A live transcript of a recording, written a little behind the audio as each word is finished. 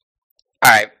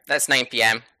Right, that's 9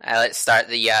 p.m. Let's start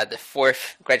the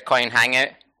fourth Gridcoin Hangout.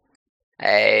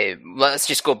 Let's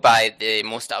just go by the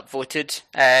most upvoted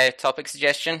topic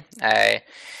suggestion,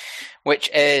 which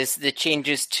is the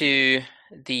changes to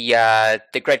the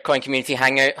Gridcoin Community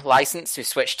Hangout license. We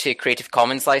switched to Creative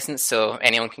Commons license, so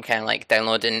anyone can kind of like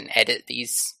download and edit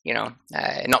these,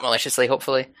 not maliciously,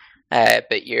 hopefully,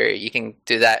 but you can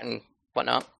do that and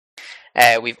whatnot.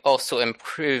 We've also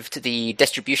improved the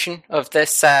distribution of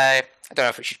this. I don't know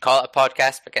if we should call it a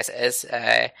podcast, but I guess it is.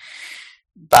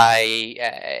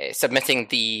 By submitting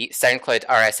the SoundCloud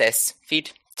RSS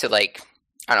feed to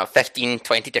 15,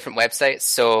 20 different websites.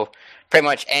 So pretty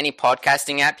much any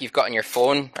podcasting app you've got on your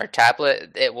phone or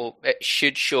tablet, it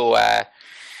should show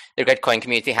the Gridcoin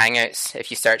Community Hangouts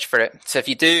if you search for it. So if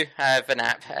you do have an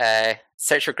app,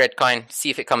 search for Gridcoin,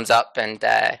 see if it comes up, and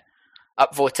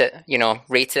upvote it.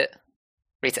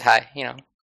 Rate it high.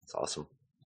 That's awesome.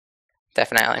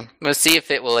 Definitely. We'll see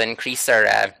if it will increase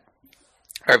our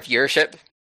viewership.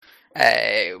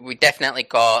 We definitely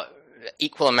got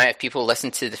equal amount of people listen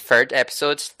to the third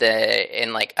episode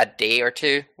in a day or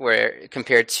two,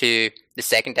 compared to the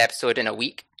second episode in a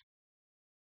week.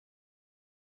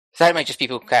 So that might just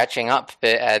people catching up,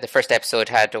 but the first episode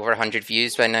had over 100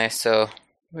 views by now, so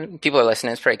people are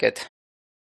listening. It's pretty good.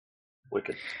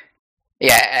 Wicked.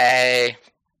 Yeah,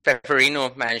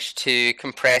 Pepperino managed to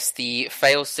compress the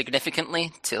files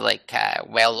significantly to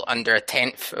well under a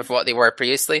tenth of what they were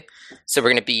previously. So we're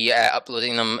going to be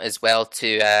uploading them as well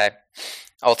to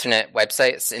alternate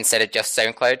websites instead of just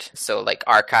SoundCloud. So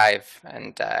Archive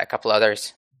and a couple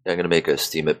others. Yeah, I'm going to make a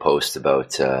Steemit post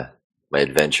about my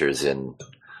adventures in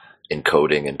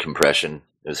encoding and compression.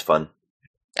 It was fun.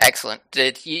 Excellent.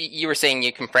 Did you were saying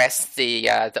you compressed the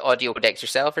audio codecs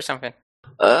yourself or something?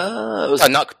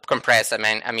 Not compress. I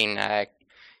mean,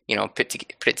 put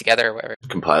it together or whatever.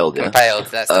 Compiled, yeah. Compiled.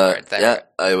 That's the word. Yeah,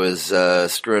 I was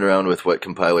screwing around with what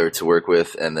compiler to work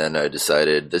with, and then I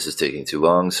decided this is taking too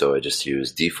long, so I just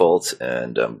used default,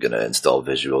 and I'm gonna install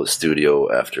Visual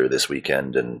Studio after this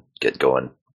weekend and get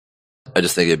going. I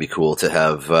just think it'd be cool to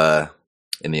have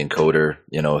in the encoder,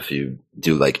 if you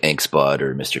do Ankspot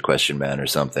or Mr. Question Man or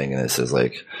something, and it says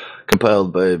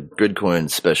compiled by Gridcoin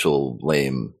special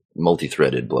lame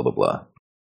multi-threaded blah blah blah.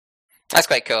 That's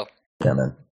quite cool. Yeah,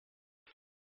 man.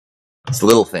 It's the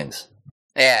little things.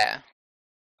 Yeah.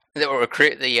 That will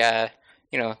recruit the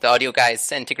audio guys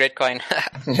into Gridcoin.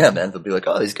 Yeah, man. They'll be like,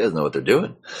 oh, these guys know what they're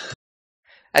doing.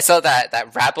 I saw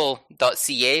that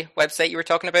rabble.ca website you were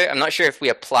talking about. I'm not sure if we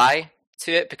apply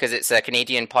to it because it's a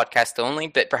Canadian podcast only,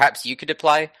 but perhaps you could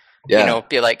apply. Yeah.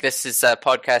 Be like, this is a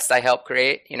podcast I helped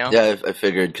create, Yeah, I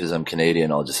figured because I'm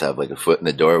Canadian, I'll just have a foot in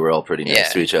the door. We're all pretty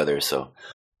nice to each other, so.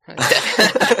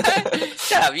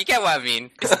 Shut up, you get what I mean.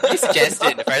 You suggested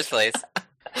it in the first place.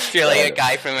 If you're a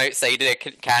guy from outside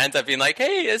of Canada being like,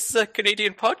 hey, this is a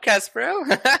Canadian podcast, bro.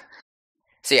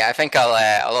 So yeah, I think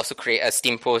I'll also create a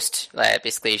Steam post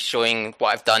basically showing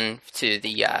what I've done to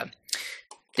the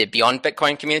Beyond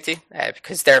Bitcoin community,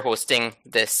 because they're hosting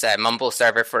this Mumble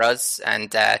server for us,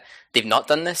 and they've not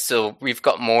done this, so we've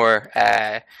got more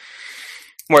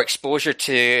exposure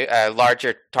to a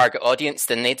larger target audience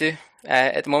than they do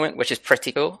at the moment, which is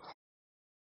pretty cool.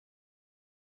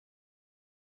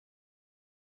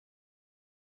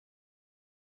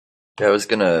 Yeah, I was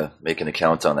gonna make an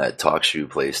account on that TalkShoe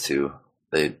place too.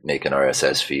 They make an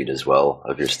RSS feed as well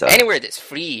of your stuff. Anywhere that's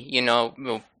free,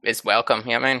 is welcome.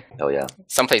 Yeah, man. Hell yeah.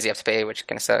 Some places you have to pay, which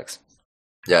kind of sucks.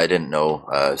 Yeah, I didn't know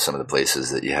some of the places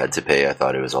that you had to pay. I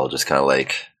thought it was all just kind of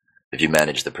if you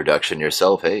manage the production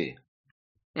yourself, hey.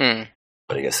 Mm.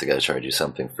 But I guess they got to charge you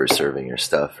something for serving your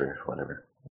stuff or whatever.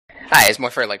 It's more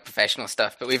for professional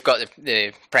stuff. But we've got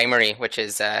the primary, which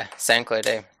is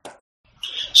SoundCloud.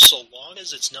 So long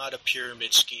as it's not a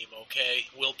pyramid scheme, okay?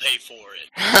 We'll pay for it.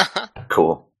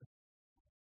 Cool.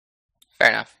 Fair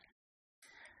enough.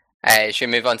 Should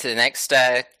we move on to the next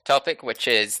topic, which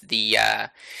is the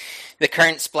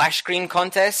current splash screen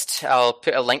contest? I'll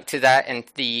put a link to that in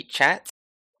the chat.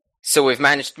 So we've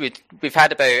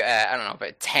had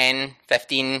about 10,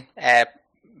 15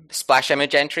 splash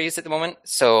image entries at the moment.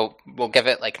 So we'll give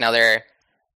it another,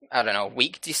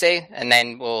 week, do you say? And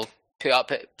then we'll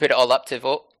put it all up to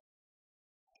vote.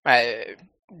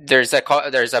 There's a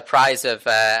prize of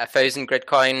 1,000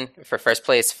 Gridcoin for first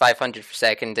place, 500 for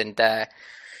second, and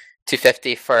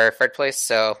 250 for third place.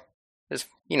 So there's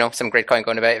some Gridcoin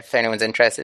going about if anyone's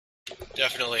interested.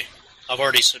 Definitely. I've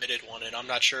already submitted one, and I'm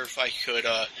not sure if I could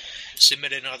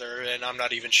submit another, and I'm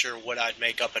not even sure what I'd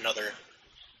make up another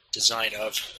design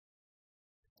of.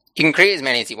 You can create as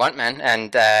many as you want, man,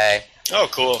 and oh,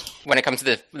 cool. When it comes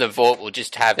to the vote, we'll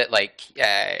just have it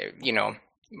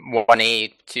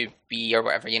 1A, 2B, or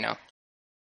whatever,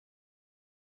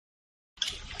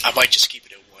 I might just keep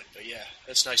it at 1, but yeah,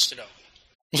 that's nice to know.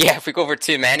 Yeah, if we go over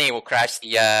too many, we'll crash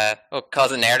we'll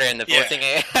cause an error in the voting.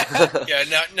 Yeah.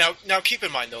 Now keep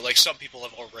in mind though, like some people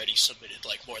have already submitted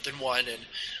like more than one, and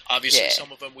obviously some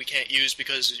of them we can't use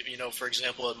because for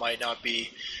example, it might not be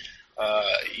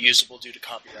usable due to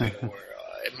copyright, or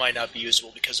it might not be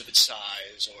usable because of its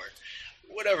size, or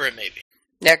whatever it may be.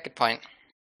 Yeah, good point.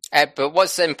 But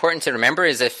what's important to remember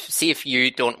is if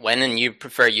you don't win and you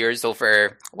prefer yours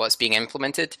over what's being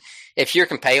implemented, if you're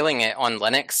compiling it on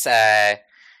Linux,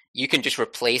 you can just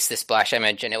replace the splash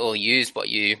image and it will use what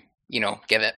you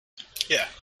give it. Yeah.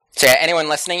 So anyone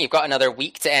listening, you've got another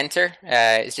week to enter.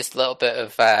 It's just a little bit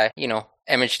of,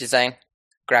 image design,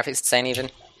 graphics design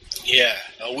even. Yeah,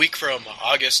 a week from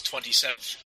August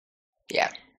 27th.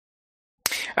 Yeah.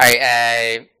 All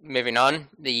right, moving on.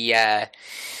 The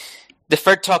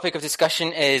third topic of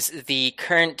discussion is the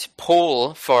current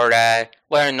poll for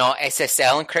whether or not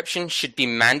SSL encryption should be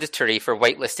mandatory for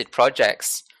whitelisted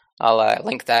projects. I'll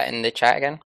link that in the chat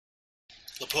again.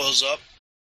 The poll's up?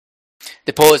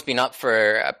 The poll has been up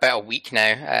for about a week now.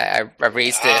 I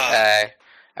raised it. I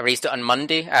raised it on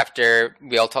Monday after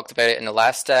we all talked about it in the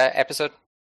last episode.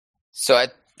 So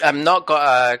I've not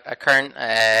got a current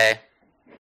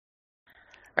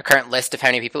list of how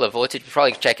many people have voted. You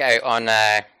probably can check it out on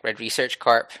Red Research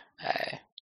Corp.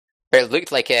 But it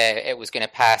looked like it was going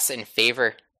to pass in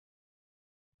favor.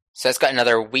 So it's got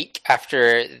another week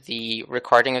after the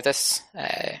recording of this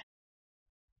that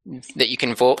you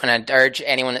can vote. And I'd urge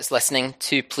anyone that's listening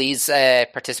to please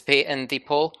participate in the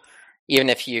poll, even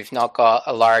if you've not got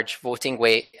a large voting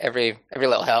weight. Every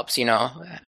little helps,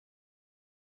 That's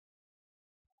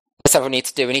what we need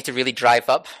to do. We need to really drive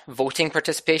up voting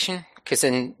participation, because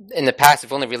in the past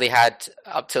we've only really had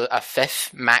up to a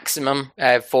fifth maximum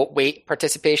vote weight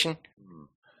participation.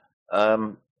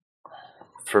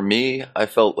 For me, I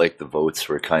felt like the votes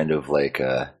were kind of like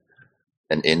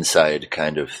an inside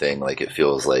kind of thing. Like it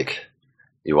feels like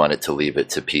you wanted to leave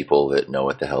it to people that know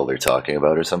what the hell they're talking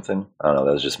about or something. I don't know.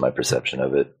 That was just my perception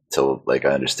of it till I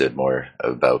understood more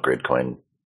about Gridcoin.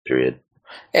 Period.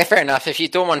 Yeah, fair enough. If you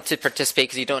don't want to participate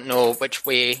because you don't know which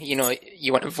way you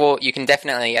want to vote, you can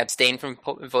definitely abstain from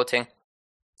voting.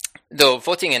 Though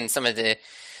voting in some of the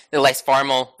less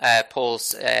formal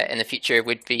polls in the future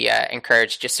would be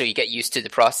encouraged, just so you get used to the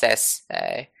process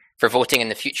for voting in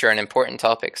the future on important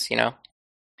topics.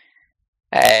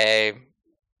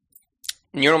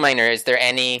 Neurominer, is there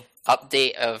any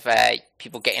update of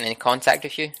people getting in contact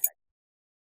with you?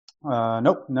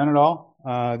 Nope, none at all.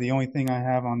 The only thing I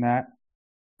have on that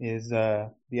is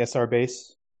the SR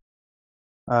base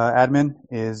admin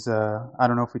is I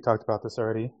don't know if we talked about this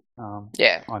already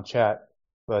on chat,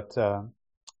 but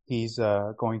he's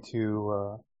going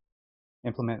to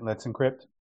implement Let's Encrypt.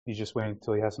 He's just waiting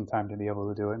until he has some time to be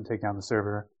able to do it and take down the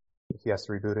server if he has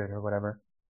to reboot it or whatever.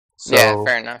 So, yeah,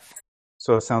 fair enough.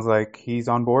 So it sounds like he's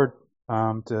on board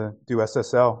to do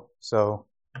SSL. So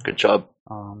good job.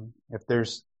 If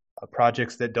there's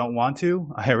projects that don't want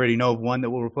to, I already know of one that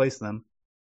will replace them.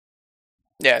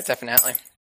 Yeah, definitely.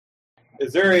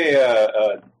 Is there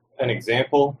an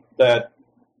example that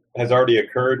has already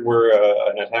occurred where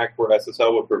an attack for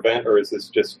SSL would prevent, or is this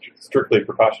just strictly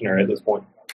precautionary at this point?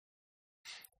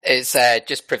 It's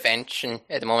just prevention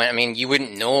at the moment. I mean, you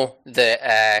wouldn't know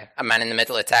that a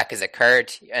man-in-the-middle attack has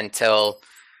occurred until,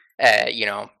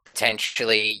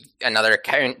 potentially another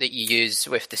account that you use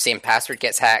with the same password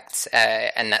gets hacked,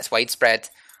 and that's widespread.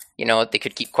 They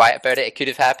could keep quiet about it. It could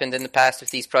have happened in the past with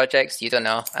these projects. You don't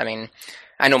know. I mean,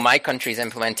 I know my country's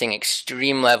implementing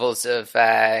extreme levels of,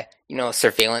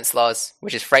 surveillance laws,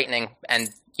 which is frightening, and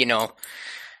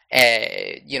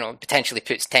potentially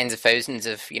puts tens of thousands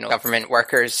of government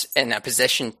workers in a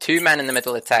position to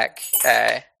man-in-the-middle attack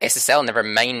SSL. Never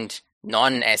mind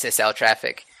non-SSL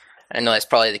traffic. I know that's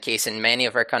probably the case in many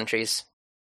of our countries.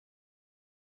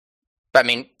 But I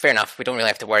mean, fair enough. We don't really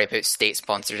have to worry about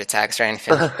state-sponsored attacks or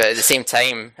anything. But at the same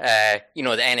time, the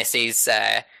NSA's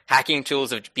hacking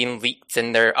tools have been leaked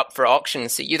and they're up for auction.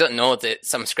 So you don't know that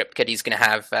some script kiddie is going to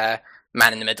have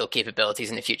man-in-the-middle capabilities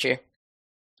in the future.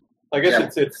 I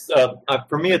guess it's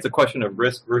for me, it's a question of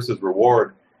risk versus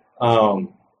reward.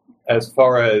 As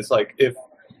far as like if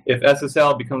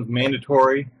SSL becomes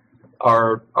mandatory,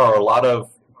 are a lot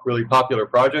of really popular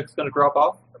projects going to drop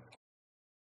off?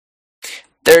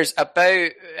 There's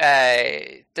probably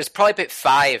about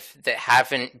 5 that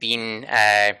haven't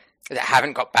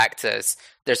got back to us.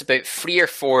 There's about 3 or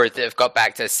 4 that have got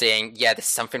back to us saying, yeah, this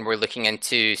is something we're looking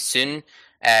into soon.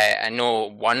 I know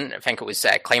one, I think it was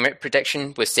Climate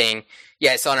Prediction, was saying,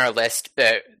 yeah, it's on our list,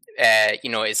 but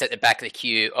is at the back of the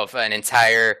queue of an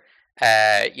entire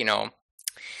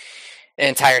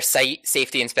entire site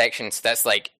safety inspection. So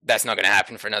that's not going to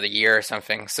happen for another year or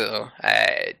something. So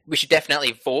we should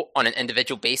definitely vote on an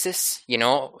individual basis.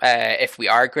 If we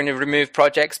are going to remove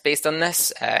projects based on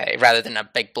this, rather than a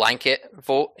big blanket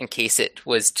vote in case it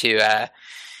was to,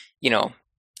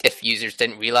 if users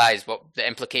didn't realize what the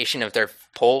implication of their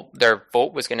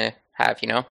vote was going to have.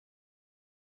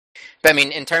 But I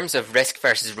mean, in terms of risk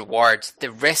versus reward,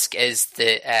 the risk is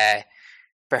that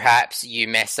perhaps you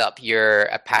mess up your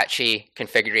Apache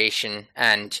configuration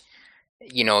and,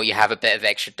 you have a bit of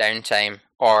extra downtime,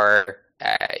 or,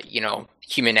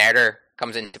 human error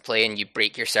comes into play and you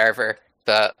break your server.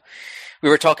 But we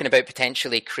were talking about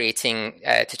potentially creating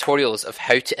tutorials of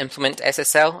how to implement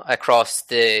SSL across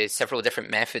the several different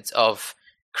methods of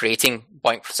creating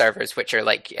BOINC servers, which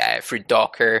are through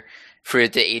Docker, through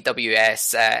the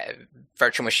AWS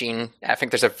virtual machine. I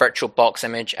think there's a virtual box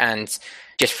image, and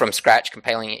just from scratch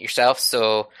compiling it yourself.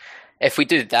 So if we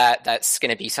do that, that's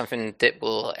going to be something that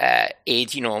will aid,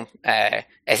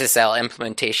 SSL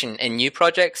implementation in new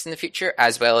projects in the future,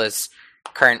 as well as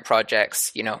current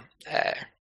projects,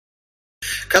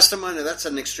 Custom Miner, that's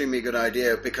an extremely good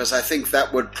idea, because I think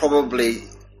that would probably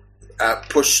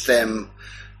push them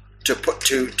to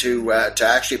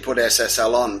actually put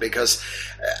SSL on, because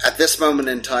at this moment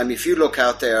in time, if you look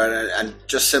out there and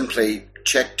just simply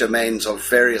check domains of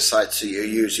various sites that you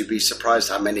use, you'd be surprised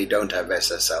how many don't have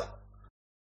SSL.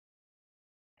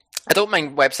 I don't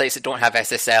mind websites that don't have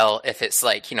SSL if it's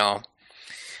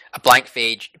a blank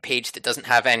page that doesn't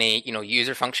have any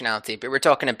user functionality. But we're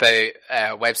talking about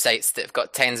websites that have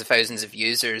got tens of thousands of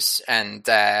users, and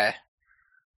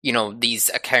these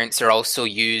accounts are also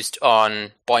used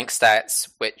on BOINC Stats,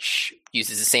 which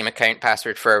uses the same account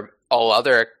password for all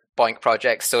other BOINC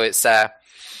projects. So it's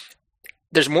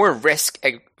there's more risk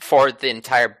for the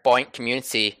entire BOINC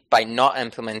community by not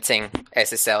implementing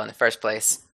SSL in the first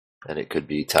place. And it could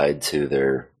be tied to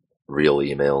their real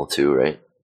email too, right?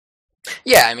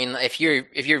 Yeah, I mean, if you're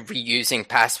reusing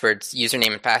passwords,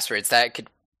 username and passwords, that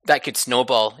could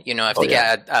snowball. If they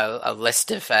get a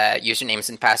list of usernames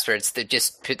and passwords, they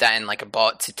just put that in like a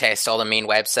bot to test all the main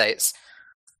websites.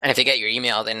 And if they get your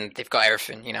email, then they've got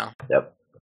everything. Yep.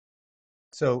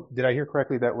 So did I hear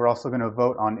correctly that we're also going to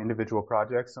vote on individual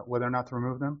projects, whether or not to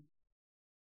remove them?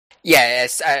 Yeah,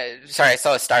 sorry, I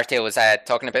saw Startail was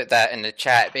talking about that in the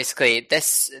chat. Basically,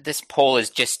 this poll is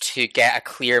just to get a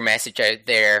clear message out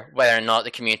there whether or not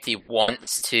the community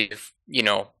wants to,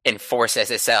 enforce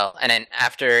SSL. And then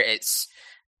after it's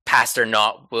passed or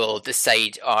not, we'll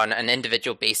decide on an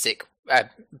individual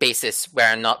basis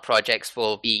whether or not projects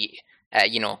will be,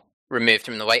 removed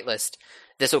from the whitelist.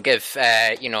 This will give,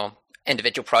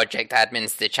 individual project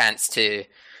admins the chance to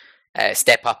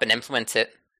step up and implement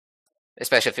it.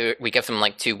 Especially if we give them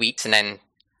 2 weeks and then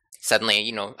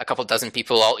suddenly, a couple dozen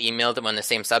people all email them on the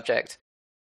same subject.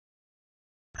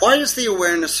 Why is the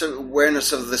awareness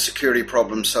of the security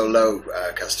problem so low,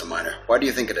 Custom Miner? Why do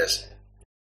you think it is?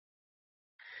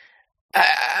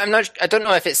 I don't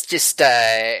know if it's just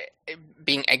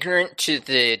being ignorant to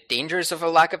the dangers of a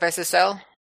lack of SSL,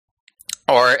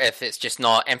 or if it's just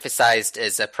not emphasized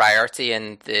as a priority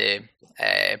in the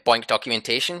BOINC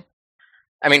documentation.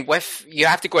 I mean, you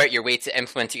have to go out your way to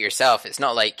implement it yourself. It's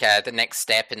not like the next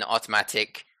step in the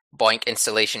automatic BOINC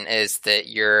installation is that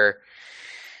your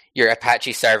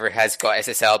Apache server has got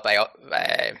SSL by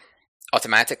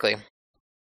automatically.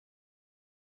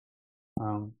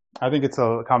 I think it's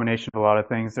a combination of a lot of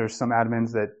things. There's some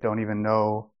admins that don't even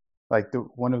know.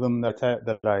 One of them that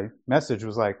I messaged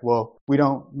was like, "Well, we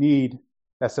don't need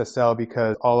SSL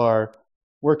because all our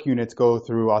work units go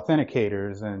through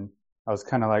authenticators." And I was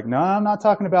kind of like, no, I'm not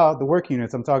talking about the work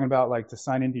units. I'm talking about to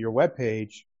sign into your web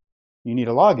page, you need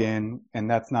a login, and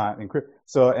that's not encrypted.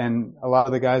 So, and a lot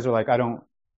of the guys are like, I don't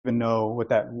even know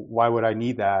why would I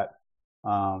need that?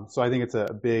 So I think it's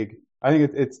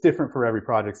it's different for every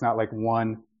project. It's not like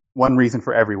one reason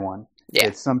for everyone.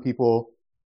 Yeah. Some people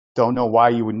don't know why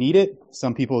you would need it.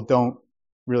 Some people don't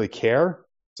really care.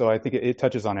 So I think it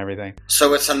touches on everything.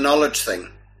 So it's a knowledge thing.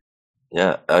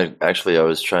 Yeah, I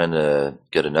was trying to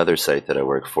get another site that I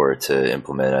work for to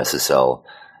implement SSL,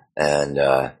 and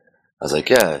I was like,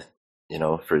 yeah,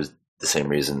 for the same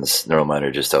reasons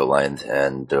Neuralminer just outlined,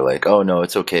 and they're like, oh no,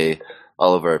 it's okay,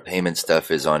 all of our payment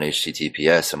stuff is on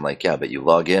HTTPS. I'm like, yeah, but you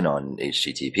log in on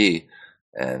HTTP,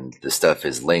 and the stuff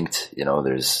is linked,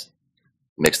 there's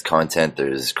mixed content,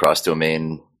 there's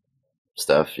cross-domain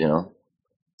stuff,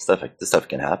 this stuff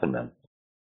can happen, man.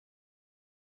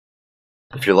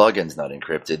 If your login's not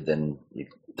encrypted, then it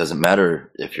doesn't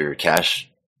matter if your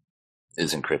cache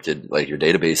is encrypted, like your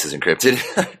database is encrypted,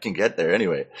 it can get there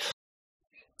anyway.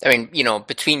 I mean,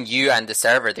 between you and the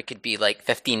server, there could be like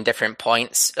 15 different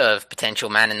points of potential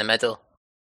man in the middle.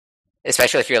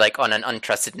 Especially if you're like on an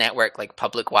untrusted network, like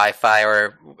public Wi-Fi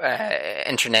or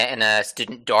internet in a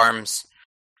student dorms.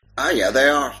 Yeah, they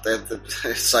are.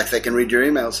 It's like they can read your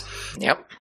emails.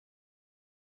 Yep.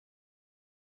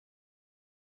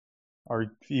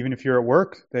 Or even if you're at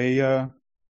work, they'll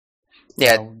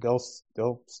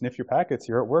sniff your packets.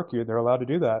 You're at work. They're allowed to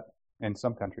do that in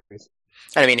some countries.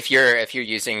 I mean, if you're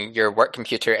using your work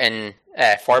computer in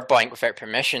for BOINC without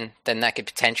permission, then that could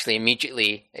potentially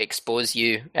immediately expose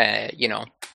you.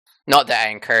 Not that I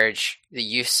encourage the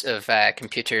use of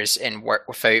computers in work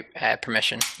without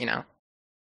permission.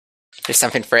 There's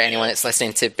something for anyone that's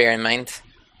listening to bear in mind.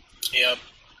 Yeah,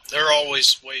 there are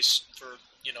always ways for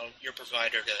your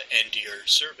provider to end your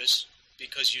service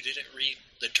because you didn't read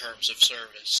the terms of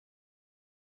service.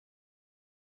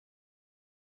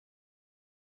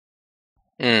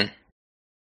 Mm.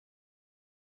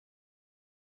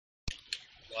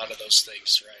 A lot of those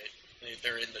things, right?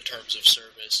 They're in the terms of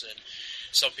service, and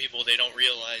some people, they don't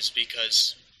realize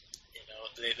because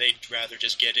they'd rather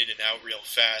just get in and out real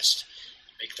fast,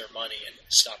 make their money, and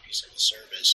stop using the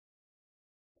service.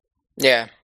 Yeah.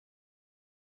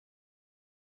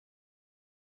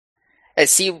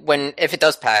 If it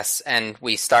does pass and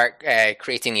we start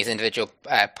creating these individual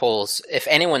polls, if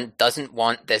anyone doesn't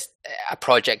want a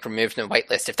project removed from the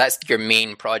whitelist, if that's your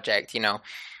main project,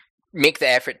 make the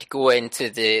effort to go into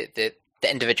the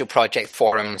individual project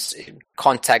forums,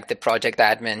 contact the project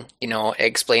admin,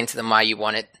 explain to them why you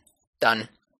want it done.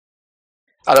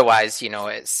 Otherwise,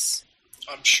 it's...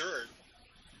 I'm sure.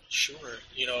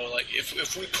 Like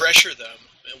if we pressure them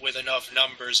with enough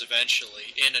numbers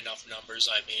eventually,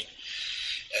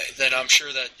 then I'm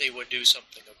sure that they would do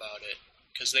something about it,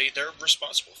 because they're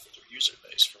responsible for their user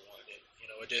base for one, and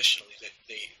additionally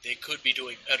they could be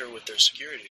doing better with their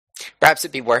security. Perhaps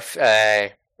it'd be worth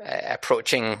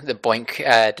approaching the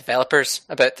BOINC developers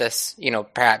about this.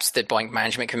 Perhaps the BOINC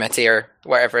management committee or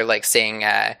whatever, like saying,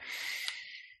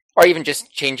 or even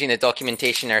just changing the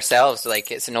documentation ourselves. Like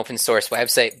it's an open source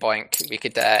website, BOINC. We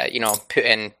could put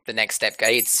in the next step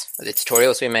guides, the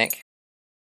tutorials we make.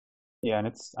 Yeah,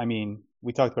 and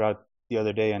we talked about it the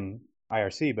other day in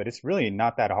IRC, but it's really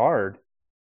not that hard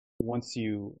once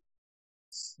you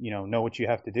know what you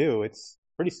have to do. It's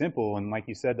pretty simple, and like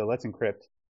you said, the Let's Encrypt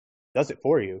does it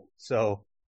for you. So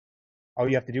all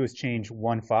you have to do is change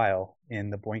one file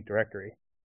in the BOINC directory.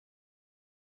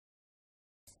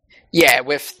 Yeah,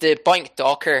 with the BOINC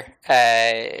Docker,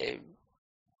 I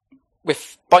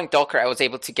was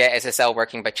able to get SSL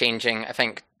working by changing, I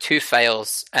think, 2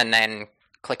 files and then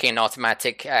clicking an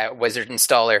automatic wizard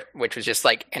installer, which was just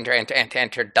like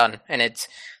enter, done. And it's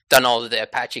done all of the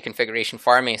Apache configuration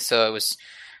for me. So it was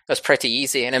pretty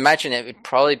easy. And imagine it would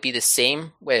probably be the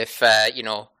same with,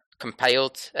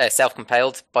 self-compiled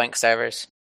BOINC servers.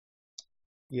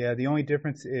 Yeah, the only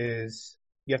difference is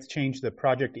you have to change the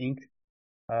Project Inc.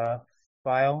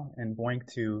 File in BOINC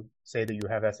to say that you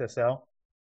have SSL.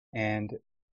 And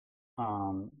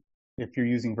if you're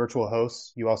using virtual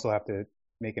hosts, you also have to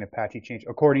make an Apache change.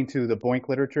 According to the BOINC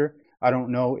literature, I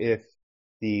don't know if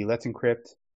the Let's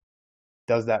Encrypt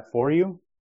does that for you,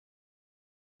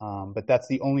 but that's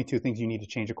the only 2 things you need to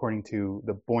change according to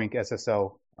the BOINC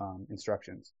SSL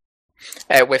instructions.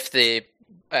 With the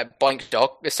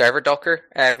BOINC server Docker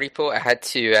repo, I had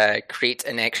to create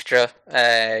an extra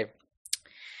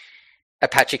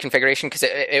Apache configuration because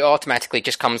it automatically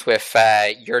just comes with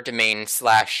your domain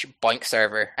 /BOINC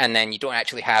server, and then you don't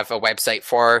actually have a website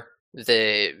for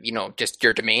the just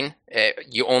your domain.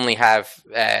 You only have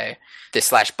the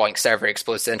 /BOINC server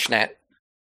exposed to the internet.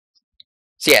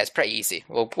 So yeah, it's pretty easy.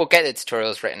 We'll get the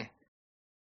tutorials written.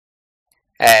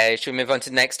 Should we move on to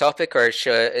the next topic, or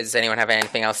does anyone have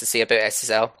anything else to say about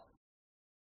SSL?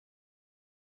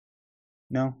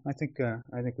 No, I think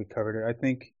we covered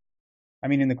it.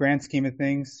 In the grand scheme of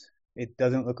things, it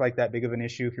doesn't look like that big of an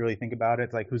issue if you really think about it.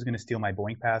 It's like, who's going to steal my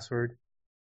BOINC password?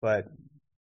 But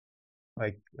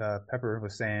like Pepper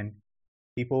was saying,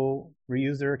 people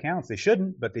reuse their accounts. They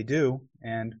shouldn't, but they do.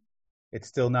 And it's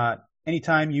still not...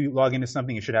 Anytime you log into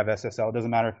something, you should have SSL. It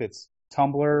doesn't matter if it's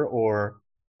Tumblr or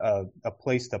a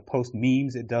place to post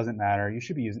memes. It doesn't matter. You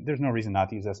should be using... There's no reason not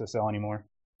to use SSL anymore.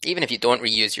 Even if you don't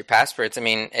reuse your passwords,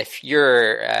 if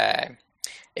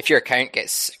your account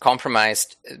gets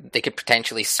compromised, they could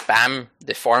potentially spam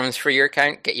the forums for your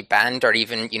account, get you banned, or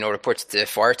even, report it to the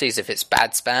authorities if it's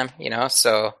bad spam,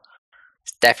 so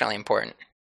it's definitely important.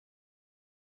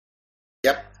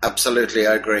 Yep, absolutely,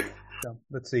 I agree. So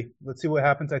let's see what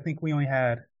happens. I think we only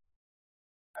had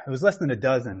it was less than a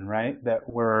dozen, right? That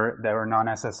were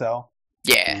non-SSL.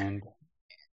 Yeah.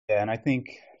 And I think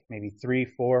maybe 3,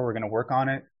 4 we're going to work on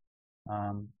it.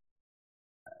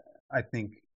 I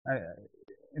think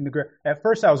at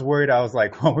first I was worried. I was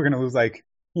like, well, we're going to lose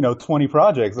 20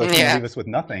 projects. That's going to leave us with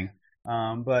nothing.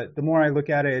 But the more I look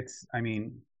at it,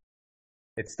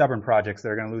 it's stubborn projects that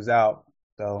are going to lose out.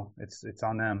 So it's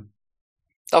on them.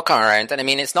 They'll come around. And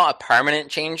it's not a permanent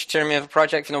change to remove a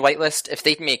project from the whitelist. If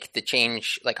they make the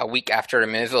change like a week after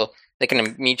removal, they can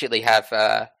immediately have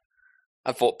a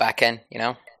vote back in,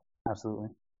 Absolutely.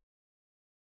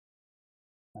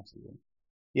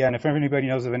 Yeah, and if anybody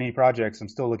knows of any projects, I'm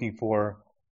still looking for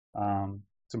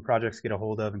some projects to get a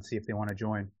hold of and see if they want to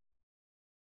join.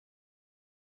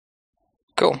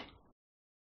 Cool.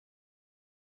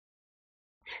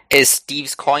 Is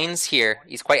Steve's Coins here?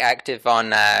 He's quite active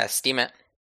on Steemit.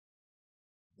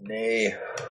 Nay.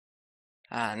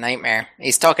 Nightmare.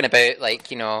 He's talking about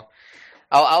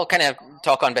I'll kind of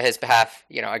talk on his behalf,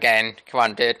 again. Come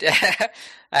on, dude.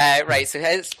 Right, so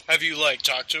Have you,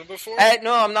 talked to him before?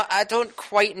 No, I'm not. I don't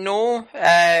quite know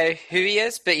who he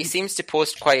is, but he seems to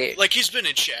post quite... he's been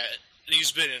in chat, and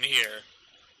he's been in here.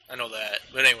 I know that.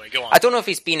 But anyway, go on. I don't know if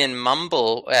he's been in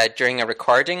Mumble during a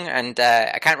recording, and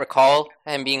I can't recall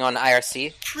him being on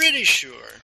IRC. Pretty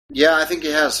sure. Yeah, I think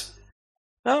he has.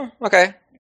 Oh, okay.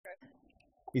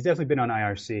 He's definitely been on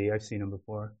IRC. I've seen him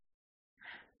before.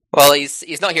 Well,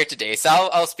 he's not here today, so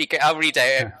I'll read out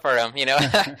it for him,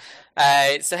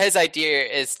 So his idea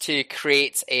is to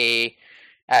create a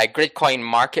Gridcoin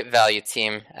market value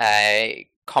team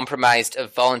comprised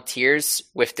of volunteers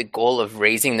with the goal of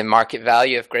raising the market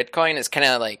value of Gridcoin. It's kind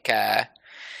of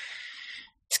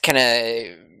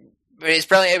it's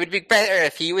brilliant. It would be better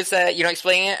if he was,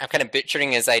 explaining it. I'm kind of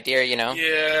butchering his idea,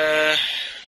 Yeah.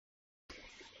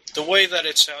 The way that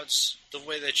it sounds, the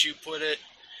way that you put it,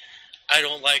 I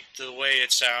don't like the way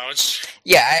it sounds.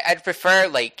 Yeah, I'd prefer,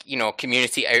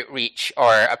 community outreach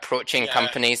or approaching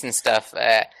companies and stuff.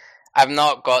 I've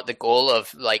not got the goal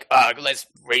of, let's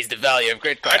raise the value of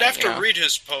Gridcoin. I'd have to read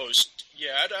his post.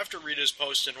 Yeah, I'd have to read his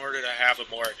post in order to have a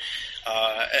more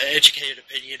educated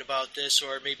opinion about this,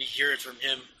 or maybe hear it from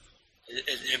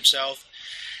himself,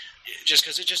 just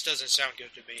because it just doesn't sound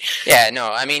good to me. Yeah,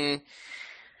 no,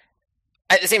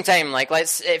 at the same time,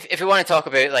 if we want to talk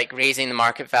about raising the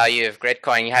market value of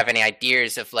Gridcoin, you have any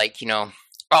ideas of I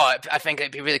think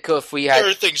it'd be really cool if we had...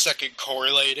 There are things that can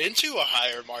correlate into a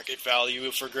higher market value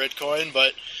for Gridcoin,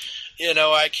 but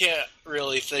I can't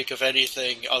really think of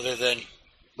anything other than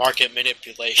market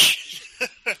manipulation.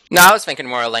 No, I was thinking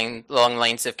more along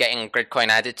lines of getting Gridcoin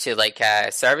added to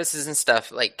services and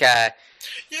stuff.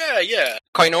 Yeah.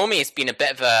 Coinomi has been a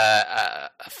bit of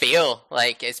a fail.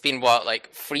 It's been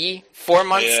 4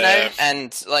 months now,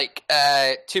 and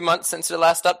 2 months since the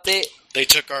last update. They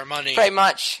took our money. Pretty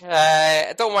much.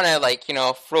 I don't want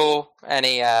to throw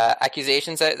any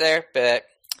accusations out there, but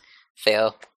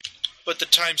fail. But the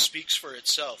time speaks for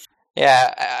itself.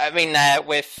 Yeah,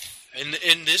 with...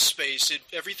 In this space,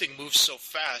 everything moves so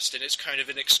fast, and it's kind of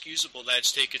inexcusable that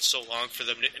it's taken so long for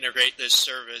them to integrate this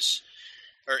service,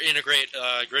 or integrate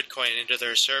Gridcoin into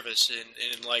their service, and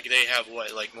they have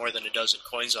more than a dozen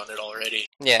coins on it already.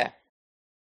 Yeah.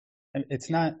 And it's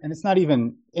not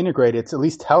even integrated. It's at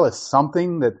least tell us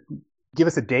something, give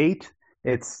us a date.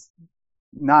 It's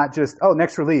not just,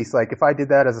 next release. If I did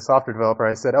that as a software developer,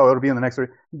 I said, it'll be in the next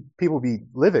people would be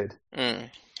livid. Mm.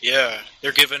 Yeah,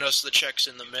 they're giving us the checks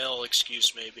in the mail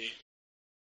excuse, maybe.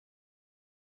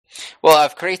 Well,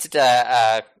 I've created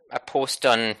a post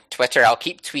on Twitter. I'll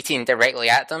keep tweeting directly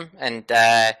at them, and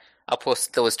I'll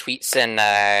post those tweets in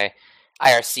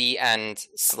IRC and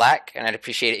Slack, and I'd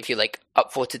appreciate it if you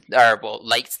upvoted or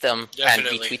liked them.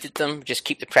 Definitely. And retweeted them. Just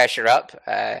keep the pressure up.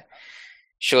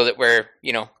 Show that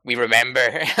we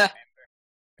remember.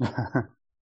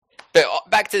 But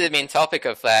back to the main topic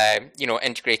of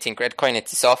integrating Gridcoin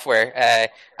into software.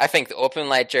 I think the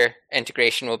OpenLedger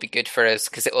integration will be good for us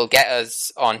because it will get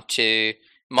us onto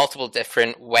multiple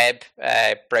different web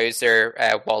browser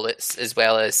wallets, as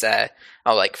well as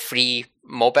free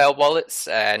mobile wallets,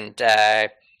 and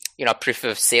proof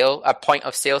of sale, a point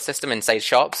of sale system inside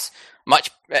shops.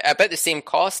 About the same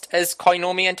cost as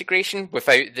Coinomi integration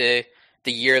without the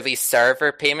yearly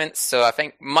server payments. So I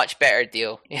think much better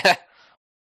deal. Yeah.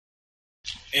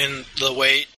 In the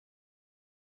wait.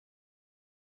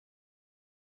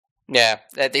 Yeah,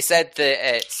 they said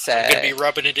that it's... I'm going to be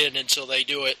rubbing it in until they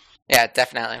do it. Yeah,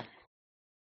 definitely.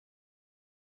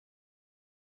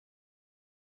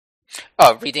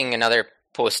 Reading another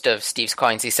post of Steve's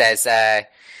Coins, he says,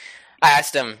 I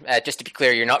asked him, just to be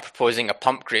clear, you're not proposing a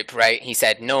pump group, right? He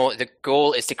said, no, the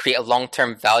goal is to create a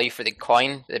long-term value for the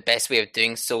coin. The best way of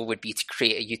doing so would be to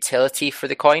create a utility for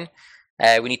the coin.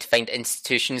 We need to find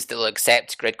institutions that will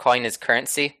accept Gridcoin as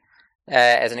currency,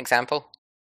 as an example.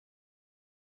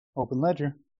 Open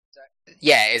ledger.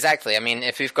 Yeah, exactly. I mean,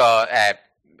 if we've got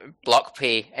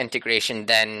BlockPay integration,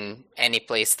 then any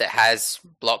place that has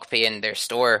BlockPay in their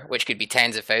store, which could be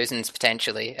tens of thousands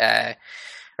potentially,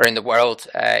 around the world,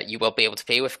 you will be able to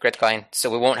pay with Gridcoin.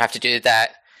 So we won't have to do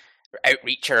that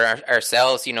outreach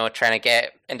ourselves, trying to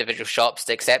get individual shops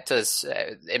to accept us.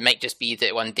 It might just be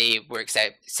that one day we're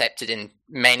accepted in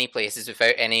many places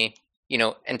without any,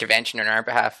 intervention on our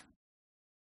behalf.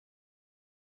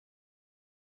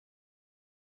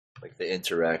 Like the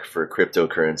Interact for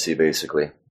cryptocurrency, basically.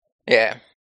 Yeah.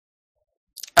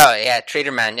 Oh, yeah,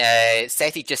 Traderman.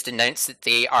 SETI just announced that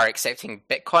they are accepting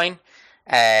Bitcoin.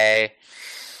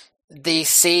 They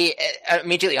say,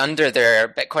 immediately under their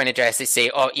Bitcoin address, they say,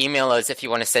 email us if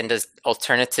you want to send us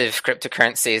alternative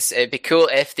cryptocurrencies. It'd be cool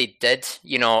if they did,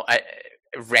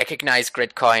 recognize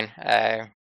Gridcoin.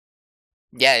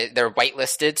 Yeah, they're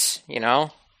whitelisted,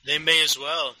 They may as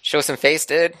well. Show some face,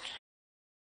 dude.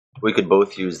 We could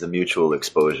both use the mutual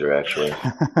exposure, actually.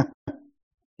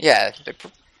 Yeah.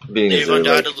 Being as They've they're like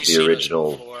undoubtedly the seen us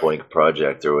original before. Boink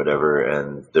project or whatever,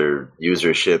 and their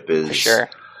usership For is sure.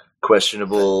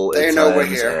 questionable They at know we're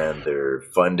times, here. and their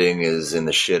funding is in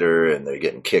the shitter, and they're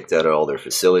getting kicked out of all their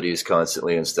facilities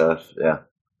constantly and stuff. Yeah.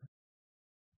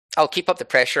 I'll keep up the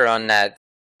pressure on that.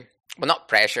 Well, not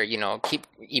pressure, keep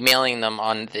emailing them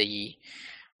on the,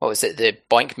 the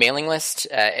Boink mailing list.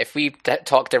 If we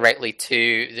talk directly to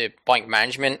the Boink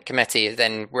management committee,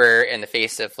 then we're in the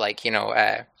face of,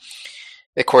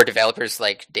 the core developers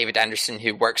like David Anderson,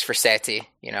 who works for SETI,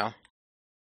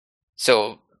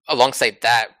 So alongside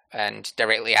that, and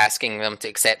directly asking them to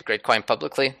accept Gridcoin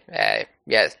publicly, yeah,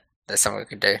 that's something we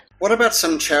could do. What about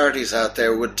some charities out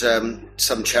there? Would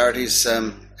some charities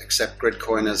accept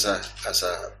Gridcoin as a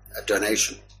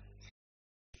donation?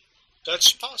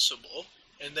 That's possible.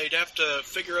 And they'd have to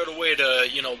figure out a way to,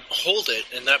 hold it,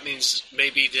 and that means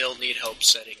maybe they'll need help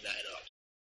setting that up.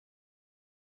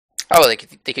 Oh,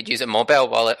 they could use a mobile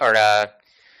wallet or a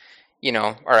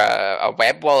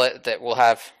web wallet that we'll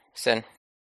have soon.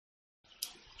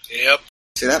 Yep.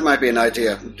 See, that might be an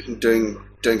idea, doing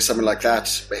something like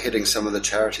that, by hitting some of the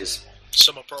charities.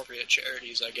 Some appropriate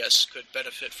charities, I guess, could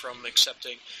benefit from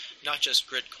accepting not just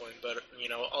Gridcoin, but,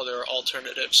 other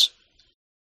alternatives.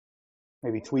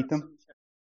 Maybe tweet them.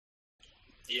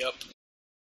 Yep.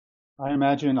 I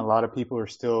imagine a lot of people are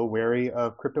still wary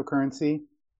of cryptocurrency.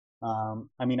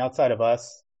 Outside of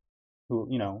us, who,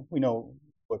 we know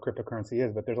what cryptocurrency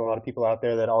is, but there's a lot of people out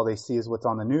there that all they see is what's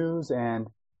on the news, and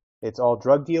it's all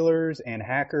drug dealers and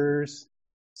hackers.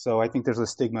 So I think there's a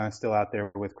stigma still out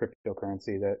there with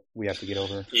cryptocurrency that we have to get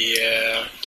over. Yeah.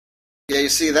 Yeah, you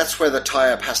see, that's where the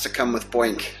tie-up has to come with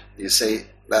Boink. You see,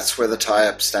 that's where the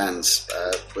tie-up stands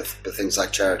with things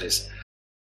like charities.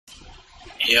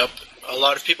 Yep. A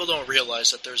lot of people don't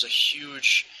realize that there's a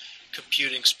huge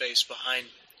computing space behind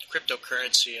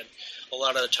cryptocurrency, and a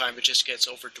lot of the time it just gets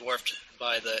overdwarfed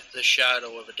by the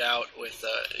shadow of a doubt with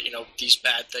these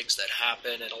bad things that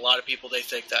happen. And a lot of people, they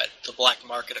think that the black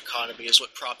market economy is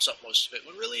what props up most of it,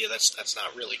 when really that's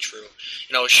not really true.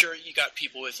 Sure, you got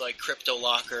people with like crypto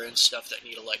locker and stuff that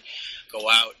need to go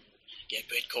out and get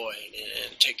Bitcoin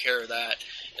and take care of that,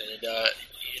 and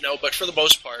but for the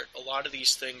most part, a lot of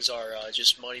these things are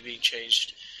just money being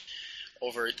changed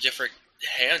over different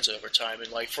hands over time.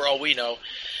 And for all we know,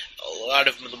 a lot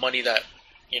of the money that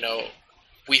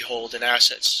we hold in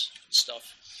assets and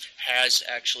stuff has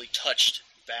actually touched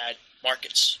bad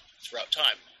markets throughout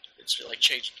time. It's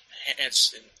changed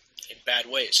hands in bad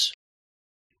ways.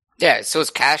 Yeah, so is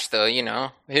cash, though.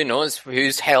 Who knows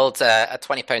who's held a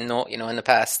 £20 note, in the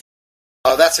past.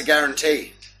 Oh, that's a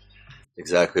guarantee.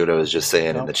 Exactly what I was just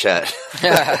saying in the chat.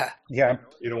 Yeah.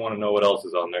 You don't want to know what else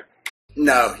is on there.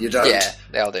 No, you don't. Yeah,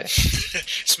 they all do.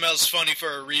 Smells funny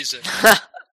for a reason.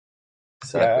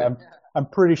 Exactly. Yeah, I'm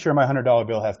pretty sure my $100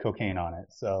 bill has cocaine on it.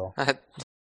 So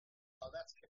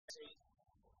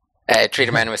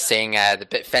Traderman was saying the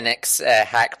Bitfinex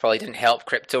hack probably didn't help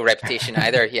crypto reputation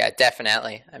either. Yeah,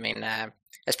 definitely. I mean,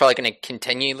 it's probably going to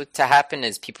continue to happen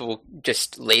as people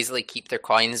just lazily keep their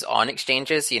coins on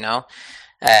exchanges,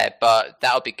 but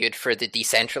that'll be good for the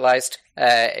decentralized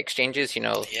exchanges,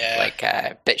 like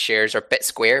BitShares or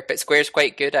BitSquare. BitSquare is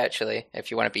quite good, actually,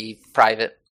 if you want to be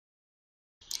private.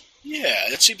 Yeah,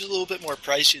 it seems a little bit more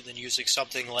pricey than using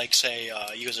something like, say,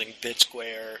 using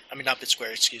not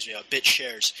BitSquare, excuse me,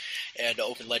 BitShares and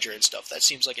OpenLedger and stuff. That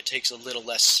seems like it takes a little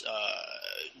less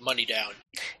money down.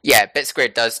 Yeah,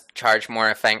 BitSquare does charge more,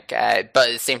 I think, but at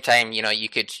the same time,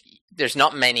 there's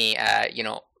not many,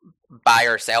 buy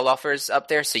or sell offers up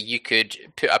there, so you could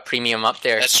put a premium up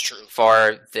there. That's true.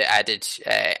 For the added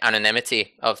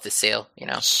anonymity of the sale,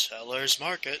 Seller's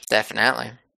market.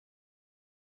 Definitely.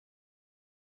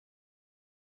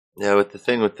 Yeah, with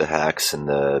the hacks and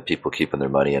the people keeping their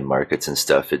money in markets and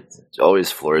stuff, it always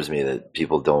floors me that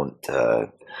people don't,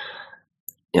 have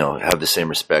the same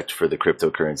respect for the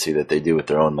cryptocurrency that they do with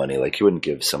their own money. Like, you wouldn't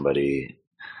give somebody,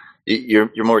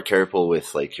 you're more careful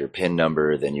with like your PIN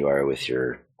number than you are with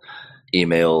your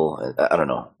email. I don't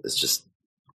know. It's just,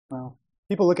 well,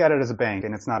 people look at it as a bank,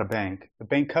 and it's not a bank. The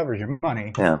bank covers your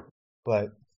money, yeah,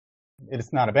 but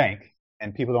it's not a bank,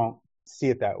 and people don't see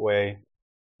it that way.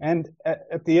 And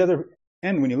at the other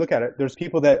end, when you look at it, there's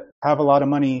people that have a lot of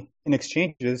money in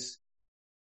exchanges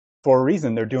for a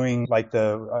reason. They're doing like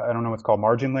I don't know what's called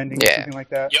margin lending or something like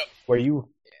that, Yep. where you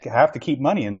have to keep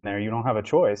money in there. You don't have a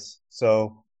choice.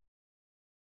 So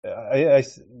I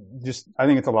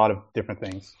think it's a lot of different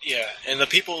things. Yeah, and the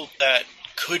people that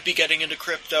could be getting into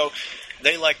crypto,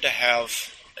 they like to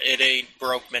have it ain't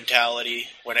broke mentality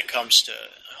when it comes to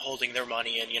holding their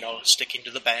money and, sticking to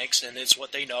the banks, and it's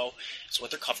what they know, it's what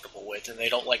they're comfortable with, and they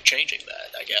don't like changing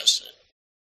that, I guess.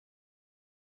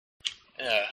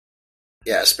 Yeah.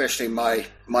 Yeah, especially my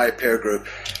peer group.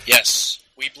 Yes,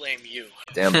 we blame you.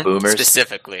 damn boomers.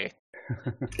 Specifically.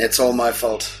 It's all my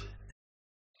fault.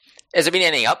 Has there been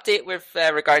any update with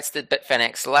regards to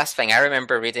Bitfinex? The last thing I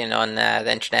remember reading on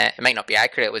the internet, it might not be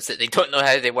accurate, was that they don't know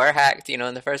how they were hacked,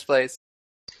 in the first place.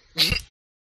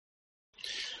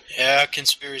 Yeah,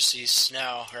 conspiracies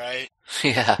now, right?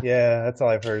 Yeah. Yeah, that's all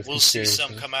I've heard. We'll see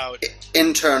some come out.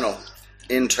 Internal.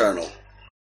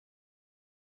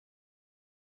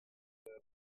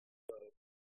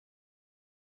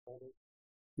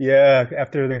 Yeah,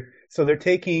 so they're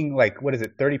taking like, what is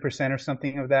it, 30% or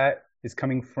something of that is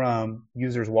coming from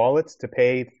users' wallets to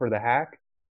pay for the hack,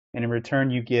 and in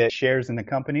return you get shares in the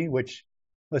company, which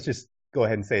let's just go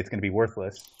ahead and say it's going to be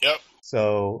worthless. Yep.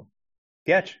 So,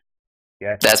 sketch.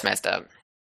 That's messed up.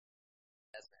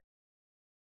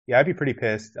 Yeah, I'd be pretty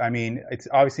pissed. I mean, it's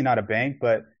obviously not a bank,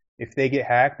 but if they get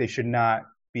hacked, they should not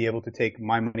be able to take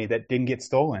my money that didn't get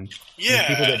stolen. Yeah. The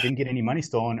people that didn't get any money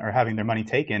stolen are having their money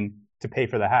taken to pay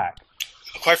for the hack.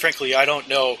 Quite frankly, I don't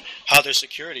know how their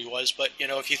security was, but,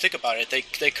 if you think about it, they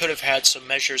could have had some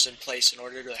measures in place in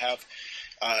order to have,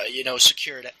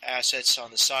 secured assets on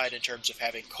the side in terms of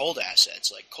having cold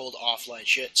assets, like cold offline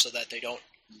shit, so that they don't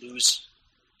lose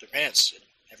their pants and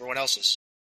everyone else's.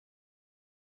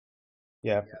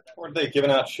 Yeah. Weren't they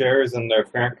giving out shares in their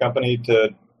parent company to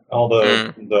all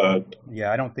the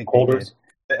Yeah, I don't think holders?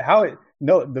 They did.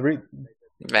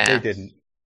 They didn't.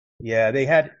 Yeah, they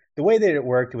had the way that it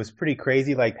worked was pretty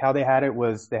crazy. Like how they had it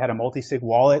was they had a multi-sig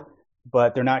wallet,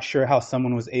 but they're not sure how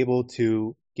someone was able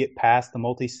to get past the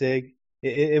multi-sig.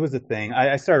 It was a thing.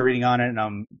 I started reading on it,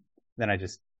 and then I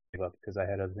just gave up because I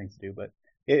had other things to do. But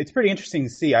it's pretty interesting to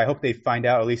see. I hope they find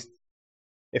out, at least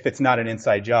if it's not an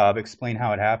inside job, explain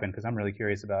how it happened, because I'm really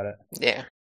curious about it. Yeah.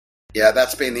 Yeah,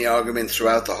 that's been the argument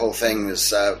throughout the whole thing,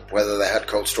 is whether they had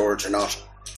cold storage or not.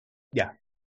 Yeah.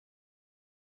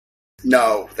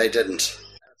 No, they didn't.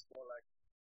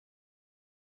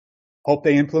 Hope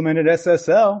they implemented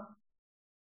SSL.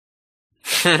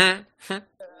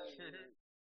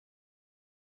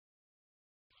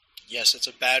 Yes, it's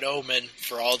a bad omen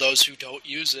for all those who don't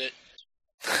use it.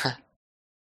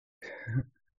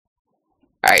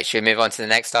 Alright, should we move on to the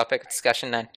next topic of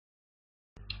discussion then?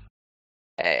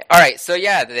 Alright, so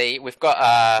yeah, we've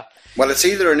got well, it's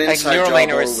either an inside job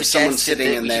or with someone suggested sitting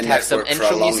that in we their should have some network for a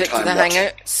intro long music to time the watching.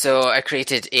 Hangout, so I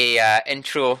created a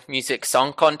intro music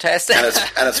song contest. And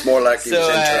it's more likely So, it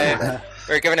was internal.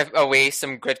 we're giving away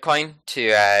some Gridcoin to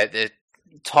the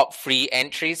top 3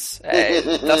 entries.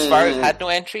 Thus far, we've had no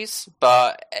entries,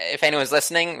 but if anyone's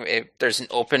listening, there's an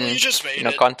open You just made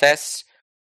it. contest.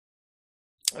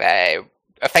 I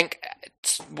think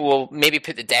we'll maybe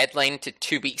put the deadline to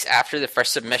 2 weeks after the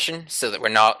first submission, so that we're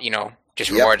not, just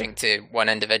rewarding to one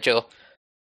individual.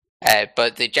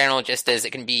 But the general gist is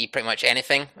it can be pretty much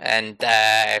anything, and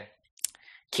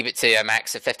keep it to a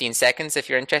max of 15 seconds if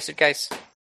you're interested, guys.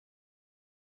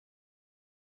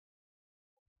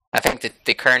 I think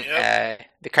the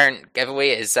current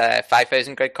giveaway is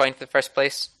 5,000 Gridcoin for the first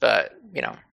place, but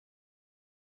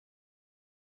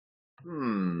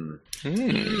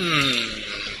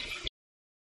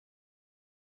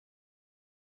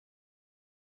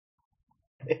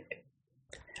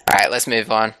right, let's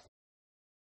move on.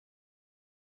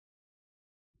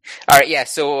 All right, yeah,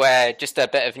 so just a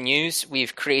bit of news.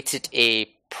 We've created a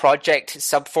project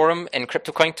subforum in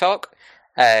CryptoCoin Talk,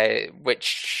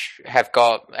 which have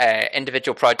got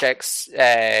individual projects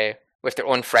with their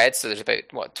own threads. So there's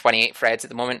about, 28 threads at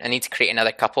the moment. I need to create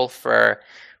another couple for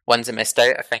ones I missed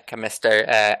out. I think I missed out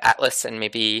Atlas and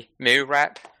maybe Moo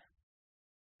Wrap.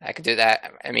 I could do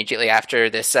that immediately after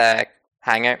this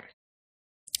Hangout.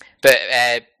 But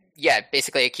yeah,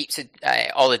 basically it keeps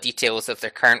all the details of their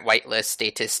current whitelist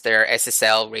status, their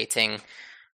SSL rating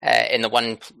in the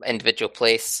one individual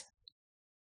place.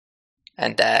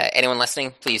 And anyone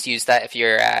listening, please use that if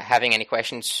you're having any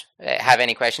questions, have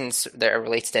any questions that are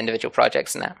related to individual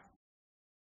projects and that.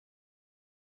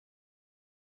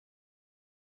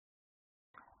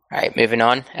 All right, moving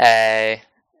on.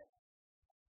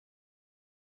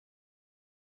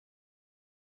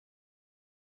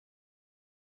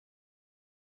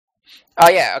 Oh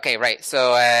yeah, okay, right.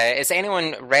 So has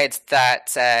anyone read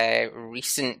that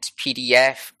recent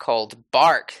PDF called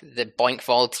Bark, the Boink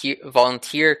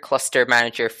volunteer cluster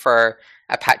manager for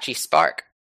Apache Spark?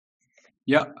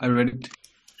 Yeah, I read it.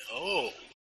 Oh.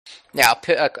 Yeah, I'll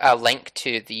put a link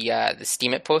to the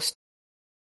Steemit post.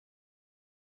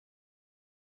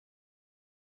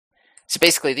 So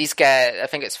basically, these guys, I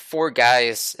think it's 4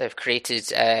 guys, have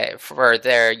created for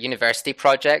their university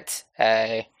project.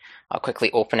 I'll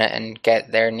quickly open it and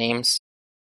get their names.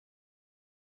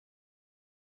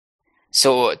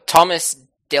 So Thomas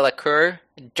Delacour,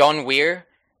 John Weir,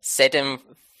 Sedim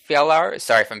Fialar,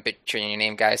 sorry if I'm butchering your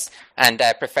name, guys, and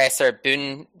Professor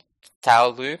Boon Tao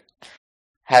Lu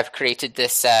have created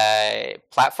this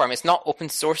platform. It's not open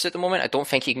source at the moment. I don't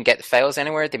think you can get the files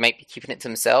anywhere. They might be keeping it to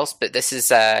themselves, but this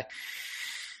is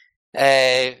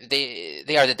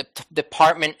they are the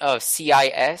Department of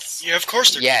CIS. Yeah, of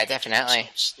course they're. Yeah, definitely.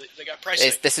 They got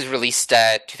pricing. This is released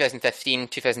 2015,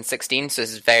 2016, so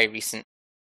this is very recent.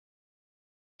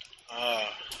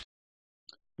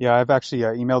 Yeah, I've actually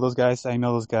emailed those guys. I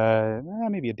emailed those guys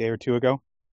maybe a day or 2 ago,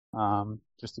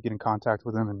 just to get in contact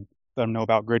with them and let them know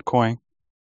about Gridcoin,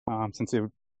 since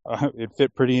it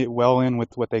fit pretty well in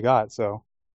with what they got. So.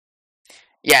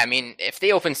 Yeah, I mean, if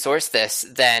they open source this,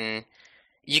 then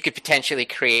you could potentially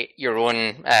create your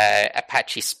own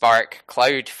Apache Spark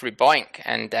cloud through Boink,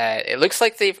 and it looks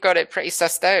like they've got it pretty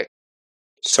sussed out.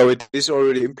 So it is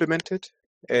already implemented,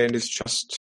 and it's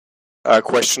just a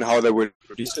question how they will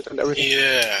release it and everything?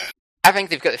 Yeah. I think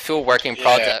they've got the full working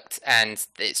product, and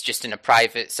it's just in a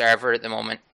private server at the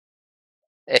moment.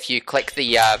 If you click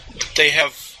the... They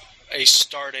have a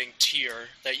starting tier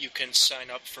that you can sign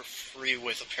up for free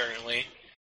with, apparently.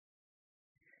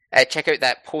 Check out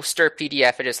that poster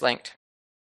PDF I just linked.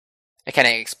 It kind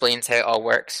of explains how it all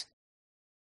works.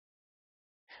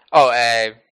 Oh,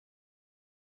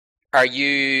 are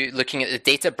you looking at the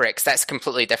Databricks? That's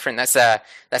completely different. That's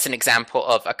an example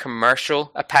of a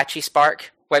commercial Apache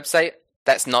Spark website.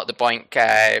 That's not the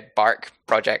Boink Bark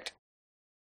project.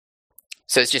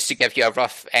 So it's just to give you a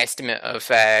rough estimate of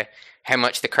how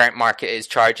much the current market is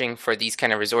charging for these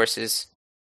kind of resources.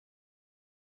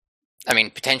 I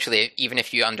mean, potentially, even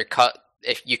if you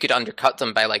could undercut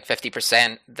them by like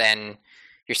 50%, then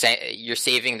you're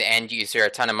saving the end user a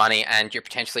ton of money, and you're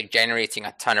potentially generating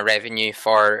a ton of revenue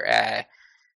for,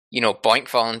 Boink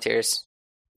volunteers.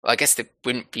 Well, I guess they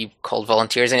wouldn't be called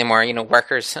volunteers anymore,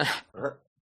 workers.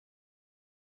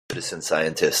 Citizen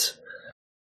scientists.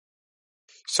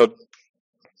 So,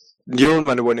 Neural,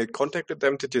 when you contacted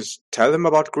them, did you tell them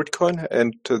about Gridcoin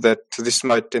and that this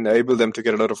might enable them to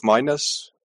get a lot of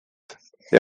miners?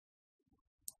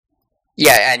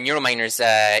 Yeah, and Neurominers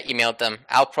emailed them.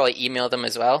 I'll probably email them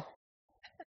as well.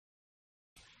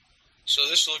 So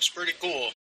this looks pretty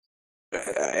cool.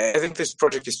 I think this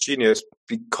project is genius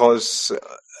because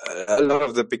a lot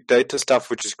of the big data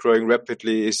stuff, which is growing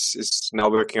rapidly, is now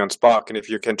working on Spark. And if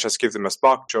you can just give them a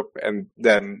Spark job and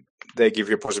then they give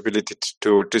you a possibility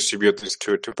to distribute this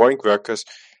to Boink workers,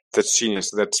 that's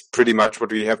genius. That's pretty much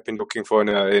what we have been looking for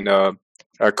in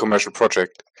a commercial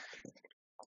project.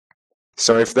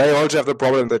 So if they also have the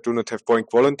problem that do not have Boink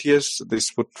volunteers,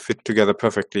 this would fit together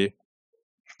perfectly.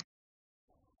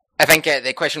 I think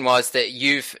the question was that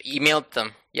you've emailed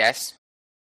them, yes?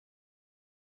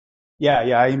 Yeah,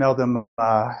 I emailed them,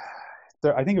 I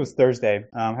think it was Thursday.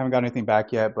 Haven't got anything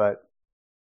back yet, but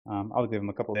I'll give them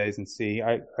a couple of days and see.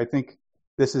 I think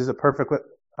this is a perfect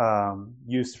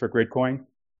use for Gridcoin.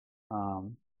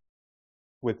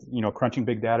 With, crunching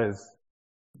big data,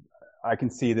 I can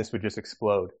see this would just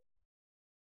explode.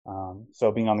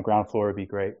 So being on the ground floor would be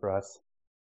great for us.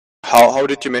 How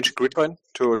did you mention Gridcoin?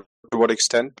 To what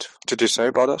extent did you say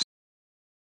about us?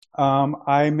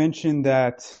 I mentioned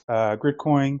that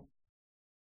Gridcoin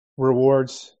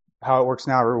rewards, how it works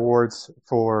now, rewards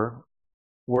for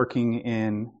working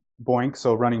in Boink,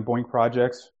 so running Boink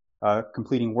projects,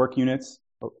 completing work units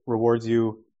rewards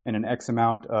you in an X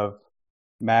amount of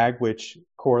MAG, which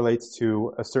correlates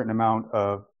to a certain amount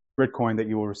of Gridcoin that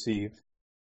you will receive,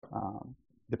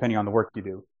 depending on the work you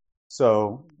do.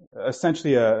 So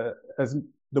essentially, as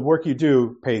the work you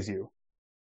do pays you.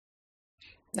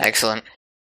 Excellent.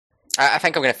 I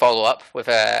think I'm going to follow up with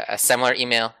a similar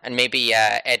email and maybe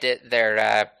edit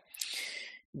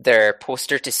their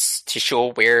poster to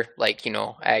show where, like,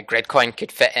 Gridcoin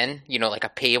could fit in. Like a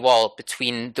paywall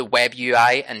between the web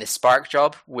UI and the Spark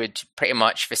job would pretty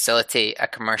much facilitate a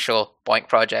commercial Boink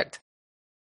project.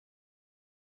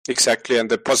 Exactly, and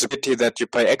the possibility that you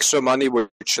pay extra money,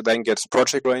 which then gets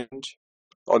project range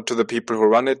onto the people who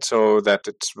run it, so that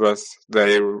it's worth,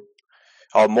 they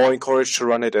are more encouraged to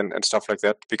run it and stuff like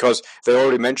that. Because they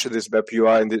already mentioned this web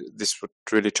UI, and this would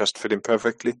really just fit in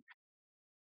perfectly.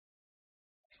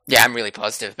 Yeah, I'm really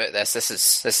positive about this.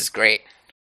 This is great.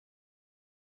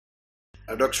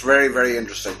 It looks very, very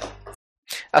interesting.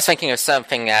 I was thinking of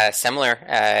something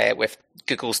similar with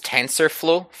Google's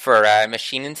TensorFlow for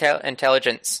machine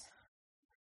intelligence.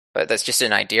 But that's just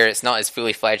an idea. It's not as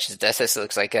fully fledged as this. This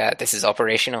looks like this is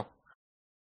operational.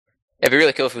 It'd be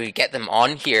really cool if we could get them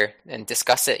on here and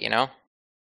discuss it,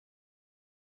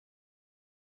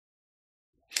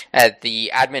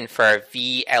 The admin for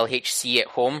VLHC at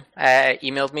home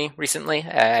emailed me recently,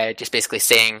 just basically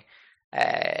saying,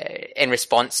 in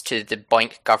response to the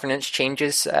Boink governance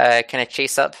changes kind of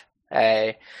chase up,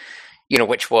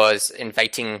 which was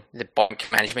inviting the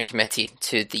Boink management committee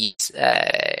to these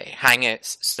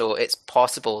hangouts. So it's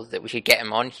possible that we could get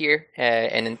him on here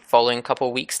in the following couple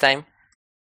of weeks' time.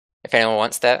 If anyone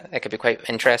wants that could be quite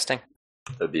interesting.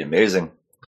 That'd be amazing.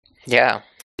 Yeah.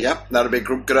 Yeah, that'd be a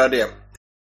good idea.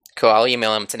 Cool, I'll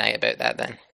email him tonight about that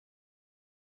then.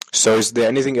 So is there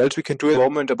anything else we can do at the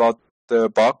moment about the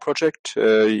Bark project?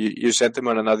 You sent them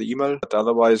on another email, but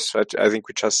otherwise I think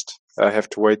we just have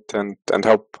to wait and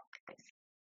hope.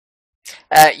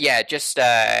 Yeah, just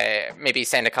maybe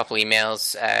send a couple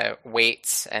emails,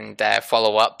 wait, and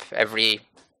follow up every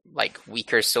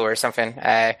week or so or something.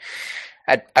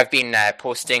 I've been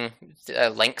posting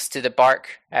links to the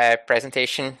Bark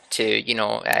presentation to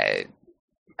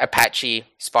Apache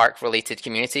Spark related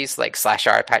communities like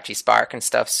 /r Apache Spark and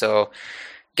stuff. So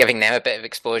giving them a bit of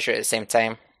exposure at the same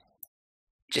time,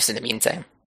 just in the meantime.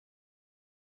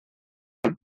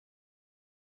 All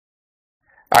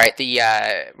right,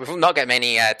 we've not got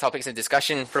many topics of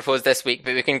discussion proposed this week,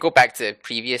 but we can go back to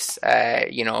previous,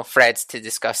 threads to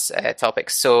discuss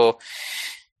topics. So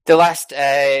the last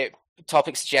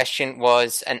topic suggestion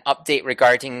was an update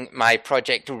regarding my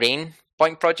Project Rain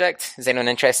Boink project. Is anyone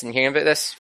interested in hearing about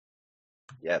this?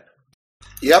 Yep.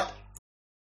 Yep.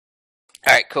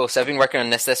 All right, cool. So I've been working on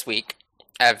this week.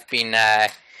 I've been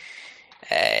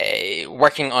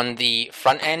working on the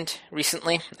front end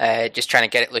recently, just trying to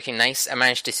get it looking nice. I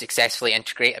managed to successfully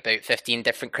integrate about 15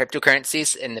 different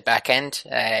cryptocurrencies in the back end.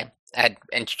 I had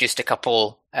introduced a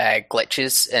couple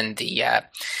glitches in the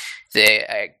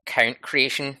account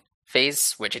creation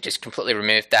phase, which I just completely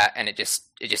removed that, and it just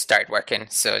started working.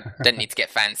 So didn't need to get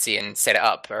fancy and set it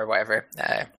up or whatever.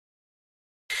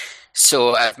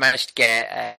 So I've managed to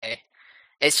get.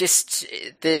 It's just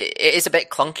it is a bit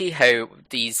clunky how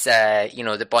these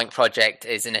the Boink project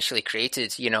is initially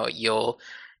created. You'll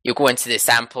go into the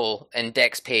sample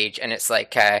index page and it's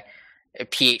like a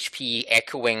PHP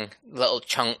echoing little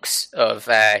chunks of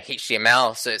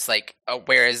HTML. So it's like,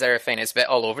 where is everything? It's a bit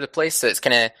all over the place. So it's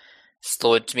kind of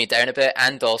slowed me down a bit,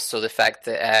 and also the fact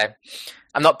that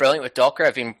I'm not brilliant with Docker.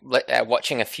 I've been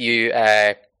watching a few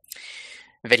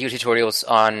video tutorials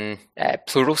on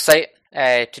Pluralsight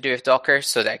to do with Docker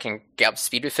so that I can get up to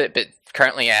speed with it. But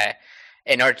currently,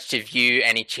 in order to view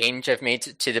any change I've made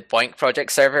to the Boink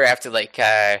project server, I have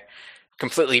to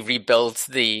completely rebuild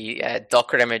the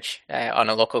Docker image on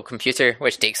a local computer,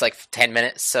 which takes 10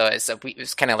 minutes. So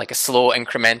it's kind of like a slow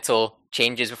incremental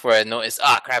changes before I notice,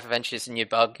 crap, eventually it's a new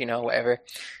bug, whatever.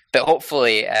 But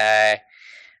hopefully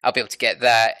I'll be able to get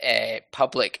that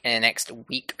public in the next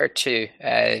week or two.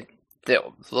 The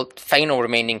final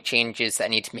remaining changes that I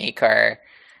need to make are,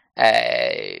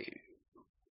 I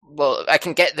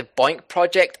can get the Boink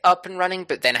project up and running,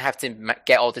 but then I have to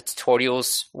get all the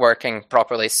tutorials working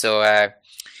properly. So,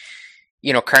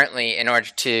 currently in order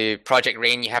to Project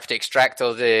Rain, you have to extract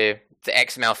all the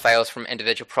XML files from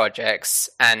individual projects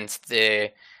and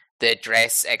the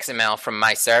address XML from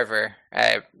my server,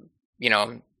 and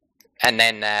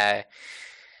then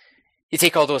you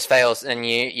take all those files and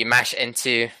you mash it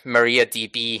into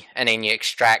MariaDB, and then you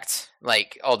extract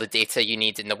like all the data you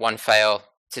need in the one file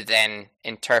to then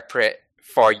interpret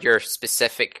for your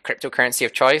specific cryptocurrency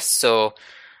of choice. So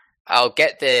I'll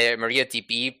get the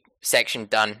MariaDB section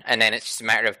done, and then it's just a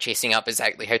matter of chasing up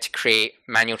exactly how to create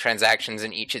manual transactions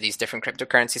in each of these different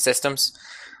cryptocurrency systems.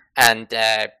 And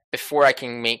before I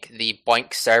can make the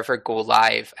BOINC server go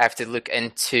live, I have to look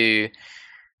into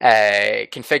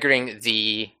configuring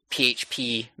the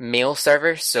PHP mail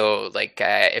server. So, like,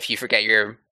 if you forget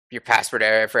your password or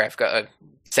whatever, I've got to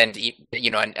send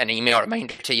an email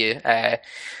reminder to you.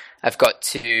 I've got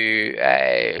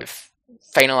to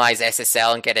finalize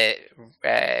SSL and get it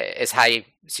as high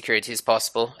security as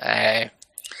possible.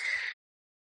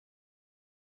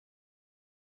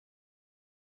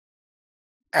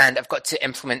 And I've got to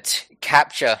implement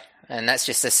CAPTCHA, and that's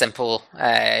just a simple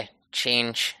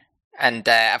change. And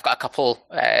I've got a couple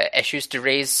issues to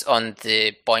raise on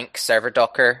the BOINC server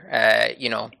Docker,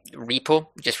 repo,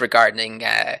 just regarding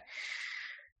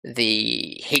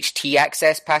the HT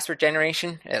access password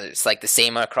generation. It's like the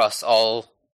same across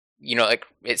all,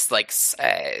 it's like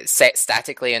set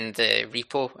statically in the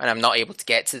repo, and I'm not able to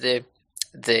get to the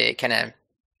kind of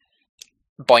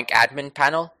BOINC admin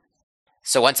panel.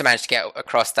 So once I manage to get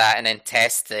across that and then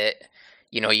test that,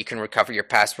 you can recover your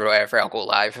password or whatever, I'll go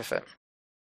live with it.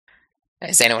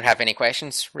 Does anyone have any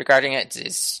questions regarding it? Do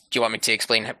you want me to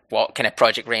explain what kind of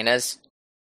Project Rain is?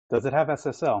 Does it have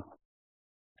SSL?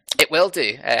 It will do.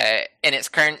 In its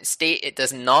current state, it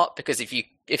does not, because if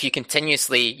you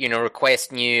continuously,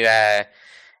 request new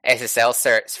SSL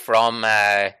certs from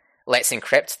Let's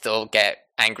Encrypt, they'll get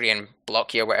angry and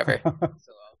block you or whatever.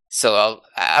 So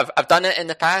I've done it in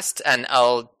the past, and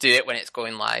I'll do it when it's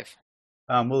going live.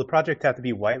 Will the project have to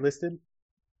be whitelisted?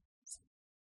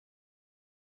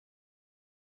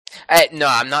 No,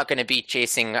 I'm not going to be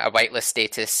chasing a whitelist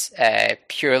status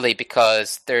purely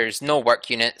because there's no work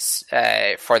units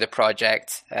for the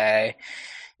project.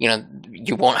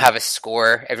 You won't have a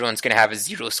score. Everyone's going to have a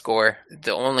 0 score.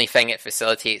 The only thing it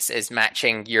facilitates is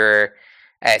matching your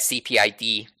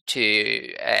CPID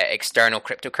to external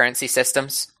cryptocurrency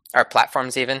systems or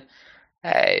platforms even.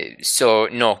 So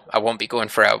no, I won't be going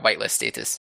for a whitelist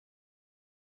status.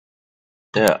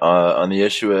 Yeah, on the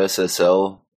issue of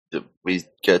SSL, did we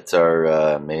get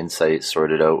our main site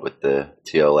sorted out with the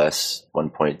TLS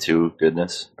 1.2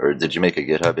 goodness? Or did you make a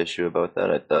GitHub issue about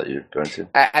that? I thought you were going to.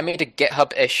 I made a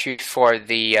GitHub issue for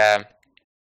the...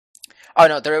 Oh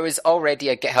no, there was already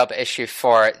a GitHub issue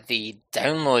for the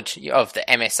download of the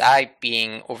MSI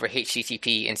being over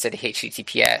HTTP instead of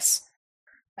HTTPS.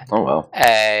 Oh, wow.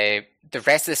 The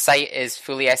rest of the site is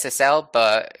fully SSL,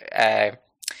 but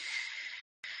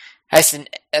that's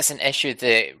an issue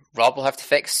that Rob will have to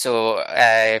fix. So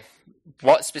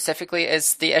what specifically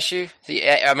is the issue?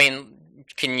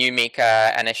 Can you make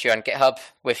an issue on GitHub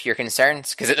with your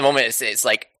concerns? Because at the moment it's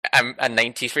like I'm at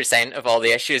 90% of all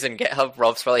the issues in GitHub.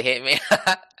 Rob's probably hating me.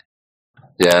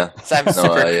 Yeah. So I'm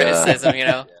super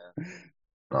criticism,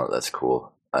 Oh, that's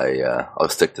cool. I'll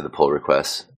stick to the pull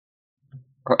requests.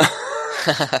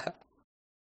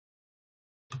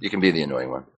 You can be the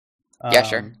annoying one. Yeah,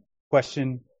 sure.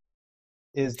 Question: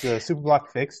 is the superblock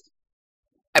fixed?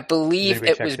 I believe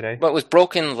it was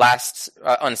broken last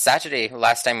on Saturday.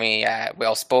 Last time we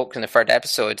all spoke in the third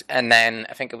episode, and then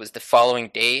I think it was the following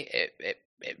day it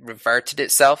reverted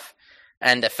itself.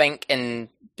 And I think in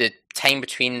the time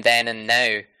between then and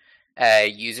now,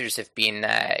 users have been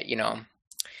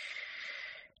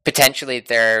potentially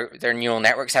their neural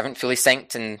networks haven't fully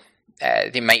synced, and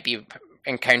they might be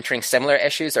encountering similar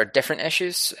issues or different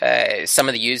issues. Some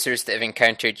of the users that have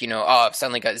encountered, I've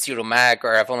suddenly got 0 mag,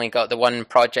 or I've only got the one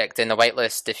project in the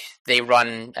whitelist, if they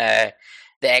run the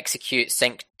execute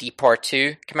sync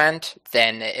dpor2 command,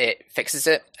 then it fixes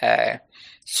it.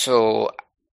 So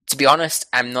to be honest,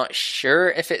 I'm not sure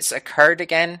if it's occurred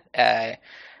again.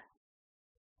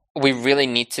 We really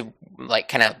need to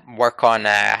kind of work on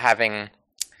having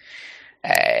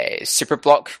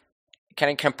superblock kind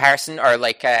of comparison, or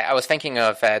I was thinking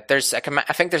of there's a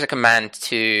I think there's a command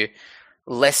to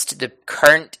list the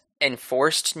current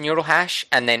enforced neural hash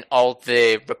and then all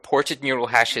the reported neural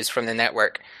hashes from the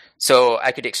network. So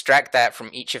I could extract that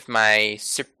from each of my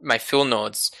full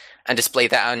nodes and display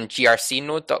that on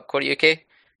grcnode.co.uk.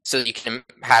 So you can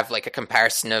have a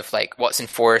comparison of what's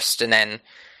enforced, and then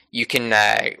you can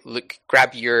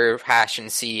grab your hash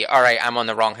and see, all right, I'm on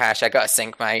the wrong hash. I got to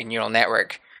sync my neural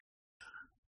network.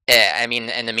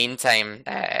 In the meantime,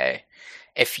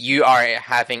 if you are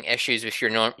having issues with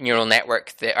your neural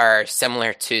network that are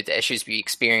similar to the issues we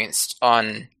experienced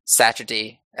on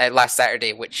Saturday, last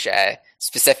Saturday, which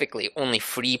specifically only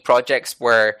 3 projects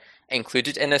were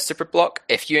included in a super block.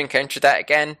 If you encounter that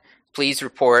again, please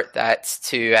report that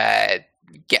to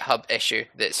GitHub issue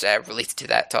that's related to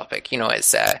that topic.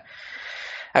 It's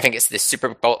I think it's the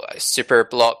super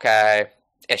block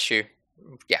issue.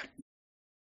 Yeah.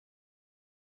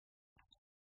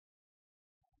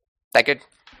 That good?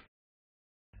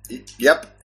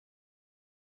 Yep.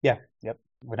 Yeah, yep.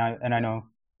 I know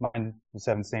mine was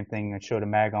having the same thing. It showed a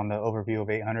mag on the overview of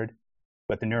 800,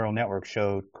 but the neural network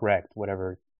showed correct,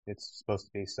 whatever it's supposed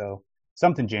to be. So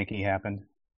something janky happened,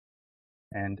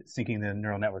 and syncing the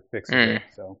neural network fixed it.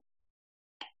 So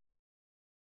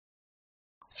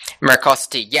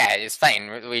Mercosity, yeah, it's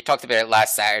fine. We talked about it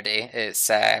last Saturday. It's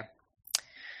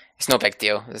no big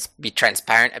deal. Let's be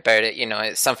transparent about it.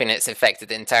 It's something that's affected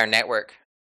the entire network.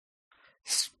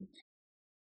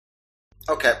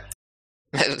 Okay.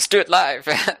 Let's do it live.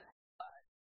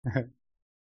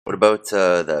 What about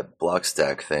that block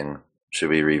stack thing? Should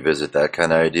we revisit that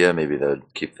kind of idea? Maybe that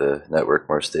would keep the network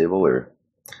more stable, or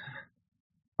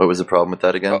what was the problem with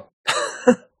that again?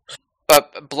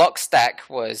 But Blockstack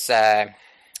was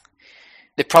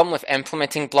the problem with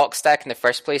implementing Blockstack in the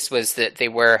first place was that they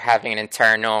were having an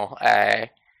internal.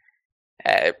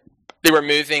 They were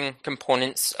moving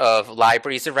components of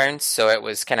libraries around, so it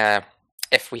was kind of,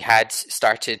 if we had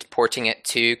started porting it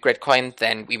to Gridcoin,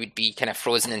 then we would be kind of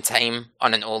frozen in time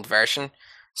on an old version.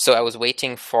 So I was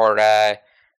waiting for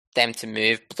them to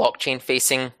move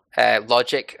blockchain-facing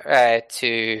logic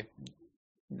to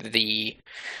the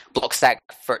Blockstack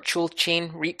virtual chain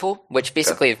repo, which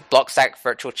basically Blockstack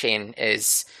virtual chain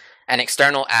is an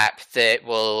external app that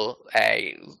will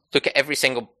look at every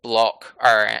single block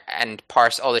and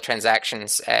parse all the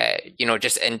transactions,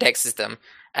 just indexes them,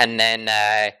 and then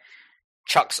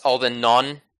chucks all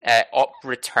the op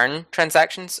return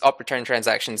transactions. Op return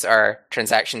transactions are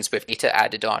transactions with data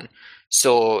added on.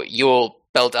 So you'll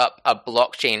build up a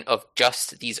blockchain of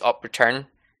just these op return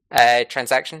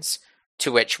transactions,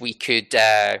 to which we could,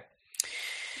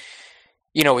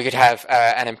 we could have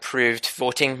an improved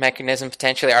voting mechanism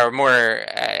potentially, or more.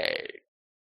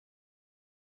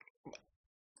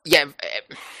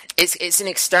 It's an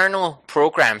external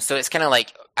program, so it's kind of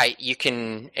like you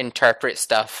can interpret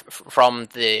stuff from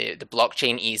the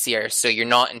blockchain easier. So you're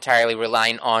not entirely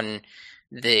relying on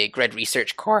the Grid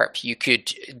Research Corp. You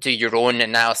could do your own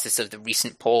analysis of the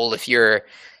recent poll if you're.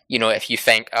 If you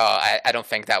think, I don't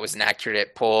think that was an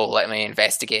accurate poll, let me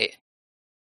investigate.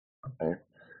 Okay.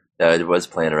 Yeah, I was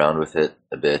playing around with it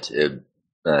a bit. It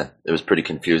was pretty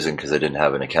confusing because I didn't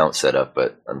have an account set up,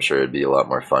 but I'm sure it'd be a lot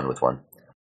more fun with one.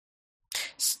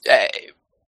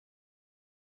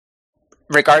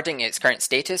 Regarding its current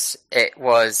status, it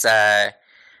was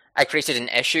I created an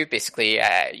issue, basically,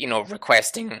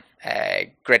 requesting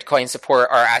Gridcoin support,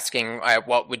 or asking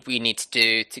what would we need to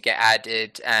do to get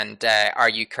added, and are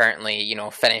you currently,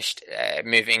 finished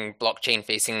moving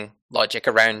blockchain-facing logic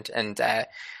around? And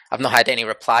I've not had any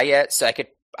reply yet, so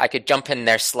I could jump in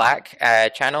their Slack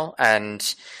channel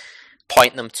and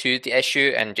point them to the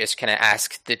issue and just kind of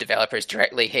ask the developers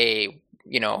directly, hey,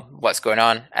 what's going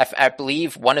on. I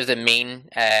believe one of the main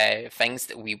things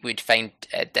that we would find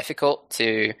difficult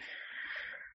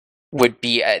would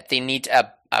be they need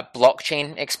a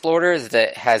blockchain explorer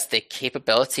that has the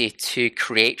capability to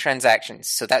create transactions.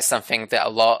 So that's something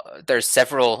that there's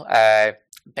several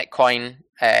Bitcoin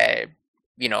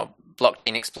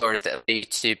blockchain explorers that allow you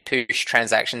to push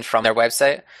transactions from their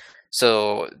website.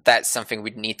 So that's something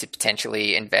we'd need to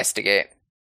potentially investigate.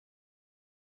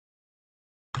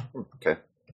 Okay.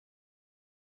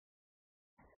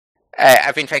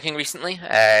 I've been thinking recently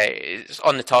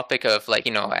on the topic of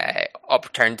op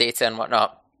return data and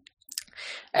whatnot.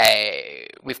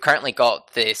 We've currently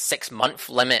got the 6-month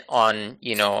limit on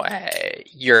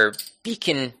your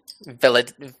beacon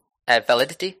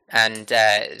validity, and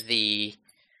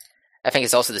I think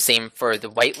it's also the same for the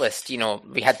whitelist.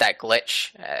 We had that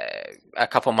glitch a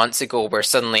couple months ago where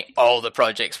suddenly all the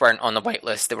projects weren't on the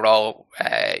whitelist; they were all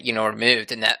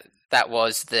removed, and that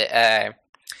was the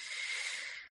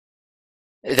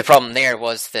problem. There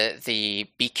was that the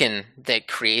beacon that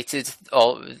created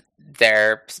all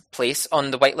their place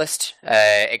on the whitelist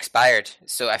expired.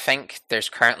 So I think there's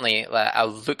currently a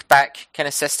look back kind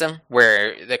of system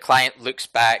where the client looks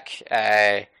back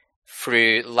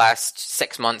through last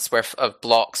 6 months worth of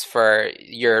blocks for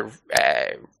your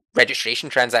registration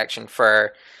transaction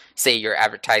for, say, your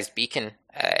advertised beacon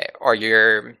or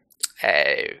your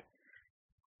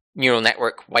neural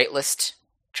network whitelist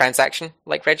transaction,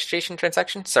 like registration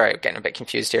transaction. Sorry, I'm getting a bit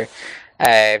confused here.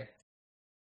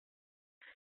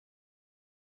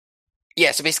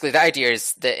 Yeah, so basically the idea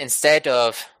is that instead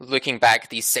of looking back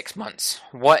these 6 months,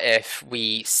 what if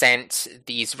we sent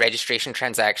these registration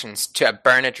transactions to a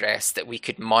burn address that we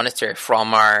could monitor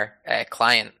from our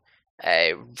client?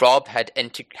 Rob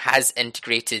has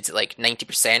integrated like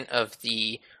 90% of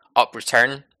the up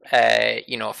return,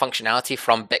 functionality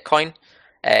from Bitcoin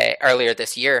earlier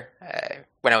this year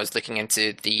when I was looking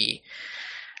into the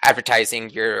advertising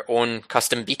your own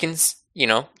custom beacons,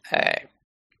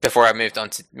 before I moved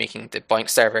on to making the Boink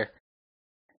server.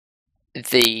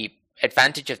 The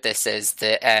advantage of this is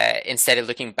that instead of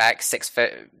looking back 6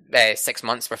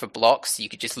 months worth of blocks, you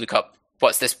could just look up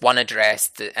what's this one address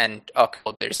and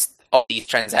there's all these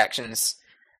transactions,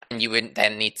 and you wouldn't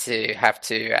then need to have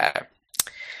to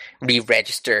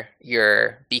re-register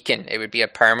your beacon. It would be a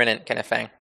permanent kind of thing.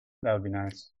 That would be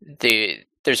nice.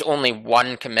 There's only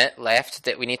one commit left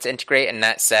that we need to integrate, and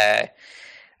that's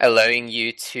allowing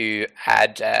you to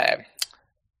add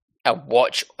a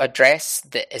watch address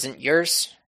that isn't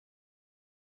yours.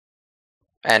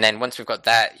 And then once we've got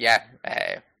that,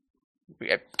 we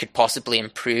could possibly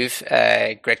improve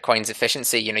Gridcoin's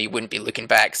efficiency. You wouldn't be looking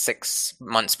back 6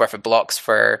 months worth of blocks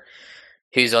for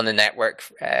who's on the network,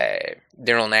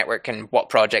 neural network, and what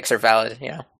projects are valid.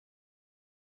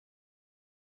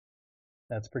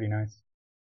 That's pretty nice.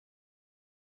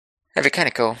 That'd be kind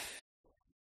of cool.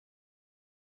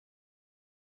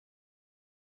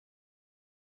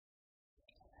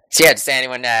 So yeah, does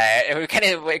anyone? We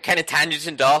kind of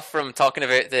tangented off from talking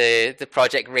about the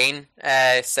Project Rain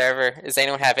server. Does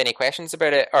anyone have any questions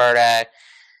about it? Or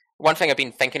one thing I've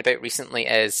been thinking about recently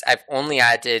is I've only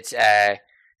added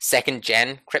second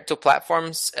gen crypto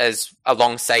platforms as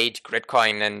alongside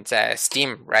Gridcoin and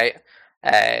Steem, right?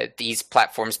 These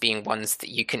platforms being ones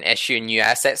that you can issue new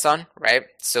assets on, right?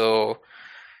 So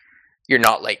you're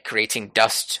not like creating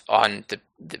dust on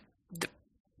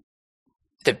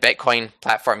the Bitcoin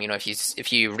platform.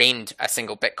 If you rained a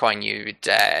single Bitcoin,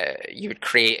 you would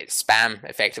create spam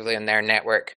effectively on their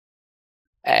network.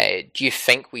 Do you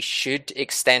think we should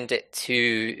extend it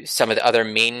to some of the other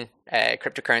main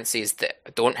cryptocurrencies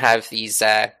that don't have these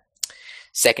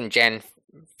second gen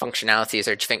functionalities,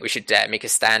 or do you think we should make a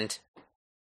stand?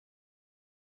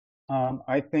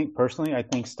 I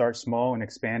think start small and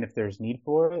expand if there's need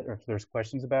for it or if there's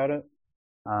questions about it.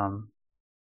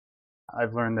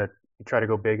 I've learned that you try to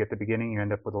go big at the beginning, you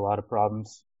end up with a lot of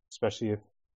problems, especially if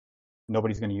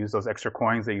nobody's going to use those extra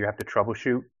coins that you have to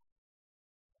troubleshoot.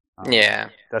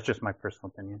 That's just my personal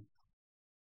opinion.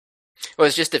 Well,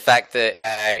 it's just the fact that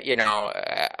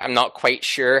I'm not quite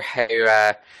sure how,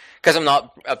 because I'm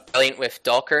not brilliant with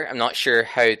Docker. I'm not sure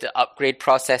how the upgrade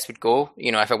process would go.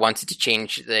 If I wanted to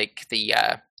change like the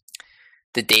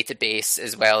database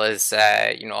as well as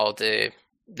all the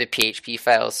PHP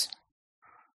files.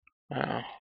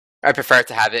 I prefer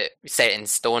to have it set in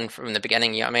stone from the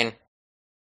beginning. You know what I mean?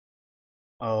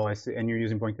 Oh, I see. And you're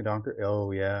using Boink the Docker? Oh,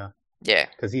 yeah. Yeah.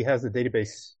 Because he has the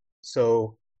database.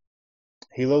 So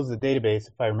he loads the database,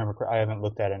 if I remember correctly. I haven't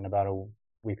looked at it in about a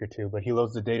week or two, but he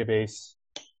loads the database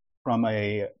from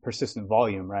a persistent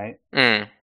volume, right? Mm.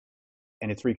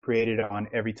 And it's recreated on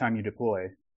every time you deploy,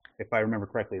 if I remember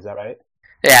correctly. Is that right?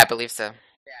 Yeah, I believe so.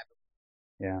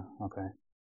 Yeah, okay.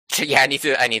 So, yeah, I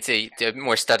need to do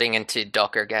more studying into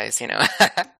Docker, guys.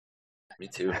 Me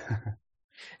too.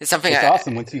 It's something. It's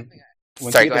awesome once you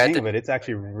get the hang of it. It's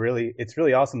actually it's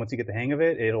really awesome once you get the hang of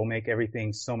it. It'll make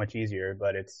everything so much easier,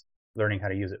 but it's learning how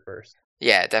to use it first.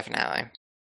 Yeah, definitely.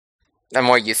 I'm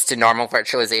more used to normal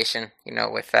virtualization,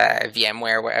 with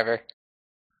VMware or whatever.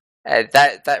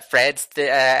 That thread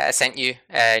that I sent you,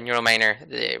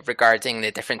 NeuroMiner, regarding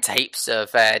the different types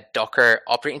of Docker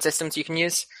operating systems you can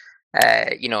use.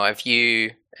 If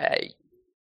you,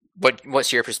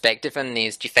 what's your perspective on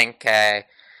these? Do you think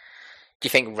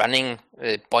running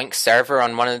the Boink server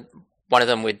on one of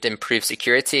them would improve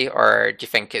security, or do you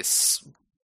think it's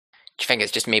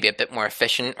just maybe a bit more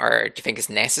efficient, or do you think it's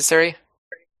necessary?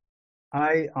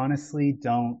 I honestly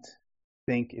don't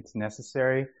think it's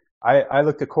necessary. I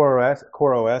looked at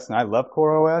CoreOS, and I love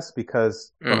CoreOS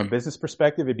because from a business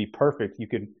perspective, it'd be perfect. You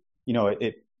could,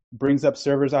 it brings up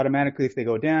servers automatically if they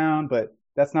go down, but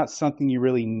that's not something you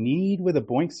really need with a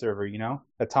Boink server,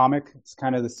 Atomic, it's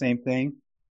kind of the same thing.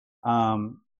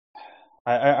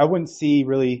 I wouldn't see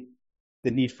really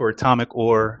the need for Atomic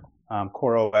or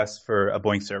CoreOS for a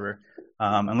Boink server,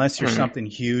 unless you're something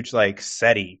huge like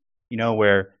SETI,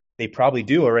 where they probably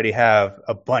do already have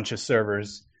a bunch of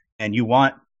servers and you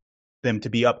want them to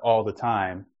be up all the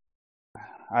time.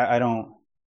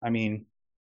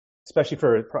 Especially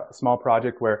for a small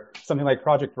project where something like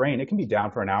Project Rain, it can be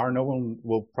down for an hour. No one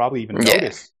will probably even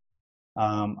notice.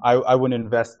 I wouldn't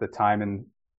invest the time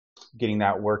getting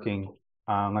that working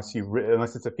unless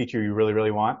it's a feature you really,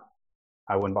 really want.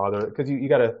 I wouldn't bother because you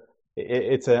got to.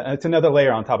 It's another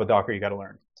layer on top of Docker you got to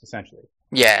learn essentially.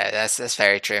 Yeah, that's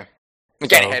very true. I'm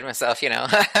getting ahead of myself,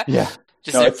 Yeah.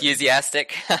 Just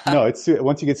enthusiastic. No, it's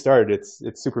once you get started,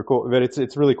 it's super cool. But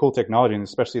it's really cool technology, and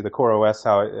especially the Core OS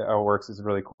how it works is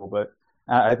really cool. But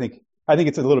I think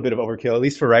it's a little bit of overkill, at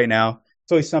least for right now.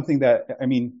 It's always something that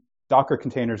Docker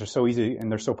containers are so easy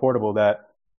and they're so portable that,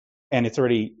 and it's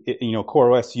already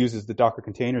Core OS uses the Docker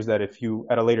containers that if you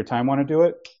at a later time want to do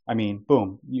it,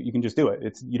 boom, you can just do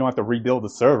it. You don't have to rebuild the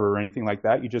server or anything like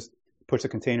that. You just push the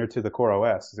container to the Core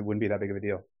OS. It wouldn't be that big of a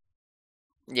deal.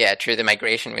 Yeah, true. The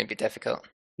migration would be difficult.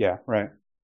 Yeah, right.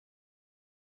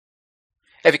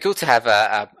 It'd be cool to have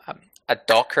a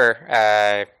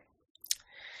Docker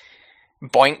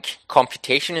Boink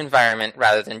computation environment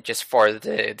rather than just for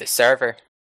the server.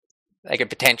 That could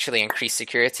potentially increase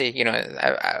security.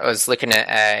 I was looking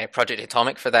at Project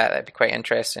Atomic for that. That'd be quite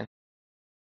interesting.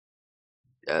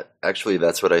 Yeah, actually,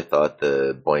 that's what I thought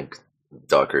the Boink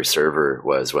Docker server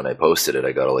was when I posted it.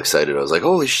 I got all excited. I was like,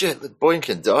 holy shit, Boink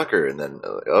and Docker. And then,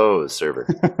 oh, server.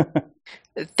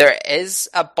 There is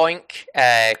a Boink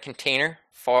container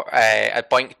for a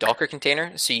Boink Docker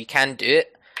container, so you can do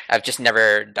it. I've just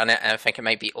never done it, and I think it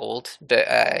might be old,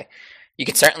 but you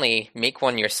can certainly make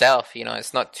one yourself.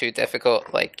 It's not too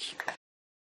difficult. Like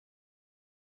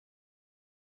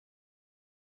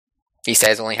he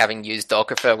says, only having used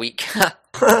Docker for a week.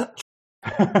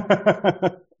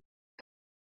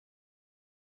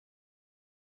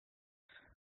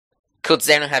 Cool. Does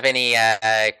anyone have any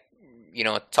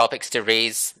topics to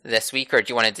raise this week, or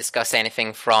do you want to discuss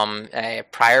anything from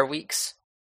prior weeks?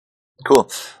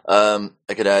 Cool. I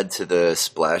could add to the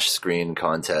splash screen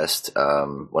contest.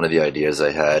 One of the ideas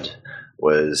I had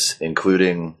was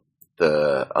including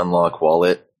the unlock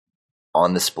wallet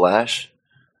on the splash,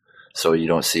 so you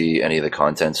don't see any of the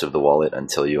contents of the wallet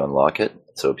until you unlock it,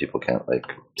 so people can't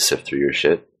sift through your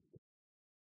shit.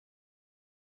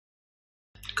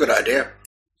 Good idea.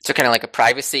 So kind of like a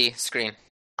privacy screen.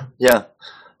 Yeah.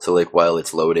 So while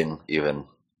it's loading, even,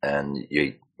 and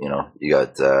you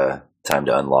got time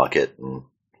to unlock it and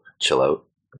chill out.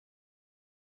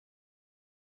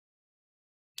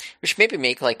 We should maybe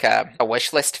make a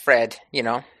wish list thread.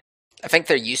 I think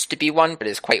there used to be one, but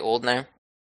it's quite old now.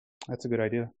 That's a good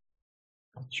idea.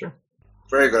 Sure.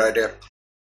 Very good idea.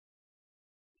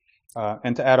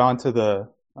 And to add on to the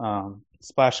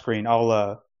splash screen,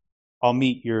 I'll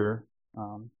meet your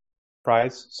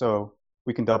prize, so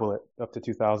we can double it up to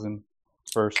 2,000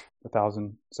 first,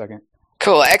 1,000 second.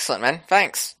 Cool, excellent, man.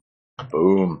 Thanks.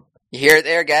 Boom. You hear it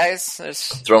there, guys? There's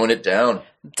throwing it down.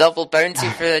 Double bounty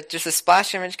for just a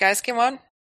splash image, guys. Come on.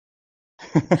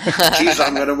 Jeez,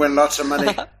 I'm going to win lots of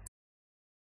money.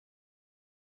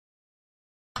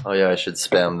 Oh yeah, I should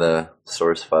spam the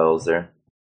source files there.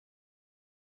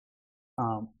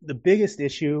 The biggest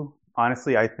issue,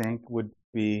 honestly, I think would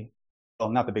be, well,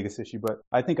 not the biggest issue, but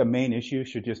I think a main issue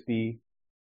should just be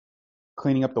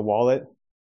cleaning up the wallet.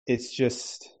 It's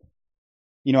just,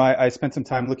 I spent some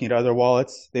time looking at other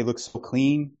wallets. They look so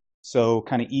clean, so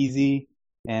kind of easy.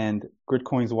 And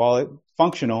Gridcoin's wallet,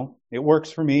 functional. It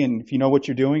works for me. And if you know what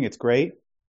you're doing, it's great.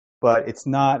 But it's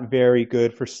not very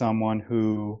good for someone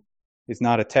who is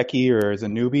not a techie or is a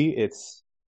newbie. It's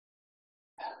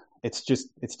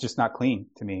just not clean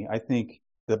to me. I think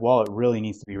the wallet really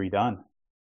needs to be redone.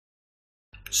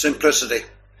 Simplicity.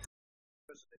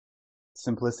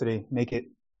 Make it,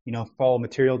 follow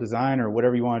material design or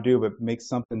whatever you want to do, but make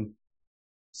something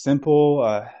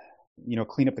simple.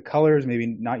 Clean up the colors, maybe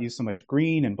not use so much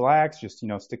green and blacks, just,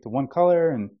 stick to one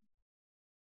color. And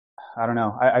I don't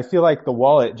know. I feel like the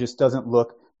wallet just doesn't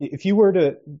look, if you were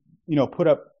to, put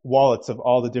up wallets of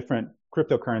all the different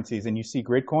cryptocurrencies and you see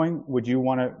Gridcoin, would you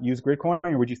want to use Gridcoin,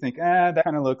 or would you think, that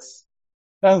kind of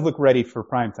doesn't look ready for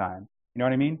prime time? You know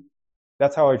what I mean?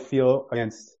 That's how I'd feel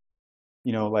against,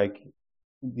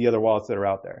 the other wallets that are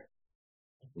out there.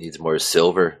 Needs more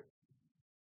silver.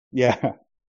 Yeah.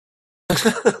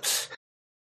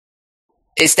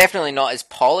 It's definitely not as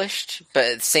polished, but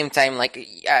at the same time,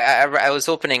 I was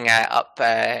opening up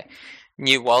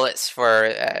new wallets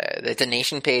for the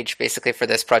donation page, basically for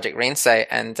this Project Rain site,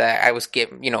 and I was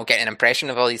getting an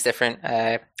impression of all these different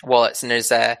wallets, and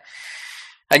there's a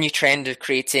new trend of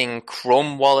creating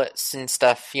Chrome wallets and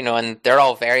stuff, and they're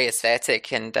all very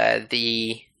aesthetic, and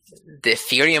the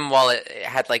Ethereum wallet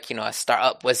had a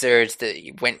startup wizard that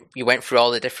you went through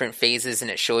all the different phases,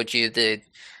 and it showed you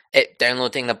it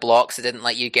downloading the blocks. It didn't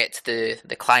let you get to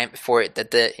the client before it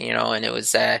did it, and it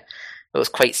was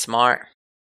quite smart.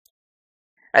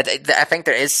 I think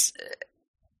there is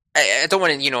I don't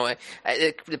want to,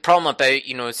 the problem about,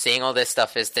 saying all this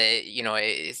stuff is that,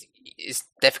 it's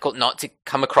difficult not to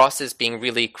come across as being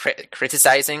really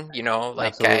criticizing,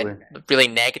 really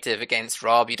negative against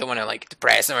Rob. You don't want to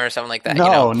depress him or something like that.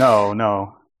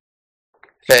 No.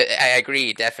 But I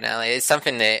agree, definitely. It's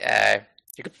something that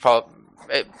you could probably,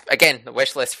 again, the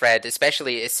wish list thread,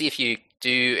 especially, see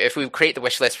if we create the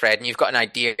wish list thread and you've got an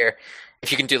idea,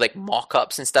 if you can do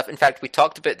mock-ups and stuff. In fact, we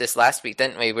talked about this last week,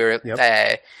 didn't we? We were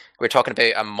talking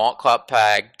about a mock-up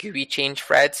GUI change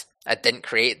thread. I didn't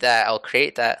create that. I'll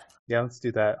create that. Yeah, let's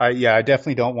do that. I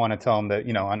definitely don't want to tell them that,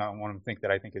 I don't want them to think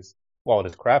that I think it is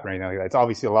crap or anything like that. It's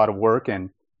obviously a lot of work, and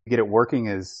to get it working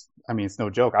it's no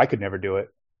joke. I could never do it.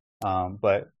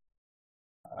 But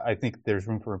I think there's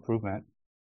room for improvement,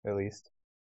 at least.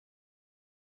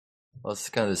 Well, it's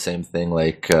kind of the same thing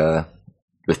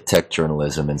with tech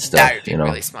journalism and stuff. That would be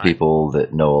really smart. People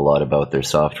that know a lot about their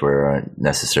software aren't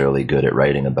necessarily good at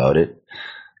writing about it.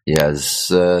 He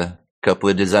has a couple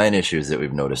of design issues that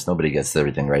we've noticed. Nobody gets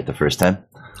everything right the first time.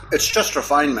 It's just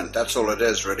refinement. That's all it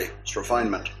is, really. It's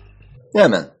refinement. Yeah,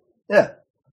 man. Yeah.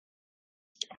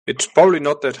 It's probably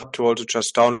not that hard to also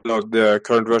just download the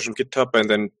current version of GitHub and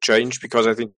then change, because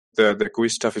I think the GUI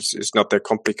stuff is not that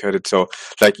complicated. So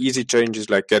easy changes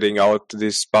like getting out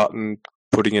this button,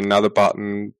 putting in another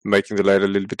button, making the layer a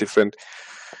little bit different.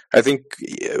 I think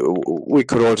we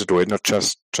could also do it, not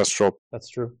just Rob. That's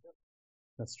true.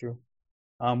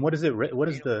 What is it? What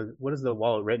is the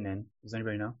wallet written in? Does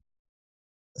anybody know?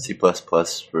 C++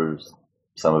 for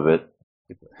some of it.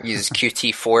 Uses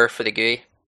Qt4 for the GUI.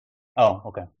 Oh,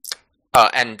 okay.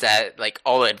 And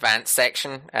all the advanced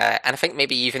section, and I think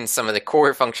maybe even some of the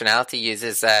core functionality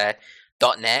uses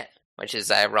 .NET, which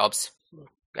is Rob's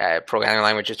programming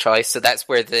language of choice. So that's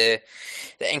where the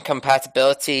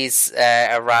incompatibilities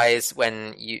arise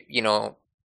when you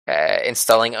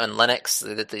installing it on Linux.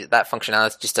 That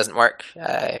functionality just doesn't work.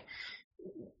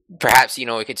 Perhaps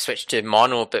we could switch to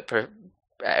Mono, but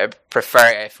prefer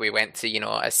it if we went to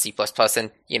a C++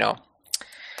 and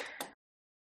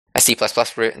a C++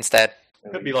 route instead.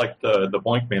 It could be like the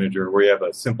Blank Manager, where you have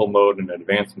a simple mode and an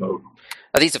advanced mode.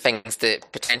 Well, these are things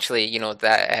that potentially,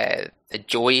 that the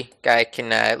Joey guy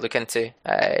can look into.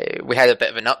 We had a bit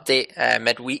of an update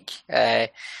midweek.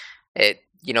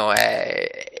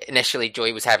 Initially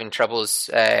Joey was having troubles,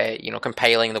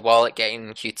 compiling the wallet, getting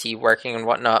Qt working and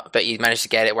whatnot, but he managed to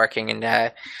get it working. And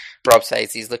Rob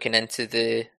says he's looking into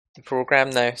the program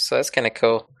now, so that's kind of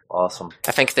cool. Awesome.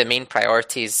 I think the main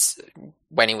priorities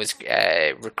when he was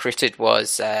recruited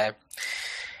was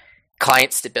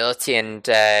client stability and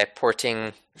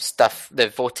porting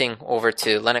the voting over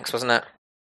to Linux, wasn't it?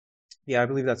 Yeah, I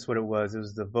believe that's what it was. It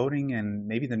was the voting and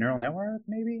maybe the neural network,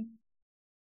 maybe?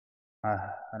 I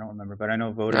don't remember, but I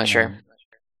know voting. Not sure.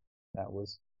 That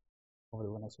was over the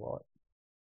Linux wallet.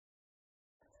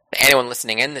 Anyone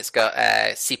listening in that's got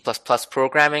C++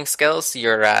 programming skills,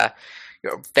 you're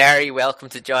very welcome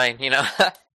to join,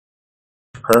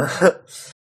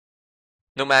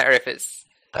 No matter if it's...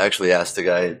 I actually asked a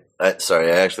guy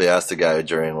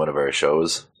during one of our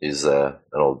shows. He's an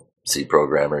old C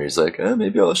programmer. He's like,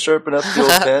 maybe I'll sharpen up the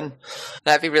old pen.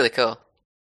 That'd be really cool.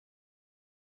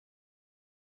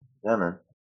 Yeah, man.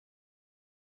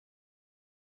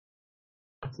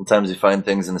 Sometimes you find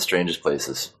things in the strangest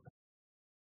places.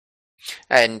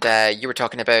 And you were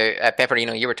talking about, Pepper,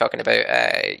 you were talking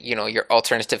about, your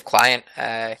alternative client.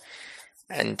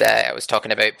 And I was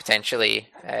talking about potentially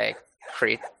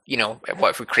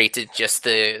what if we created just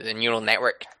the neural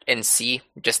network in C,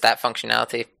 just that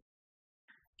functionality,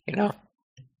 Yeah.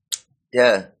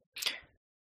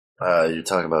 You're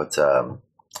talking about,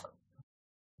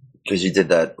 because you did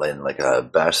that in a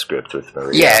bash script with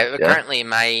Maria. Yeah, currently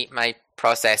my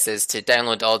process is to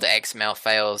download all the XML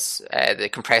files, the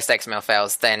compressed XML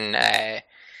files, then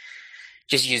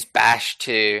just use bash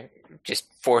to just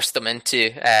force them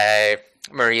into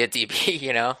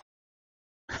MariaDB,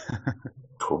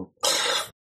 Cool.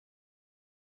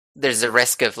 There's a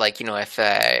risk of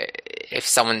if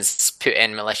someone's put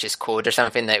in malicious code or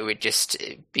something that would just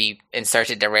be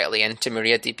inserted directly into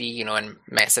MariaDB, and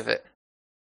mess with it.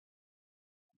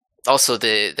 Also,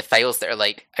 the files that are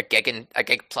a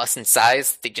gig plus in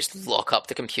size, they just lock up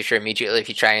the computer immediately if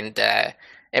you try and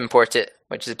import it,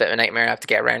 which is a bit of a nightmare I have to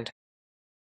get around.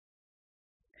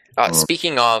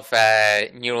 Speaking of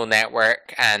neural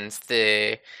network and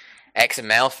the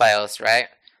XML files, right?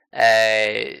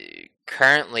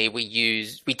 Currently, we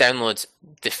download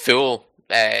the full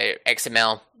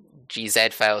XML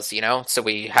GZ files, so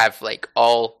we have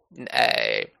all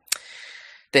the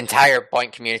entire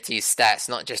Point community's stats,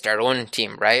 not just our own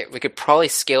team, right? We could probably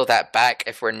scale that back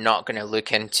if we're not going to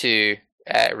look into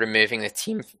removing the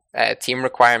team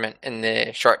requirement in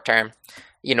the short term.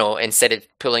 Instead of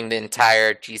pulling the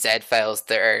entire GZ files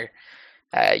that are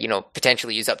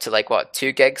potentially use up to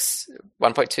 2 gigs,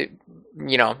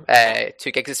 1.2,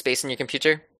 2 gigs of space in your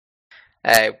computer.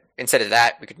 Instead of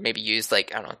that, we could maybe use 10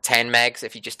 megs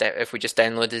if we just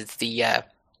downloaded the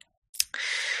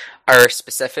our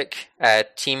specific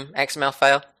team XML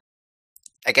file.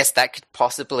 I guess that could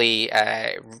possibly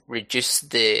reduce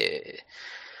the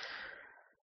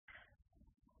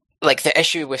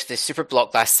issue with the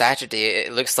superblock last Saturday.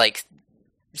 It looks like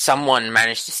someone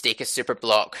managed to stake a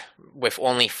superblock with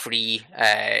only free,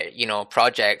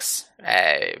 projects.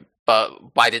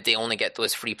 But why did they only get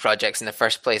those free projects in the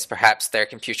first place? Perhaps their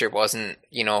computer wasn't,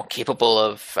 capable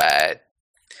of.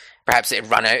 Perhaps it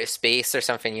ran out of space or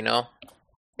something.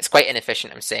 It's quite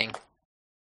inefficient, I'm saying.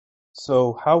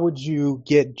 So how would you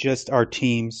get just our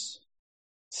team's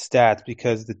stats?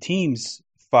 Because the team's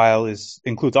file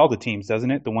includes all the teams, doesn't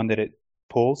it? The one that it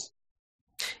pulls?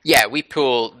 Yeah, we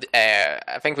pull,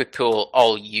 I think we pull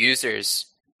all users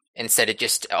instead of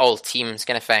just all teams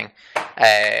kind of thing.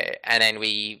 And then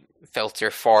we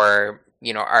filter for,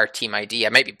 our team ID. I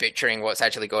might be butchering what's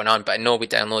actually going on, but I know we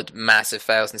download massive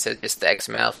files instead of just the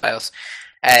XML files.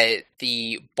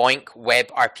 The Boink Web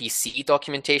RPC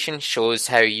documentation shows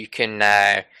how you can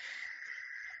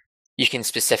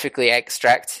specifically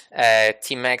extract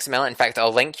Team XML. In fact,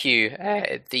 I'll link you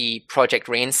the Project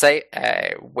Rain site,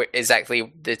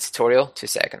 exactly the tutorial. 2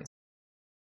 seconds.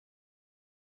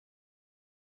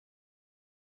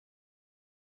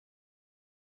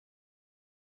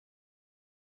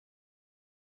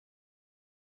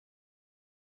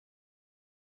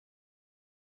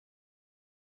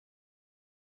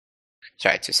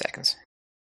 Sorry, 2 seconds.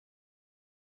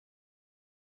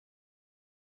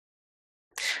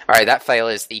 Alright, that file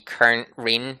is the current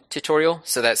Rain tutorial,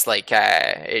 so that's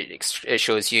it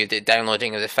shows you the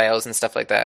downloading of the files and stuff like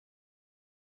that.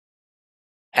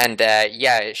 And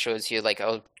it shows you,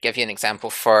 I'll give you an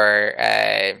example for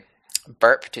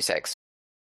burp. 2 seconds.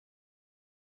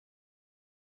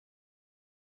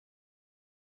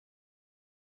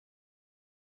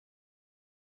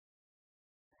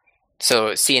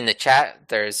 So see in the chat,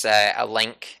 there's a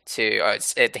link to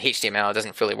the HTML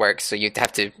doesn't fully work, so you'd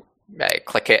have to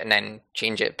click it and then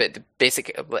change it. But the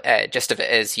basic gist of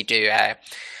it is you do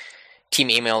team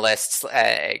email lists,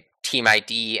 team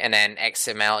ID, and then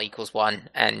XML equals 1,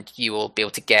 and you will be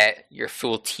able to get your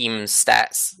full team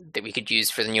stats that we could use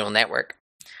for the neural network.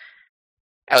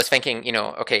 I was thinking,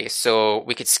 okay, so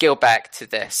we could scale back to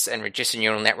this and reduce the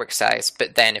neural network size,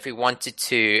 but then if we wanted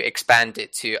to expand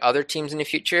it to other teams in the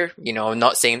future,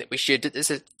 not saying that we should at this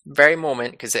very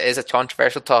moment, because it is a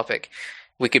controversial topic,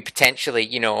 we could potentially,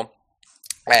 we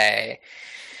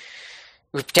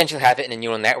potentially have it in a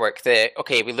neural network that,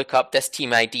 okay, we look up this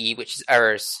team ID, which is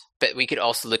ours, but we could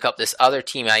also look up this other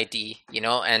team ID,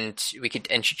 and we could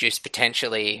introduce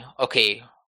potentially, okay,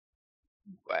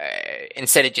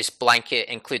 instead of just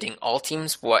blanket including all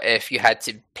teams, what if you had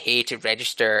to pay to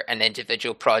register an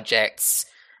individual project's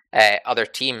other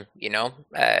team?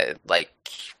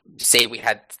 Say we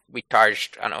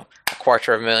charged, I don't know,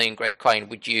 $250,000 Gridcoin.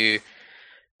 Would you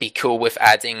be cool with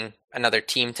adding another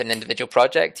team to an individual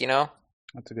project?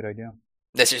 That's a good idea.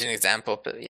 This is an example,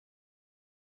 but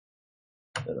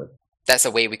that's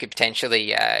a way we could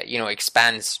potentially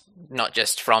expand not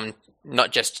just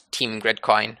Team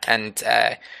Gridcoin and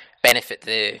benefit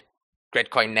the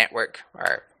Gridcoin network,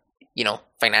 or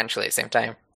financially at the same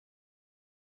time.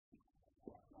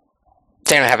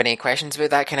 Does anyone have any questions about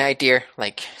that kind of idea,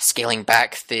 like scaling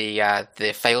back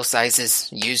the file sizes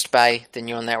used by the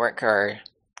neural network, or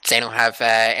does anyone have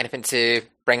anything to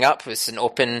bring up? It's an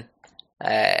open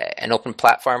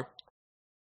platform.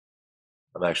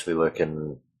 I'm actually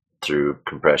looking through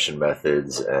compression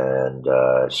methods and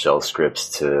shell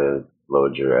scripts to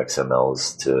load your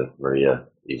XMLs to Maria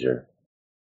easier.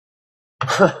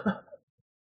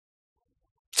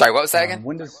 Sorry, what was that again?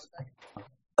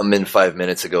 I'm in 5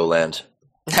 minutes ago land.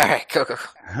 All right, go.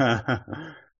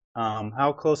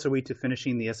 How close are we to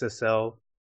finishing the SSL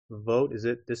vote? Is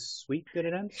it this week that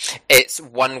it ends? It's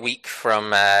 1 week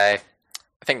from I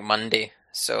think Monday,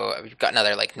 so we've got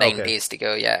another 9 days to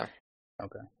go. Yeah.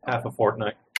 Okay. Half a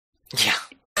fortnight. Yeah.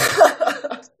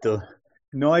 Still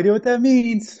no idea what that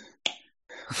means.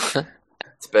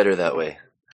 It's better that way.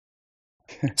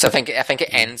 So I think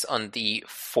it ends on the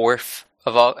 4th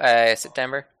of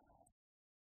September.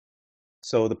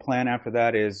 So the plan after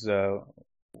that is,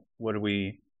 what are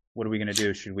we going to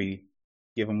do? Should we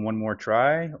give them one more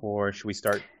try, or should we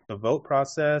start the vote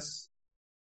process?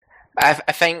 I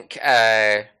think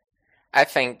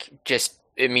just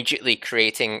immediately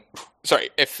creating sorry,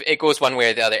 if it goes one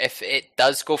way or the other, if it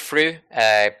does go through,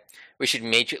 we should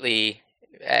immediately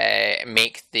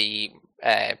make the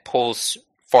polls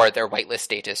for their whitelist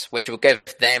status, which will give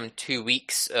them 2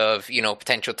 weeks of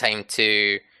potential time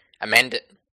to amend it.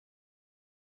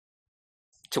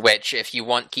 To which, if you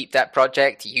want to keep that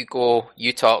project, you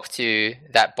talk to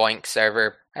that Boink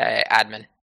server admin.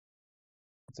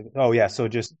 Oh yeah, so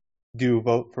just do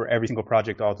vote for every single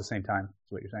project all at the same time.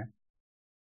 Is what you're saying?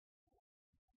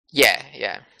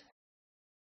 Yeah.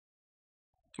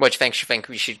 What do you think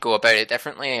we should go about it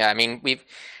differently? I mean,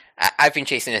 I've been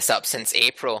chasing this up since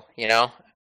April.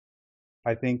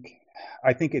 I think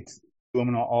it's doing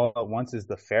it all at once is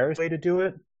the fairest way to do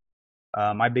it.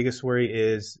 My biggest worry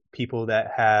is people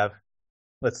that have,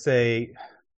 let's say,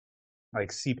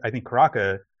 like I think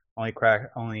Karaka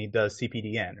only does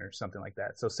CPDN or something like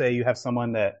that. So say you have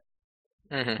someone that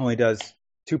only does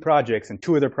 2 projects and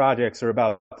 2 of their projects are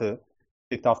about to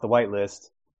kick off the whitelist.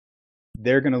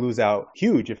 They're going to lose out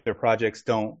huge if their projects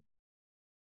don't,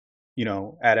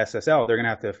 add SSL. They're going to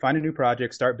have to find a new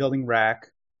project, start building rack.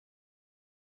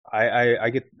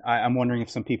 I'm wondering if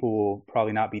some people will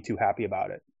probably not be too happy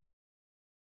about it.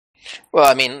 Well,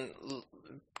 I mean,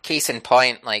 case in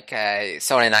point, like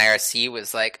someone in IRC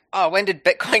was like, "Oh, when did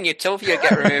Bitcoin Utopia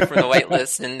get removed from the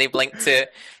whitelist?" And they've linked to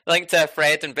a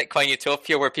thread in Bitcoin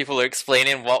Utopia where people are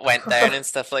explaining what went down and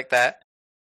stuff like that.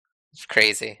 It's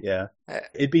crazy. Yeah,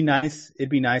 it'd be nice. It'd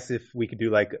be nice if we could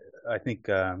do like I think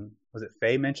was it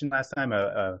Faye mentioned last time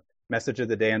a message of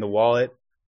the day in the wallet,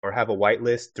 or have a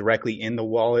whitelist directly in the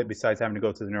wallet besides having to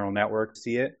go to the neural network to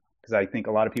see it. Because I think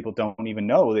a lot of people don't even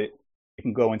know that you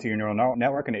can go into your neural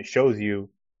network and it shows you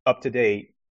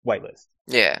up-to-date whitelist.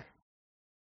 Yeah.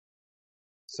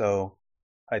 So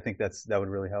I think that would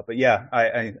really help. But yeah,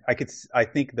 I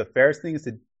think the fairest thing is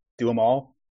to do them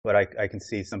all. But I can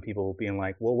see some people being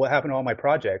like, well, what happened to all my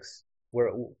projects?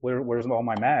 Where's all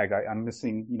my mag? I'm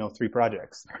missing 3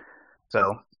 projects.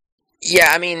 So yeah,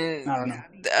 I mean, I don't know.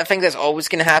 I think that's always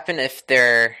going to happen if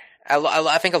they're.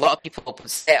 I think a lot of people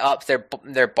set up their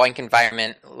Boink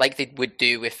environment like they would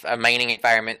do with a mining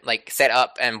environment, like set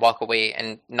up and walk away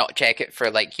and not check it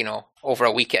for over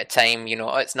a week at a time.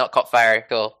 It's not caught fire,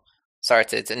 cool,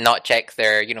 sorted, and not check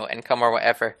their income or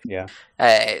whatever. Yeah.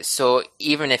 So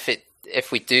even if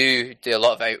we do a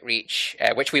lot of outreach,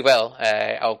 which we will,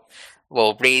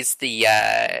 we'll raise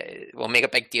we'll make a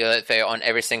big deal of it on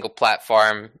every single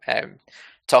platform.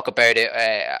 Talk about it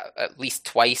at least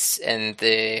twice in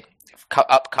the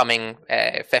upcoming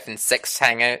 5th and 6th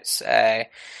Hangouts.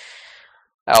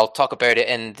 I'll talk about it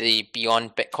in the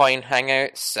Beyond Bitcoin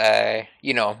Hangouts.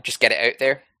 Just get it out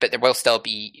there. But there will still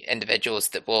be individuals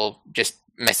that will just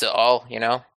miss it all.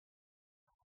 It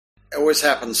always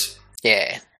happens.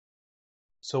 Yeah.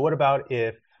 So what about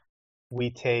if we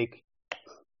take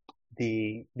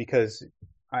because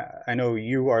I know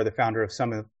you are the founder of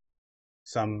some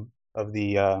of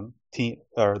the team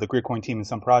or the Gridcoin team in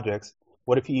some projects.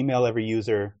 What if you email every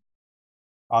user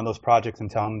on those projects and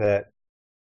tell them that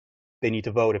they need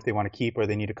to vote if they want to keep, or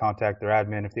they need to contact their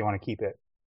admin if they want to keep it?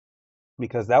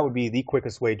 Because that would be the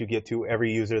quickest way to get to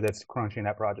every user that's crunching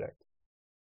that project.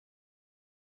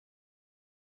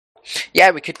 Yeah,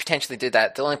 we could potentially do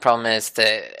that. The only problem is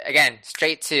that, again,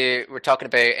 we're talking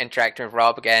about interacting with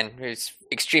Rob again, who's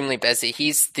extremely busy.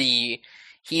 He's the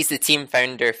team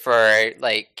founder for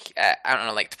I don't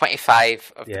know,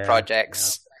 25 of the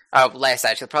projects. Less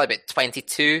actually, probably about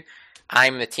 22.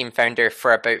 I'm the team founder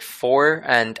for about 4,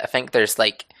 and I think there's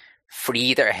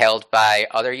 3 that are held by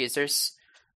other users.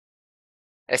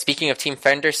 Speaking of team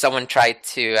founders, someone tried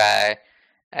to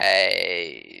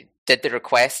did the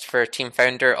request for team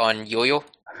founder on Yo-Yo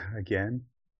again.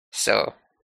 So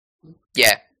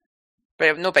yeah,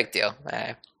 but no big deal.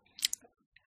 Yeah,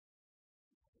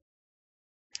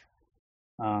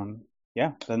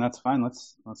 then that's fine.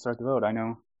 Let's start the vote.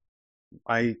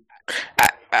 I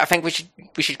think we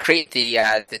should create the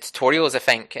tutorials. I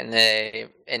think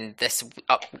in this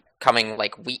upcoming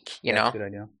week. That's a good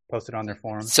idea. Post it on their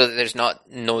forum so that there's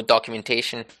no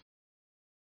documentation.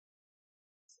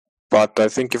 But I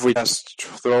think if we just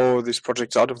throw these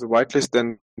projects out of the whitelist,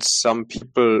 then some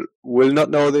people will not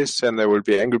know this and they will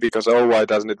be angry because, oh, why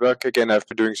doesn't it work again? I've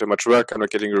been doing so much work, I'm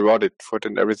not getting rewarded for it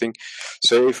and everything.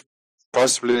 So if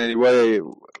possible in any way,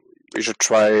 we should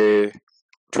try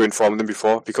to inform them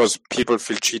before, because people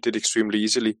feel cheated extremely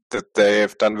easily, that they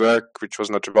have done work which was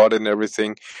not rewarded and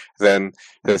everything, then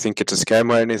they think it's a scam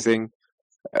or anything.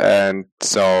 And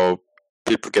so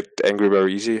people get angry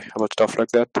very easy about stuff like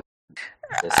that.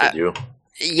 Yes, I do.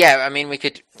 Yeah, I mean, we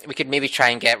could maybe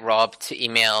try and get Rob to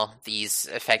email these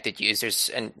affected users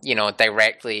and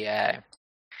directly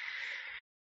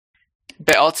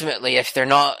But ultimately, if they're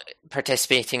not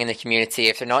participating in the community,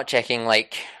 if they're not checking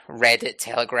like Reddit,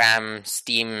 Telegram,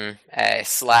 Steam,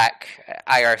 Slack,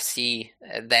 IRC,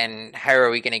 then how are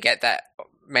we going to get that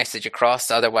message across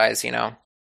otherwise, Yeah,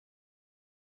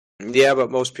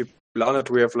 but most people on it,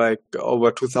 we have like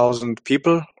over 2,000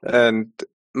 people, and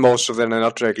most of them are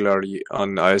not regularly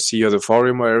on IRC or the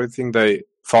forum or everything. They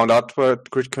found out about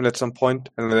Gridcoin at some point,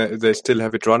 and they still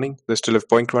have it running. They still have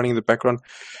Boink running in the background,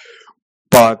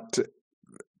 but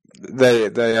they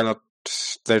are not.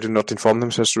 They do not inform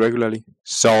themselves regularly.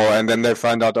 So, and then they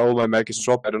find out, oh, my Mac is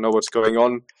dropped. I don't know what's going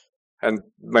on, and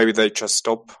maybe they just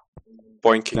stop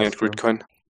boinking and Gridcoin. A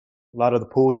lot of the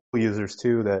pool users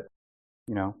too that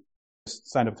just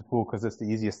signed up to pool because it's the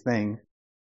easiest thing.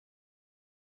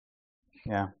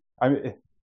 Yeah,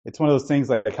 it's one of those things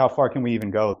like how far can we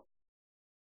even go?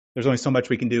 There's only so much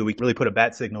we can do. We can really put a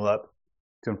bat signal up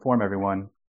to inform everyone.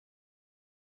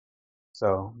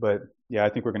 So, but yeah, I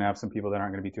think we're going to have some people that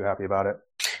aren't going to be too happy about it.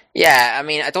 Yeah, I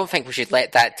mean, I don't think we should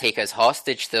let that take us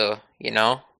hostage, though,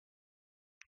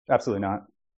 Absolutely not.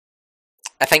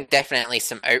 I think definitely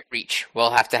some outreach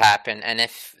will have to happen, and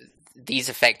if these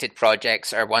affected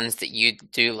projects are ones that you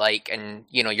do like, and,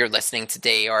 you're listening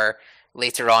today or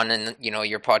later on in,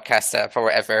 your podcast app or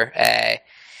whatever,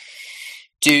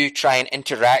 do try and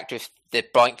interact with the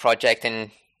Boink project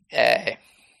and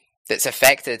that's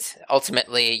affected.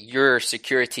 Ultimately, your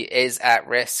security is at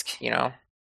risk,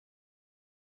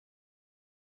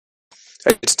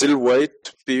 I'd still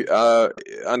wait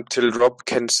until Rob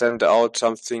can send out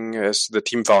something as the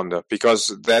team founder,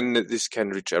 because then this can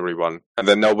reach everyone, and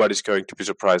then nobody's going to be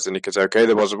surprised. And you can say, okay,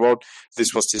 there was a vote,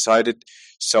 this was decided,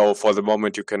 so for the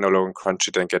moment you can no longer crunch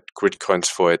it and get grid coins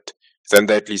for it. Then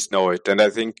they at least know it. And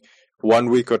I think 1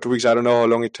 week or 2 weeks, I don't know how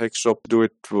long it takes Rob to do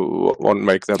it, won't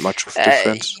make that much of a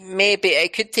difference. Maybe.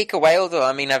 It could take a while, though.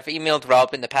 I mean, I've emailed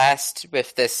Rob in the past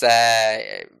with this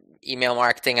email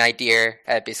marketing idea,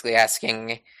 basically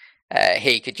asking,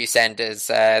 hey, could you send us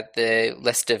the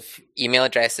list of email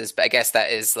addresses? But I guess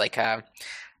that is like I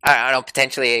don't know,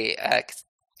 potentially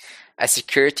a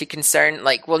security concern.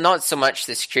 Like, well, not so much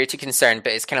the security concern,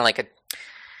 but it's kind of like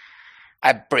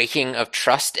a breaking of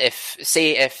trust. If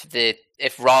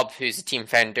Rob, who's a team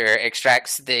founder,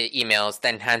 extracts the emails,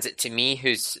 then hands it to me,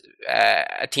 who's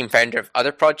a team founder of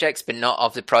other projects, but not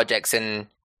of the projects in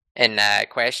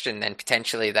question, then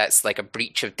potentially that's like a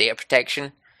breach of data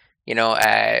protection.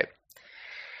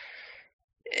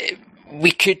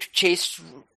 We could chase.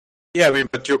 Yeah, I mean,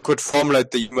 but you could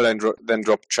formulate the email and then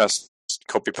drop just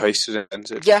copy paste it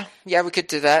and it. Yeah, we could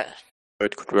do that.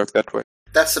 It could work that way.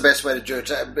 That's the best way to do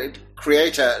it.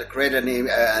 Create an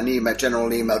email,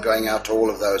 general email going out to all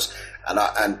of those, and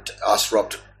ask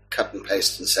Rob to cut and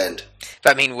paste and send.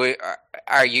 But I mean,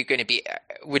 are you going to be?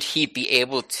 Would he be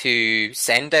able to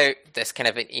send out this kind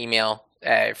of an email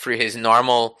through his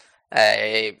normal,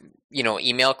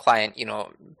 email client?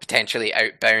 Potentially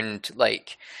outbound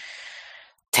like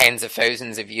tens of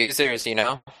thousands of users.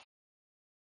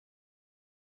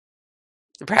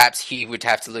 Perhaps he would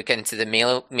have to look into the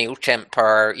MailChimp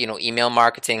or email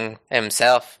marketing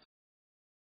himself.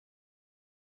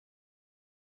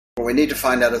 Well, we need to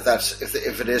find out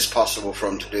if it is possible for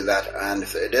him to do that, and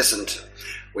if it isn't,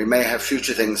 we may have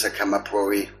future things that come up where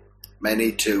we may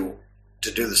need to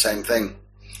do the same thing,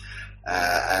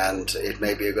 and it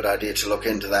may be a good idea to look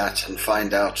into that and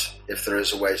find out if there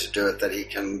is a way to do it that he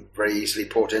can very easily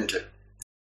port into.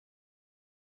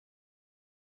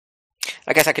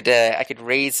 I guess I could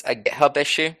raise a GitHub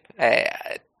issue,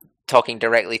 talking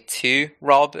directly to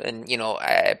Rob and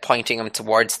pointing him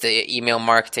towards the email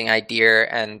marketing idea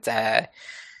and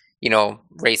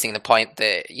raising the point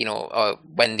that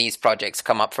when these projects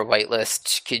come up for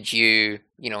whitelist, could you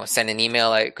send an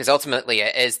email out, because ultimately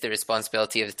it is the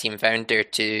responsibility of the team founder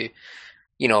to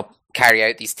carry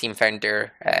out these team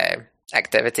founder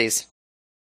activities.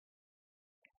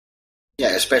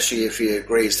 Yeah, especially if he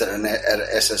agrees that an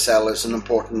SSL is an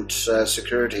important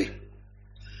security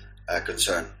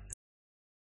concern.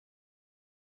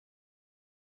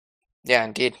 Yeah,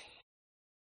 indeed.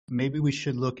 Maybe we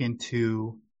should look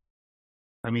into,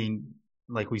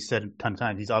 like we said a ton of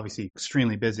times, he's obviously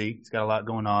extremely busy. He's got a lot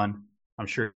going on. I'm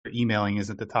sure emailing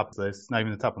isn't the top of the list. It's not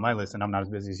even the top of my list, and I'm not as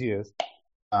busy as he is.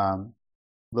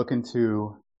 Look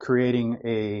into creating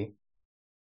a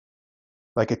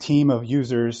team of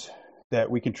users that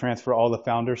we can transfer all the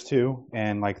founders to,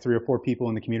 and like 3 or 4 people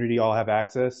in the community all have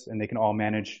access, and they can all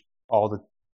manage all the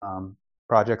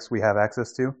projects we have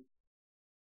access to.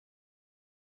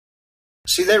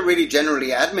 See, they're really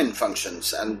generally admin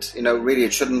functions, and really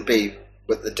it shouldn't be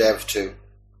with the dev to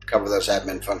cover those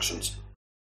admin functions.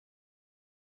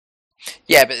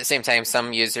 Yeah, but at the same time,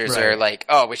 some users are like,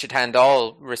 "Oh, we should hand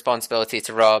all responsibility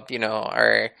to Rob,"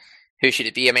 or who should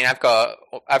it be? I mean, I've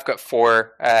got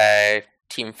 4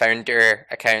 team founder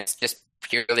accounts just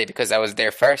purely because I was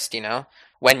there first.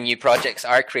 When new projects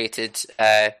are created,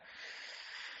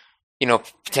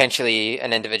 potentially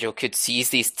an individual could seize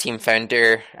these team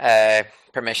founder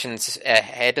permissions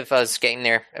ahead of us getting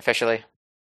there officially.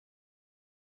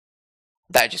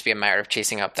 That would just be a matter of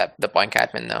chasing up the blank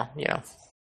admin, though.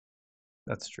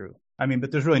 That's true. I mean,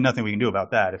 but there's really nothing we can do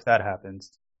about that if that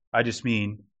happens. I just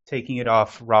mean taking it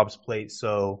off Rob's plate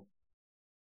so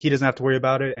he doesn't have to worry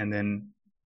about it, and then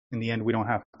in the end we don't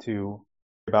have to worry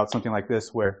about something like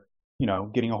this where,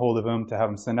 getting a hold of him to have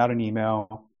him send out an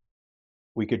email.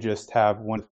 We could just have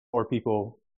 1 or 4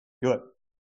 people do it.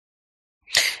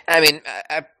 I mean,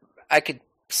 I could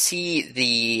see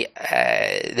the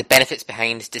benefits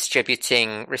behind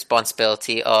distributing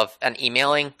responsibility of an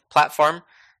emailing platform,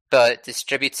 but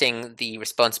distributing the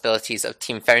responsibilities of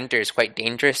team founders is quite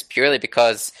dangerous purely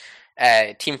because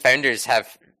team founders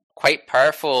have quite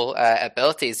powerful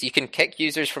abilities. You can kick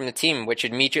users from the team, which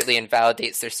immediately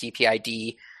invalidates their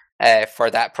CPID for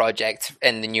that project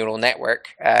in the neural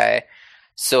network.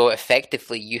 So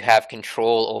effectively, you have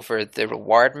control over the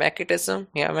reward mechanism.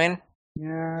 You know what I mean?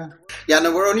 Yeah,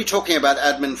 no, we're only talking about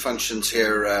admin functions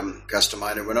here,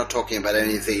 Customizer. We're not talking about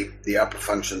any of the upper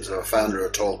functions of a founder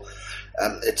at all.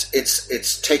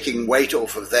 It's taking weight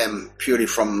off of them purely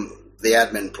from the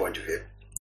admin point of view.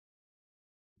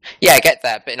 Yeah, I get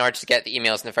that, but in order to get the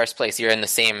emails in the first place, you're in the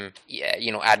same,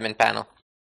 admin panel.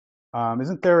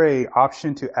 Isn't there a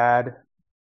option to add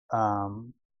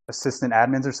assistant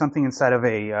admins or something inside of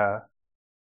a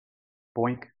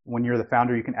Boink? When you're the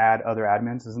founder, you can add other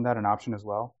admins. Isn't that an option as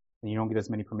well? And you don't get as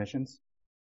many permissions?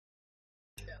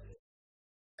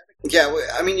 Yeah,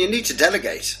 I mean, you need to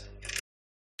delegate.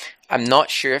 I'm not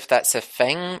sure if that's a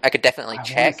thing. I could definitely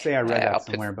check. I want to say I read that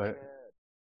somewhere, but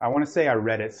I want to say I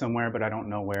read it somewhere, but I don't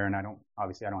know where, and I don't have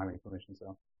any permission.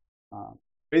 So,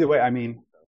 either way, I mean,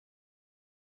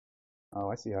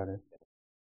 I see how it is.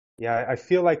 Yeah, I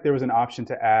feel like there was an option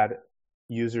to add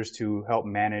users to help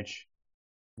manage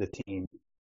the team,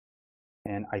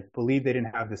 and I believe they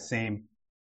didn't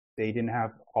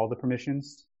have all the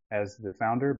permissions as the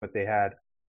founder, but they had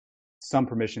some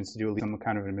permissions to do some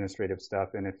kind of administrative stuff.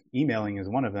 And if emailing is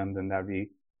one of them, then that'd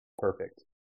be perfect.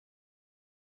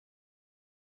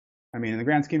 I mean, in the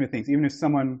grand scheme of things, even if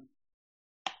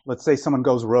let's say someone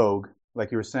goes rogue,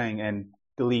 like you were saying, and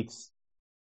deletes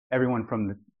everyone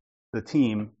from the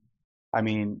team, I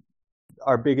mean,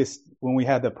 when we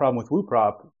had the problem with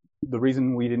WooProp, the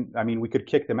reason we could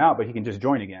kick them out, but he can just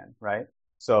join again, right?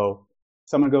 So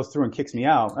someone goes through and kicks me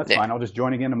out, that's fine. I'll just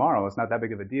join again tomorrow. It's not that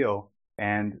big of a deal.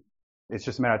 And it's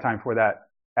just a matter of time before that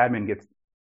admin gets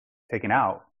taken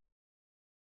out.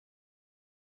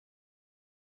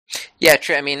 Yeah,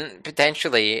 true. I mean,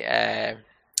 potentially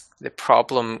the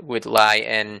problem would lie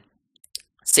in,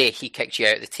 say he kicked you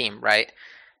out of the team, right?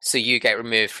 So you get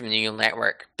removed from the neural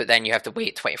network, but then you have to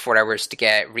wait 24 hours to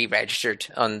get re-registered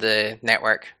on the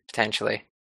network, potentially.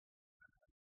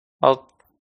 Although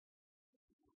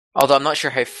I'm not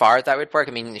sure how far that would work.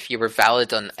 I mean, if you were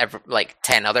valid on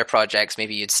 10 other projects,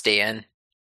 maybe you'd stay in. I'm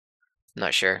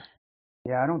not sure.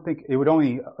 Yeah, I don't think it would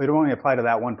only apply to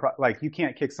that one. You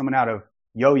can't kick someone out of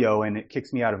Yo-Yo and it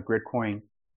kicks me out of Gridcoin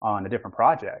on a different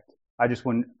project. I just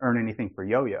wouldn't earn anything for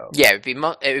Yo-Yo. Yeah,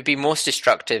 it would be most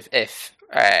destructive if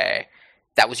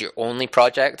that was your only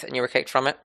project and you were kicked from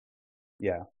it.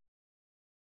 Yeah.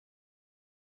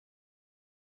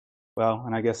 Well,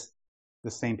 and I guess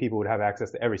the same people would have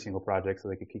access to every single project, so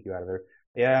they could kick you out of there.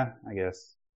 Yeah, I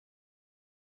guess.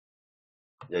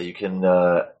 Yeah, you can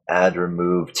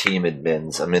remove team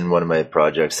admins. I'm in one of my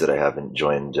projects that I haven't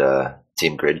joined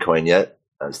Team Gridcoin yet.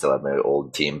 I still have my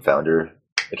old team founder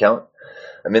account.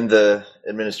 I'm in the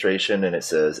administration, and it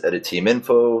says edit team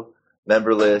info,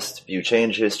 member list, view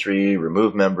change history,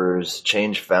 remove members,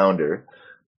 change founder,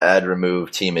 add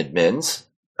remove team admins,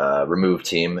 remove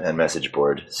team, and message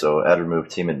board. So add remove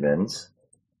team admins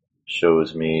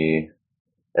shows me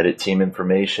edit team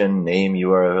information, name,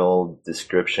 URL,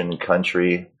 description,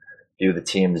 country, view the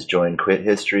team's join quit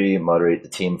history, moderate the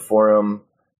team forum.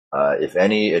 If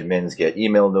any admins get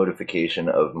email notification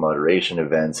of moderation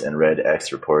events and red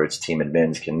X reports, team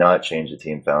admins cannot change the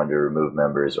team founder, remove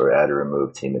members, or add or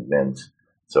remove team admins.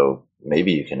 So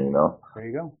maybe you can email. There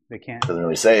you go. They can't. Doesn't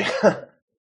really say.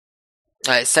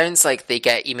 It sounds like they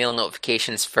get email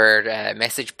notifications for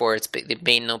message boards, but they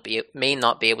may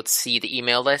not be able to see the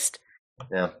email list.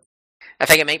 Yeah. I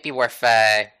think it might be worth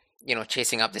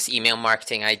chasing up this email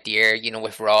marketing idea,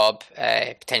 with Rob,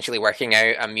 potentially working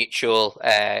out a mutual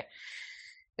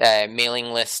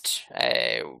mailing list,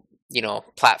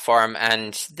 platform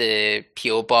and the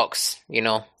PO box,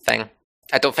 thing.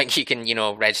 I don't think you can,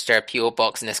 register a PO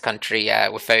box in this country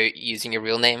without using your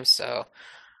real name. So,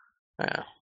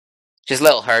 just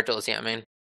little hurdles, you know what I mean?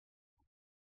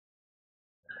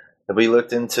 Have we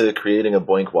looked into creating a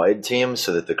Boink-wide team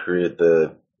so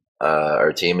that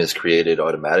our team is created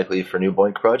automatically for new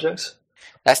Boink projects?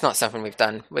 That's not something we've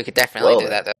done. We could definitely do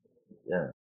that, though. Yeah.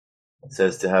 It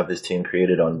says to have this team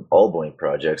created on all Boink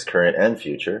projects, current and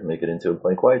future, make it into a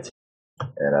Boink-wide team.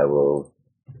 And I will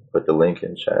put the link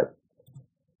in chat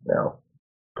now.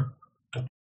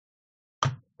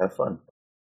 Have fun.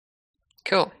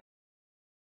 Cool.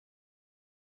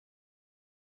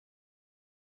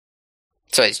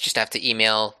 So I just have to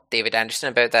email David Anderson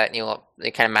about that, and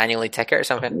they kind of manually tick it or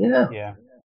something? Yeah. It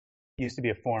used to be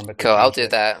a form, but cool, I'll do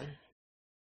that.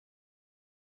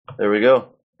 There we go.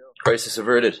 Crisis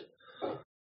averted.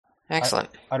 Excellent.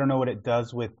 I don't know what it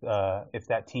does with if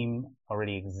that team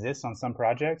already exists on some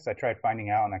projects. I tried finding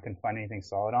out, and I couldn't find anything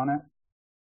solid on it.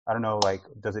 I don't know,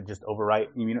 does it just overwrite?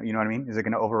 You know what I mean? Is it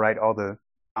going to overwrite all the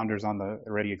founders on the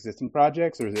already existing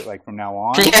projects, or is it from now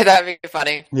on? Yeah, that'd be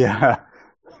funny. Yeah.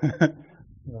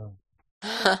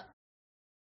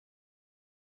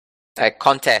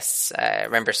 Contests. I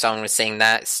remember someone was saying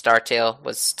that. Startail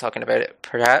was talking about it,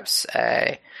 perhaps.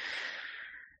 I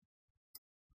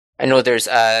know there's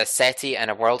a SETI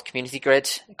and a World Community Grid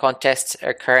contest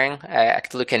occurring. I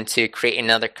could look into creating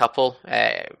another couple in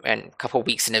a couple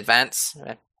weeks in advance.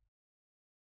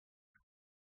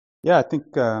 Yeah, I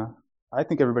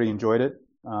think everybody enjoyed it.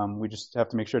 We just have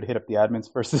to make sure to hit up the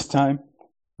admins first this time.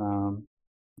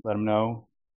 Let them know.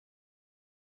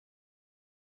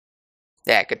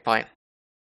 Yeah, good point.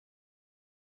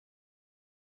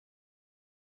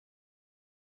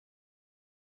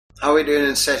 How are we doing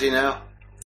in SETI now?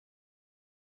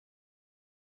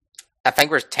 I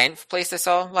think we're 10th place I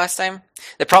saw last time.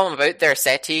 The problem about their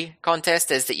SETI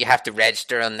contest is that you have to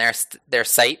register on their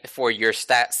site before your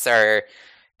stats are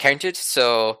counted.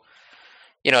 So,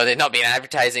 they've not been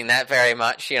advertising that very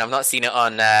much. I've not seen it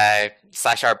on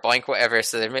 /rboink, whatever.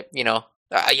 So they're,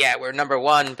 yeah, we're number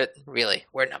one, but really,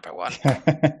 we're number one.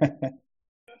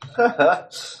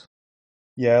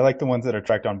 Yeah, I like the ones that are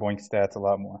tracked on Boink stats a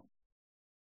lot more.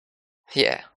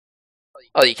 Yeah.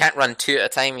 Oh, you can't run two at a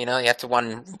time, you have to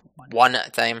run one at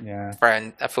a time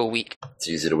for a full week. It's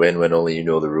easy to win when only you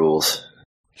know the rules.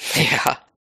 Yeah.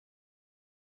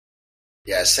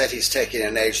 Yeah, SETI's taking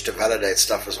an age to validate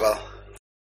stuff as well.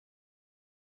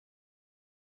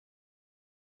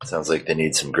 Sounds like they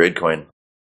need some Gridcoin.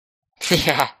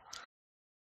 Yeah.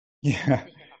 Yeah.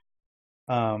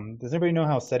 Does anybody know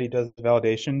how SETI does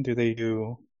validation? Do they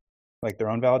do their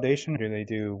own validation, or do they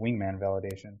do wingman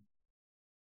validation?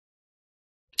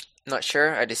 Not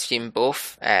sure. I'd assume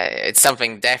both. It's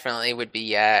something definitely would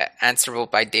be answerable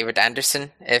by David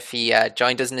Anderson if he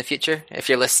joined us in the future. If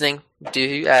you're listening,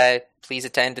 do please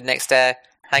attend the next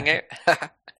Hangout.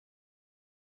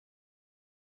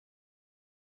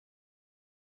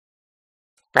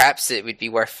 Perhaps it would be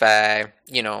worth,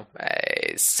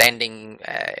 sending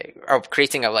or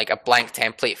creating a blank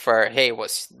template for, hey,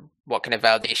 what kind of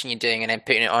validation you're doing, and then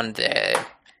putting it on the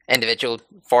individual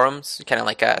forums, kind of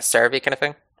like a survey kind of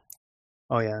thing.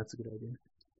 Oh yeah, that's a good idea.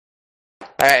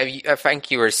 I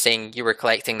think you were saying you were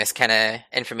collecting this kind of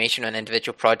information on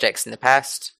individual projects in the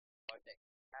past.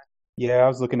 Yeah, I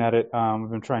was looking at it. We've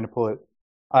been trying to pull it.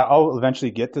 I'll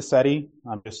eventually get to SETI.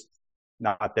 I'm just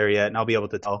not there yet, and I'll be able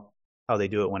to tell how they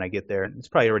do it when I get there. It's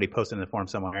probably already posted in the forum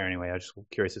somewhere anyway. I was just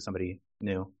curious if somebody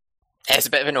knew. It's a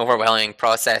bit of an overwhelming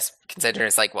process, considering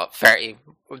it's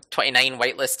 29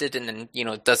 whitelisted, and then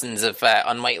dozens of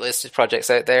unwhitelisted projects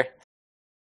out there.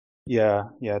 Yeah,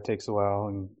 it takes a while,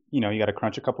 and you got to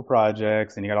crunch a couple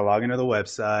projects, and you got to log into the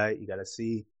website. You got to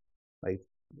see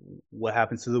what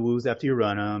happens to the woos after you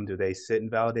run them. Do they sit in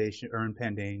validation or in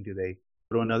pending? Do they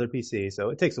go to another PC? So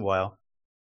it takes a while,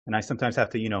 and I sometimes have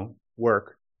to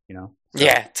work. So.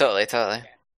 Yeah, totally.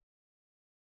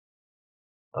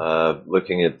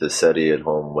 Looking at the SETI at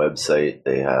Home website,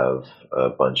 they have a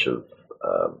bunch of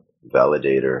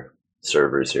validator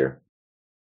servers here.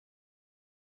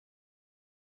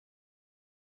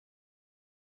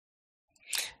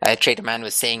 Traderman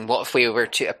was saying, what if we were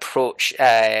to approach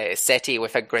SETI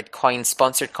with a Gridcoin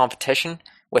sponsored competition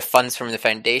with funds from the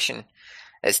foundation?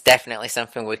 It's definitely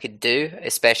something we could do,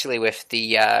 especially with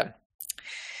the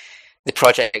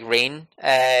Project Rain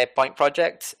Point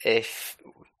project. If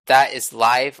that is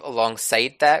live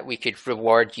alongside that, we could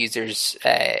reward users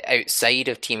outside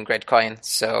of Team Gridcoin.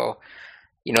 So,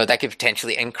 that could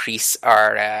potentially increase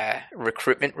our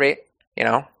recruitment rate,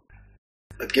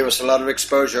 It'd give us a lot of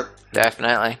exposure.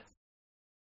 Definitely.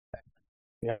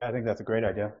 Yeah, I think that's a great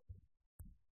idea.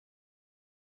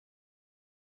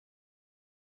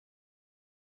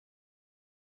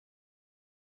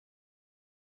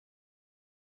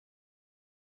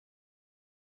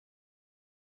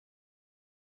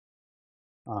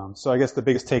 So I guess the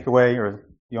biggest takeaway, or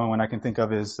the only one I can think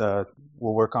of, is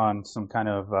we'll work on some kind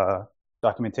of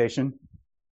documentation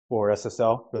for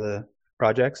SSL for the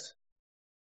projects.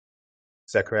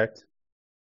 Is that correct?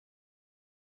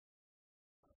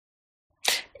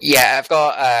 Yeah, I've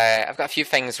got a few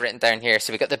things written down here.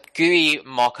 So we've got the GUI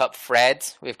mock-up thread.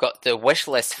 We've got the wish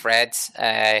list threads.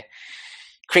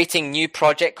 Creating new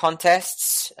project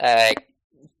contests.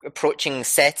 Approaching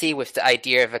SETI with the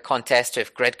idea of a contest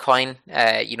with Gridcoin,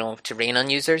 to rain on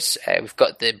users. We've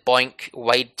got the Boink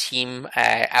wide team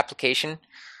application.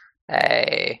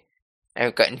 And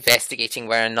we've got investigating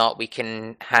whether or not we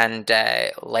can hand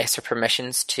lesser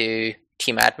permissions to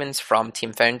team admins from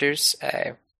team founders.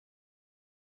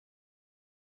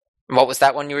 What was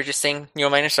that one you were just saying,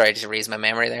 NeuroMiner? Sorry, I just raised my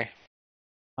memory there.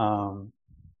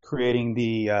 Creating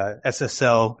the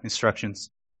SSL instructions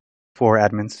for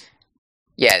admins.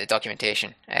 Yeah, the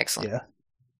documentation. Excellent. Yeah.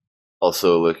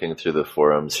 Also, looking through the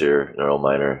forums here,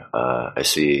 NeuroMiner, I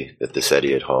see that the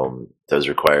SETI at home does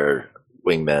require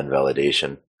wingman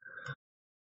validation.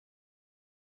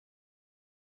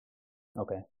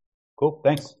 Okay. Cool.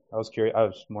 Thanks. I was curious. I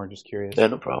was more just curious. Yeah,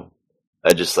 no problem.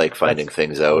 I just like finding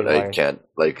things out. Why. I can't,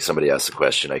 like, somebody asks a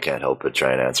question, I can't help but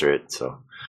try and answer it. So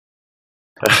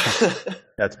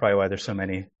that's probably why there's so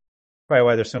many. Probably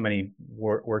why there's so many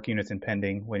work units in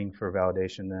pending, waiting for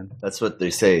validation. Then that's what they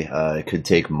say. It could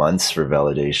take months for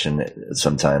validation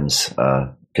sometimes,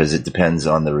 because it depends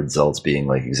on the results being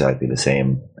like exactly the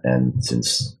same. And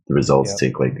since the results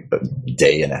take like a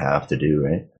day and a half to do,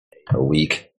 right? A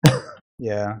week.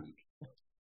 Yeah.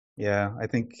 I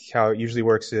think how it usually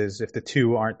works is if the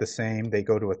two aren't the same, they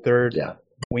go to a third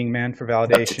wingman for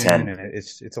validation, up to 10. and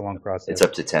it's a long process. It's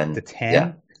up to 10. To 10?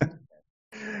 Yeah.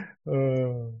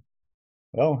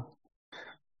 Well,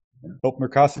 hope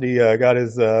Mercosity got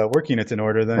his work units in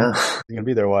order. Then he's gonna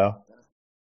be there a while.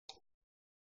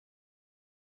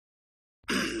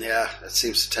 Yeah, it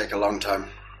seems to take a long time.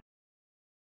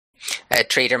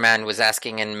 Traderman was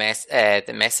asking in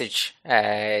the message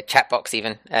chat box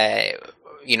even,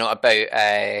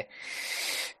 about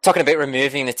talking about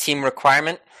removing the team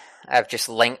requirement. I've just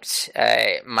linked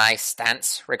my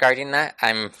stance regarding that.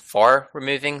 I'm for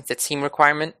removing the team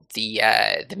requirement. The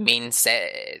main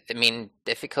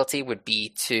difficulty would be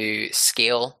to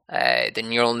scale the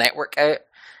neural network out.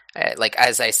 Like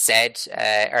as I said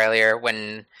earlier,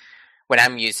 when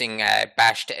I'm using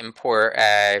Bash to import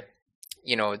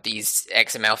these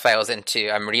XML files into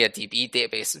a MariaDB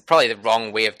database, it's probably the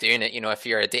wrong way of doing it. If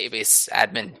you're a database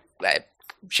admin,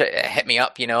 hit me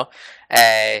up.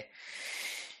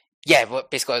 What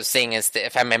basically I was saying is that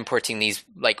if I'm importing these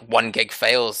like 1 gig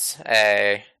files,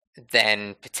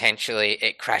 then potentially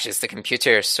it crashes the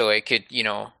computer. So it could,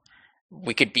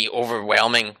 we could be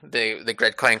overwhelming the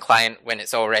Gridcoin client when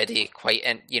it's already quite,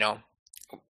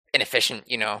 inefficient,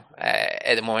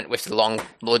 at the moment with the long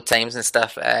load times and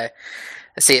stuff. I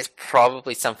say it's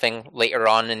probably something later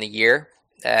on in the year,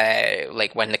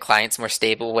 like when the client's more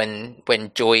stable,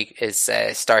 when Joey is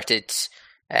started,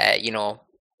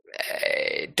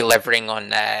 delivering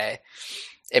on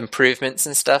improvements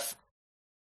and stuff.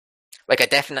 Like I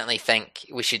definitely think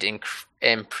we should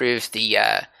improve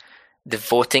the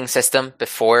voting system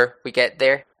before we get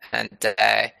there, and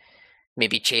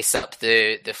maybe chase up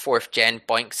the 4th gen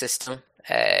Boink system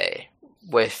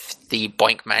with the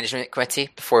Boink management committee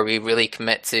before we really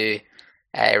commit to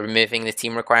removing the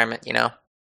team requirement.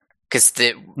 Because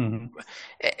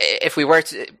if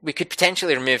we could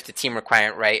potentially remove the team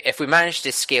requirement, right? If we manage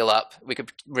to scale up, we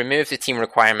could remove the team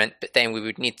requirement, but then we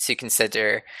would need to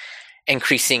consider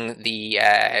increasing the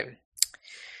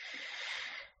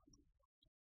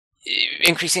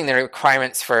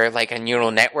requirements for like a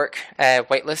neural network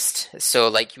whitelist. So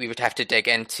like we would have to dig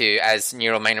into, as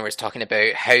NeuroMiner was talking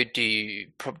about, how do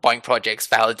Boink projects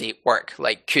validate work?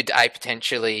 Like could I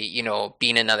potentially, be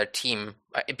in another team?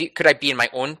 Could I be in my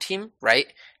own team,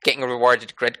 right? Getting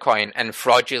rewarded Gridcoin and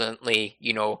fraudulently,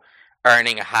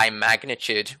 earning a high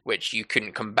magnitude, which you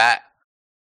couldn't combat.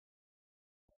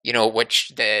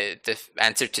 Which the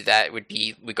answer to that would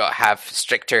be we got to have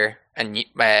stricter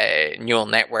neural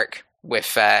network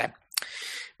with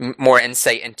more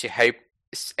insight into how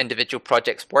individual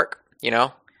projects work,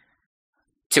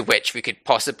 to which we could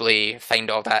possibly find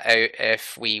all that out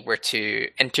if we were to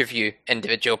interview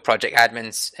individual project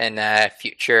admins in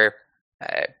future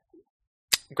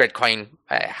Gridcoin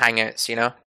Hangouts, you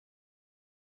know?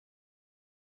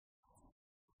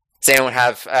 Does anyone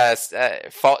have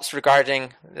thoughts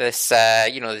regarding this,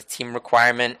 the team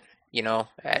requirement,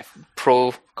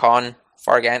 pro, con,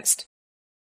 for, against?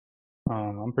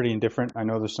 I'm pretty indifferent. I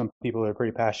know there's some people that are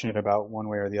pretty passionate about one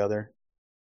way or the other.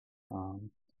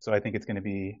 So I think it's going to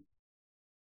be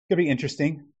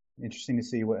interesting to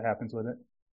see what happens with it.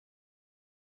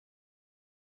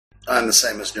 I'm the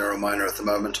same as Neurominer at the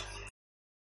moment.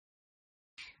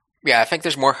 Yeah, I think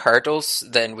there's more hurdles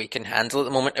than we can handle at the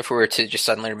moment if we were to just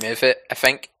suddenly remove it. I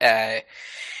think,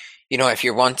 if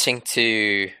you're wanting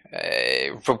to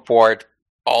reward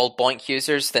all BOINC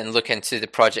users, then look into the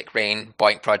Project Rain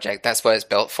BOINC project. That's what it's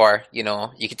built for.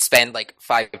 You could spend like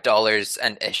 $5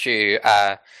 and issue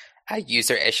a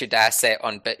user issued asset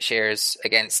on BitShares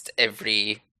against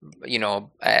every,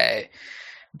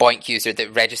 BOINC user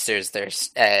that registers their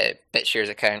BitShares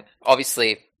account.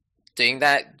 Obviously, doing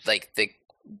that, like the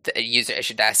user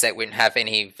issued asset wouldn't have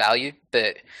any value,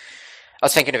 but I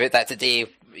was thinking about that today.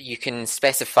 You can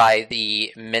specify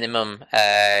the minimum,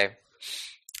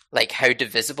 like how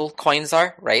divisible coins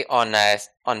are, right, on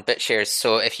BitShares.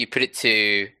 So if you put it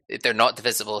to, they're not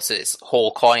divisible, so it's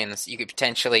whole coins, you could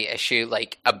potentially issue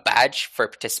like a badge for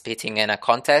participating in a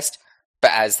contest,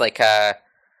 but as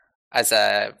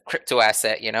a crypto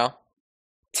asset,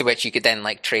 to which you could then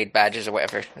like trade badges or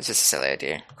whatever. It's just a silly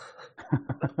idea.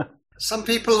 Some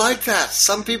people like that.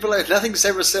 Some people like nothing's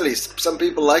ever silly. Some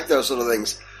people like those sort of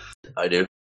things. I do.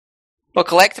 Well,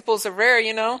 collectibles are rare,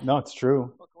 No, it's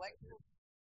true.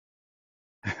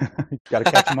 You gotta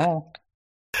catch them all.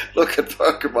 Look at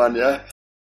Pokemon, yeah.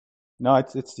 No,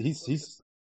 he's.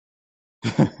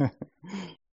 I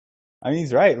mean,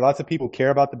 he's right. Lots of people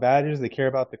care about the badges. They care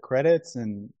about the credits,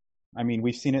 and I mean,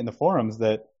 we've seen it in the forums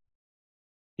that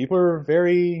people are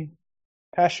very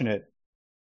passionate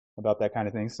about that kind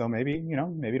of thing. So maybe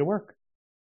it'll work.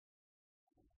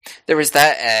 There was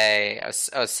that. I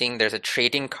was seeing there's a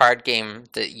trading card game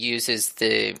that uses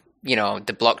the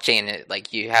blockchain.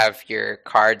 Like you have your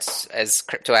cards as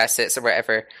crypto assets or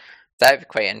whatever. That would be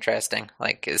quite interesting.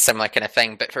 Like a similar kind of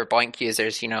thing, but for BOINC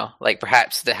users, like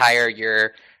perhaps the higher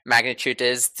your magnitude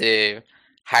is, the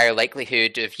higher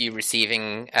likelihood of you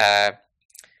receiving, one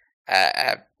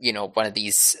of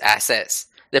these assets.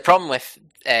 The problem with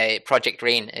Project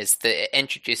Rain is that it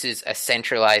introduces a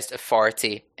centralized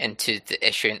authority into the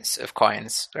issuance of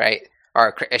coins, right?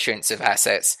 Or issuance of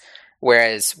assets.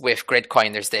 Whereas with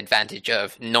Gridcoin, there's the advantage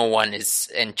of no one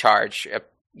is in charge.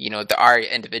 There are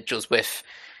individuals with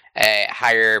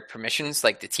higher permissions,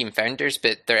 like the team founders,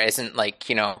 but there isn't like,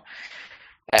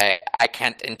 I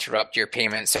can't interrupt your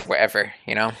payments or whatever,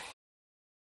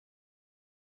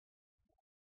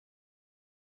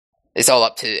 It's all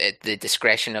up to the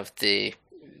discretion of the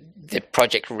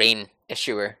Project Rain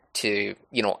issuer to,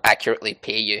 accurately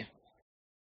pay you.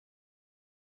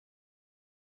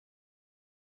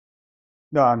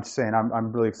 No, I'm just saying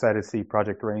I'm really excited to see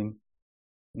Project Rain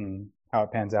and how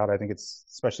it pans out. I think it's,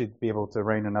 especially to be able to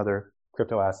rain in other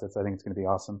crypto assets, I think it's going to be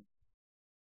awesome.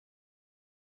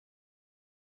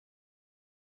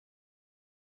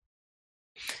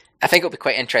 I think it'll be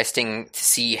quite interesting to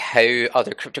see how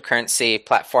other cryptocurrency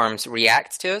platforms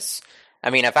react to us. I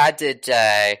mean, I've added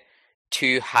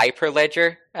 2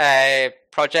 Hyperledger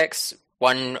projects,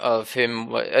 one of whom,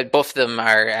 both of them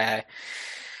are,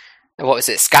 what was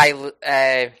it,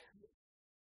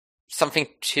 something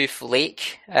Tooth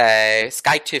Lake.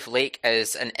 Sky Tooth Lake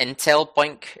is an Intel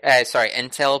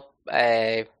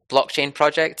blockchain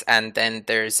project, and then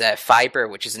there's Fiber,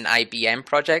 which is an IBM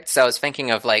project. So I was thinking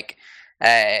of like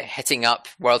hitting up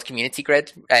World Community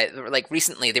Grid. Like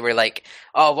recently, they were like,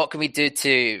 "Oh, what can we do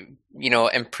to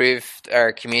improve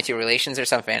our community relations or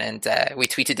something?" And we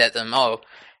tweeted at them, "Oh,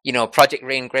 Project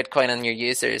Rain Gridcoin on your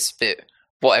users, but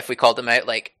what if we called them out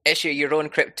like issue your own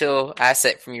crypto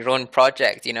asset from your own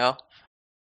project?"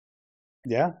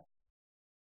 Yeah.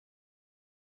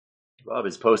 Bob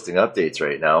is posting updates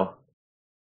right now.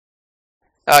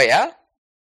 Oh yeah.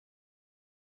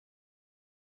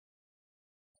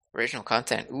 Original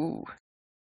content. Ooh.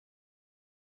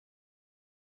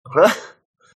 Gotta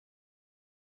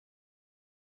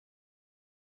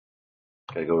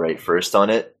go right first on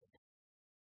it.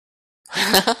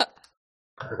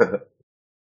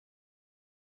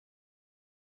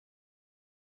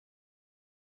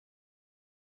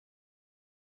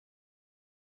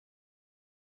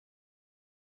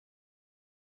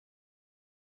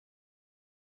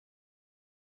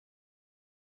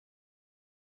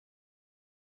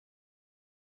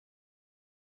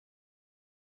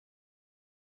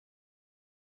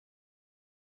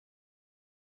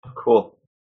 Cool.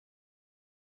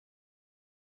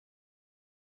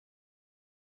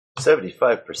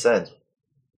 75%.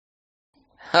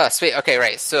 Oh, sweet. Okay,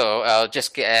 right. So I'll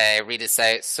just read this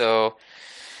out. So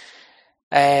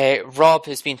Rob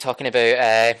has been talking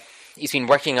about he's been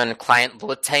working on client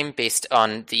load time based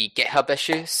on the GitHub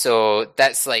issue. So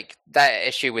that's like that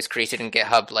issue was created in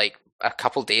GitHub like a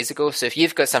couple days ago. So if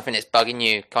you've got something that's bugging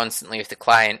you constantly with the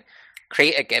client,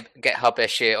 create a GitHub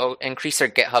issue. It'll increase our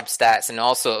GitHub stats, and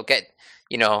also it'll get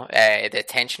the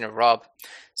attention of Rob.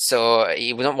 So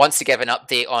he wants to give an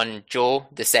update on Joe,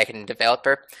 the second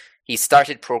developer. He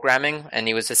started programming, and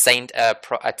he was assigned a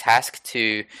task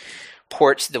to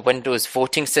port the Windows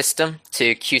voting system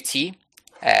to Qt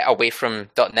away from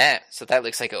 .NET. So that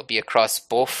looks like it'll be across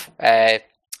both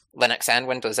Linux and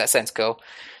Windows. That sounds cool.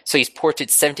 So he's ported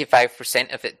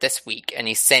 75% of it this week, and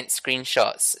he's sent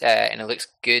screenshots, and it looks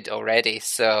good already.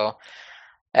 So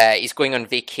he's going on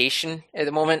vacation at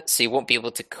the moment, so he won't be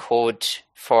able to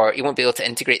he won't be able to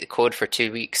integrate the code for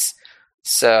 2 weeks.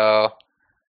 So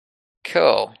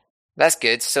cool. That's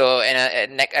good. So in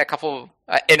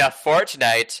a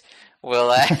fortnight,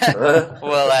 we'll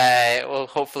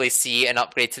hopefully see an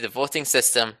upgrade to the voting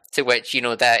system. To which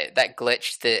that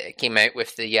glitch that came out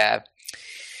with the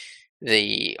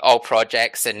all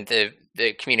projects and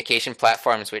the communication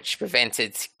platforms, which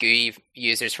prevented GUI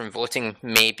users from voting,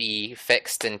 may be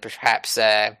fixed, and perhaps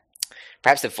the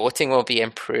voting will be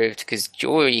improved because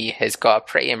Joey has got a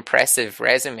pretty impressive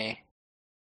resume.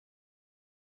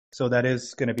 So that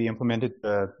is going to be implemented,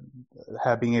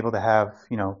 being able to have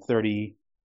 30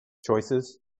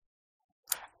 choices.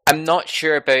 I'm not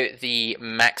sure about the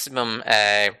maximum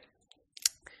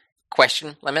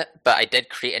question limit, but I did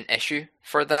create an issue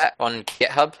for that on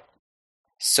GitHub,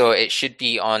 so it should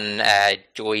be on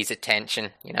Joey's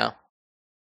attention. Because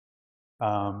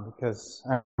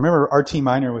I remember RT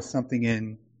Miner was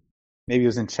something maybe it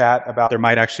was in chat about there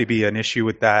might actually be an issue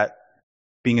with that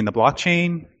being in the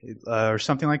blockchain or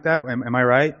something like that. Am I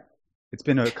right? It's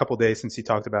been a couple days since he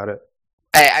talked about it.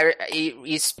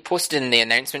 He's posted in the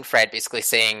announcement thread basically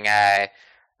saying,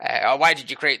 why did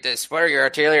you create this? What are your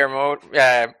ulterior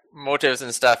motives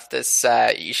and stuff? This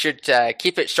you should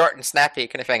keep it short and snappy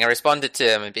kind of thing. I responded to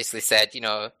him and basically said,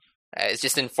 it's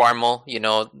just informal,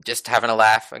 just having a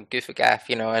laugh and goof a gaff,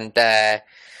 and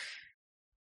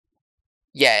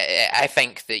I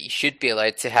think that you should be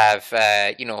allowed to have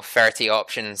 30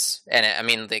 options in it. I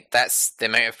mean, like that's the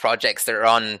amount of projects that are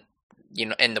on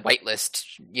in the whitelist.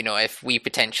 If we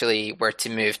potentially were to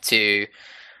move to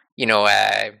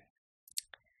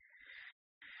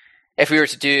if we were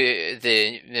to do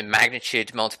the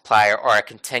magnitude multiplier or a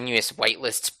continuous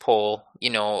whitelist poll,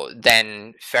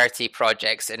 then 30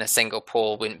 projects in a single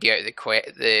poll wouldn't be out of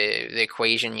the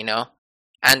equation,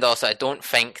 And also, I don't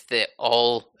think that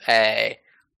all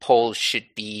polls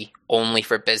should be only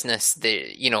for business,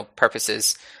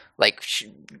 purposes. Like,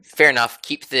 fair enough,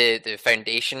 keep the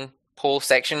foundation poll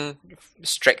section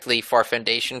strictly for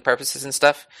foundation purposes and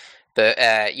stuff. But,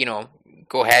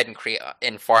 go ahead and create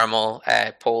informal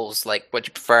polls, like would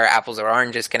you prefer apples or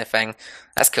oranges kind of thing.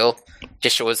 That's cool.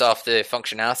 Just shows off the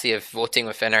functionality of voting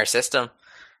within our system.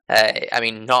 I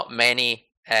mean, not many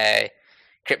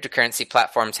cryptocurrency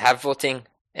platforms have voting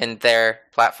in their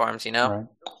platforms, Right.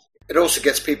 It also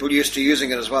gets people used to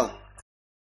using it as well.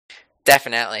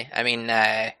 Definitely. I mean,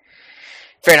 fair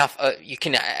enough.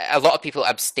 A lot of people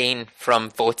abstain from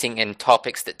voting in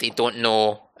topics that they don't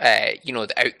know,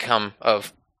 the outcome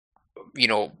of,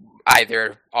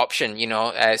 either option,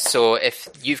 so if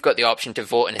you've got the option to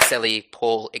vote in a silly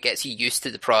poll, it gets you used to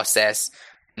the process,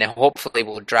 and it hopefully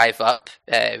will drive up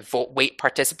vote weight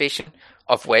participation,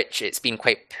 of which it's been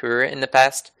quite poor in the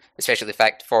past, especially the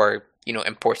fact for,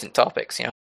 important topics,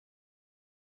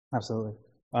 Absolutely.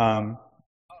 Sorry,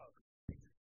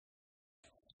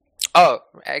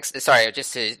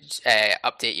 just to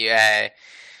update you,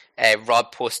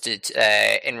 Rob posted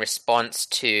in response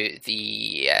to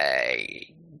the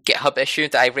GitHub issue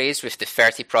that I raised with the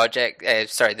 30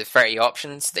 the 30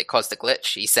 options that caused the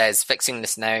glitch. He says, fixing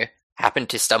this now, happened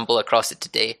to stumble across it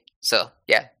today. So,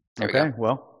 yeah, there we go.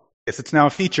 Well, guess it's now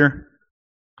a feature.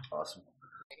 Awesome.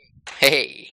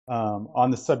 Hey.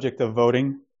 On the subject of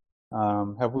voting,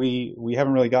 we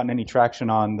haven't really gotten any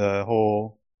traction on the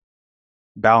whole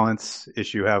balance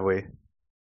issue, have we?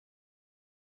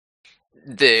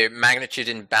 The magnitude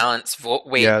and balance vote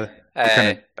weight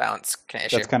balance kind of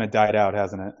issue. That's kind of died out,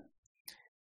 hasn't it?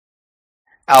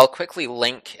 I'll quickly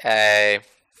link the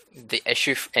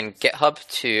issue in GitHub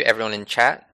to everyone in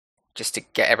chat, just to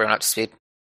get everyone up to speed.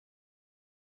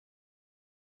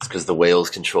 It's because the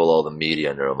whales control all the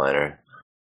media, Neurominer.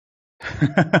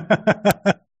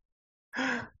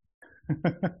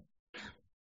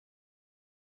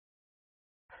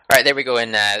 Right, there we go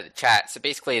in the chat. So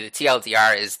basically, the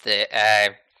TLDR is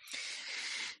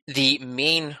the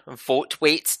main vote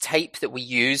weight type that we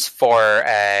use for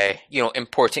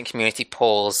important community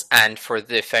polls and for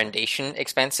the foundation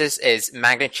expenses is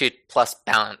magnitude plus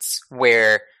balance,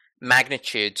 where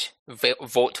magnitude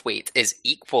vote weight is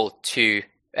equal to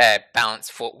balance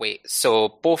vote weight.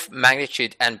 So both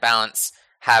magnitude and balance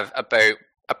have about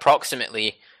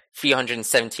approximately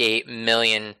 378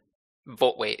 million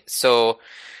vote weight. So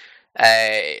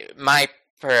my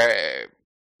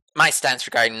stance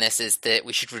regarding this is that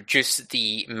we should reduce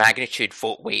the magnitude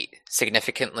vote weight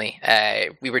significantly.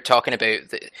 We were talking about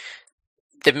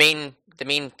the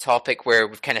main topic where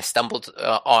we've kind of stumbled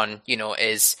on,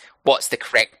 is what's the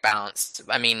correct balance.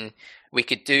 I mean, we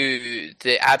could do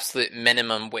the absolute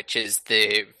minimum, which is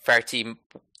the 30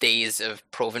 days of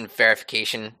proven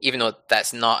verification, even though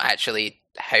that's not actually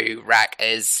how RAC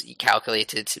is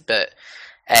calculated, but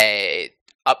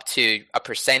up to a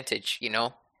percentage,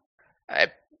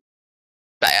 but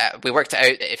we worked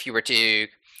out that if you were to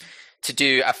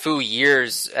do a full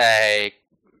year's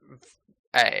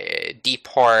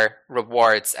DPOR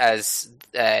rewards as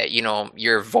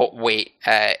your vote weight,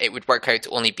 it would work out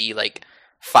to only be like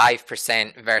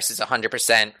 5% versus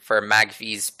 100% for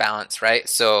MagV's balance, right?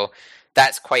 So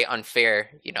that's quite unfair,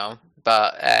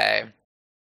 But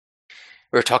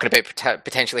we were talking about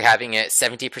potentially having it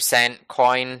 70%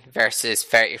 coin versus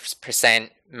 30%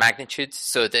 magnitude,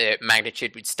 so the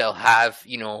magnitude would still have,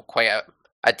 quite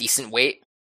a decent weight.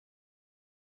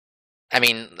 I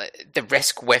mean, the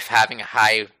risk with having a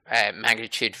high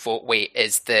magnitude vote weight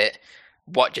is that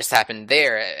what just happened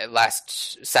there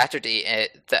last Saturday,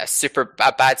 that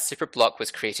a bad super block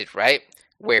was created, right?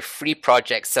 Where free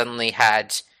projects suddenly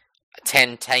had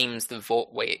 10 times the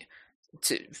vote weight.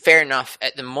 Fair enough.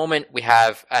 At the moment, we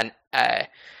have a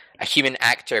human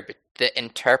actor that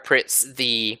interprets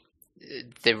the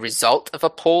result of a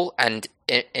poll and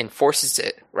enforces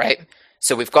it, right?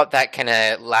 So we've got that kind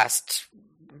of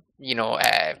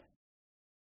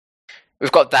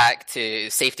we've got that to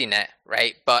safety net,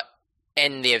 right? But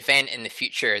in the event in the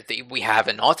future that we have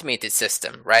an automated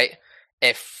system, right?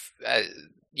 If a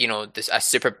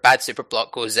super bad super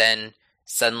block goes in,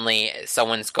 suddenly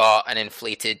someone's got an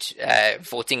inflated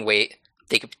voting weight,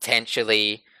 they could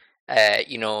potentially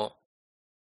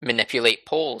manipulate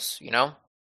polls,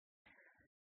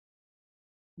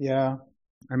 Yeah,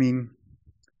 I mean,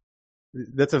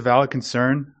 that's a valid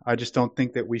concern. I just don't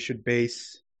think that we should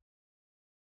base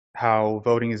how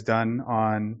voting is done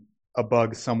on a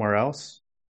bug somewhere else.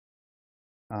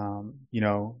 Yeah,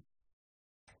 no,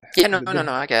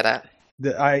 I get that.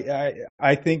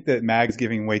 I think that MAG's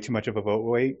giving way too much of a vote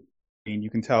weight. I mean, you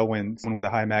can tell when someone with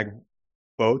a high MAG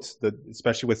votes,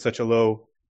 especially with such a low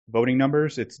voting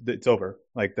numbers, it's over.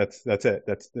 Like that's it.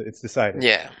 It's decided.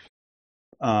 Yeah.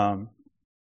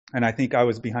 And I think I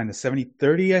was behind the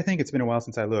 70-30. I think it's been a while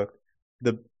since I looked.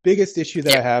 The biggest issue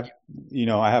that I have,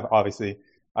 I have obviously,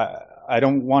 I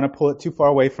don't want to pull it too far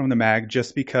away from the MAG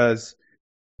just because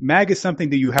MAG is something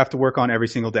that you have to work on every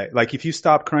single day. Like if you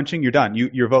stop crunching, you're done.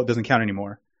 Your vote doesn't count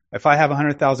anymore. If I have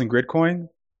 100,000 Gridcoin,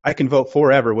 I can vote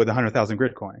forever with 100,000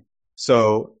 Gridcoin.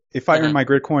 So if I earned my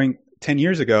Gridcoin 10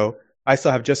 years ago, I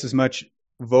still have just as much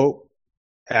vote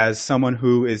as someone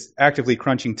who is actively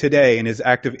crunching today and is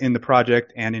active in the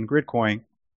project and in Gridcoin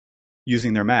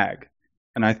using their MAG.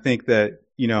 And I think that,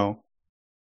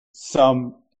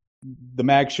 the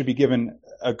MAG should be given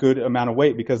a good amount of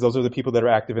weight because those are the people that are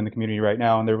active in the community right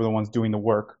now, and they're the ones doing the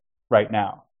work right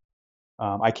now.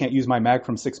 I can't use my MAG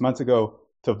from 6 months ago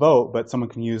to vote, but someone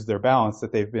can use their balance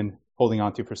that they've been holding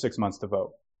on to for 6 months to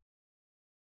vote.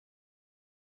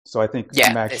 So I think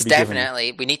MAG should be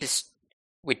definitely given...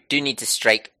 we do need to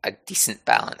strike a decent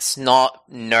balance, not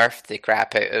nerf the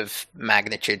crap out of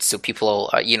magnitude so people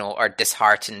are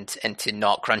disheartened into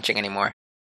not crunching anymore.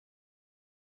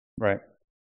 Right.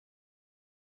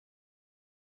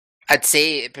 I'd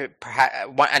say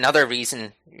another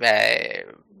reason, that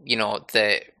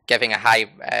giving a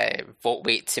high vote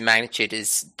weight to magnitude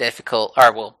is difficult,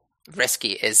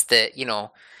 risky, is that,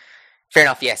 fair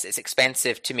enough, yes, it's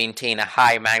expensive to maintain a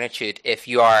high magnitude if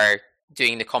you are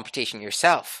doing the computation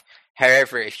yourself.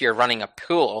 However, if you're running a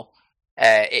pool,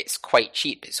 it's quite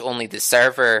cheap. It's only the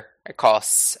server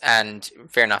costs and,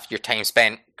 fair enough, your time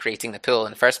spent creating the pool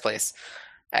in the first place.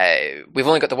 We've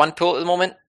only got the one pool at the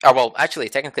moment. Actually,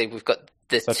 technically, we've got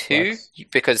the two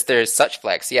because there's such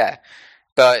flex, yeah.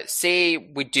 But say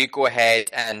we do go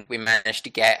ahead and we manage to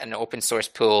get an open source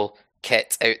pool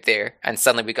kit out there, and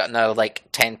suddenly we got now like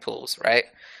 10 pools, right?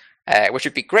 Which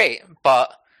would be great,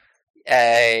 but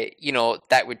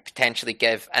that would potentially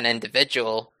give an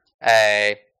individual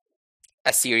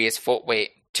a serious vote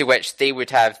weight, to which they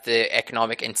would have the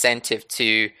economic incentive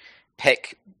to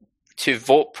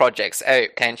vote projects out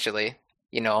potentially,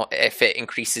 if it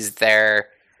increases their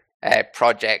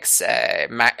projects'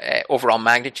 overall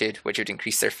magnitude, which would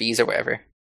increase their fees or whatever.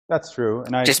 That's true.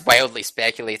 And just wildly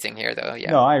speculating here, though.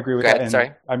 Yeah. No, I agree with Go that. ahead, And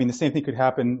sorry. I mean, the same thing could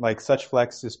happen. Like Such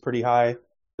Flex is pretty high.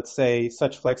 Let's say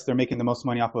Such Flex, they're making the most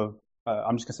money off of,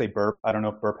 I'm just going to say Burp. I don't know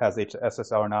if Burp has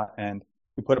SSL or not. And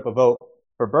we put up a vote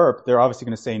for Burp. They're obviously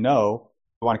going to say no.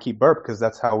 We want to keep Burp because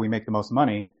that's how we make the most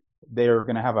money. They're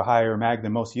going to have a higher mag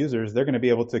than most users. They're going to be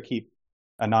able to keep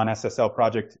a non-SSL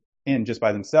project in just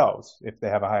by themselves if they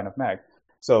have a high enough mag.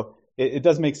 So it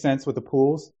does make sense with the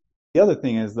pools. The other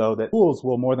thing is, though, that pools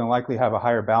will more than likely have a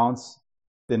higher balance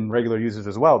than regular users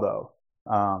as well, though.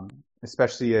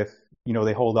 Especially if,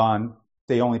 they hold on,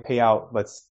 they only pay out,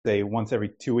 let's say, once every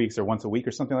 2 weeks or once a week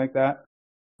or something like that.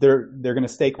 They're going to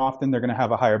stake often. They're going to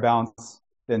have a higher balance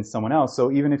than someone else.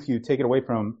 So even if you take it away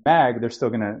from mag, they're still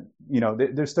going to,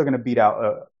 they're still going to beat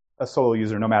out a solo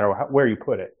user no matter where you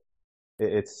put it.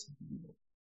 It's,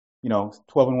 12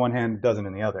 in one hand, dozen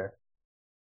in the other.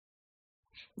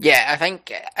 Yeah,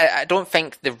 I don't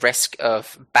think the risk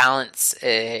of balance,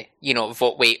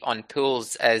 vote weight on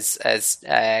pools is as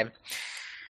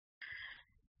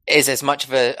much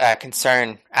of a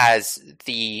concern as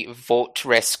the vote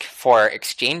risk for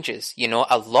exchanges.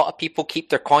 A lot of people keep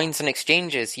their coins in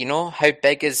exchanges. How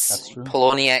big is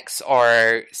Poloniex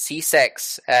or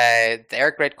CSEX,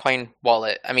 their Gridcoin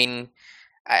wallet? I mean,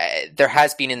 there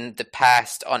has been in the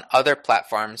past on other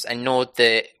platforms. I know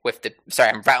that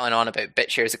I'm rattling on about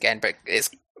BitShares again, but it's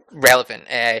relevant.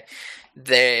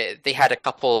 They had a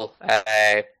couple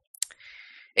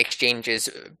exchanges,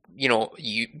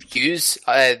 use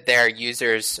their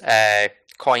users'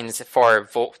 coins for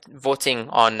voting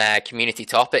on community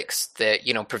topics that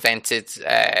prevented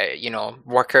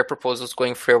worker proposals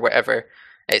going through or whatever.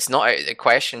 It's not out of the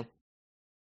question.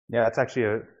 Yeah, it's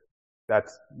actually I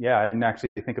didn't actually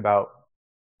think about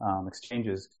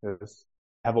exchanges because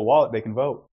they have a wallet they can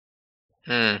vote.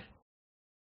 What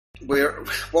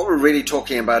we're really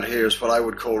talking about here is what I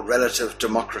would call relative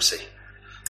democracy.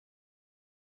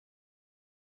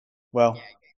 Well,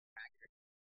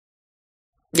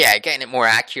 yeah, getting it more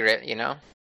accurate, Yeah,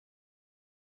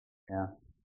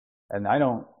 and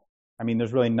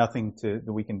there's really nothing that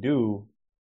we can do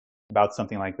about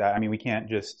something like that. I mean, we can't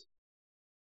just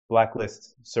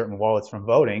blacklist certain wallets from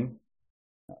voting.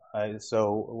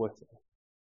 So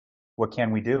what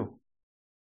can we do?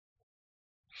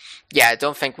 Yeah, I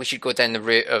don't think we should go down the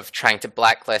route of trying to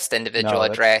blacklist individual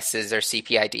addresses or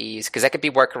CPIDs, because that could be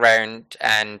workaround,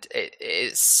 and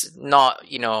it's not,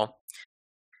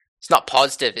 it's not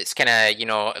positive. It's kind of,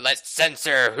 let's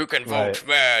censor who can vote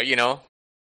where, I don't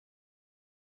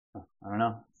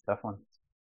know. It's a tough one.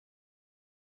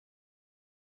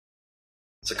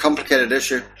 It's a complicated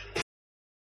issue.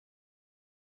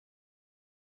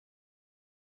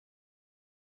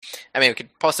 I mean, we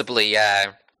could possibly,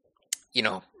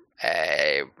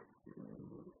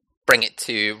 bring it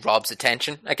to Rob's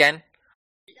attention again.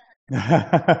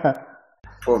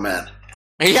 Poor man.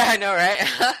 Yeah, I know,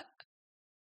 right?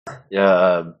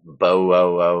 Yeah,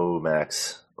 Bow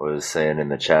Max was saying in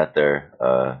the chat there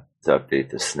to update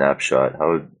the snapshot.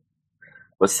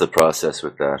 What's the process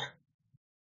with that?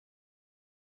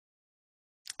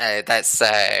 That's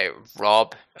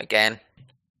Rob again.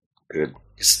 Good.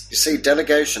 You see,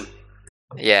 delegation.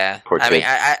 Yeah, I mean,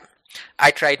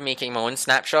 I tried making my own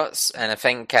snapshots, and I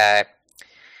think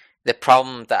the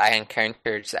problem that I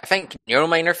encountered, I think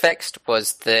Neurominer fixed,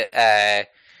 was that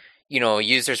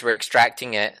users were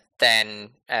extracting it,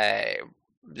 then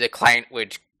the client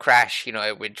would crash.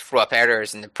 It would throw up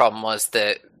errors, and the problem was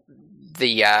that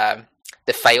the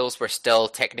files were still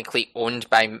technically owned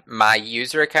by my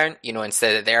user account,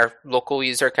 instead of their local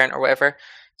user account or whatever.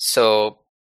 So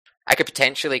I could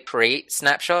potentially create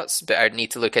snapshots, but I'd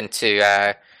need to look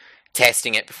into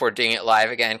testing it before doing it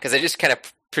live again, because I just kind of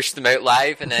pushed them out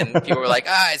live, and then people were like,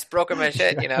 it's broken my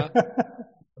shit, Yeah.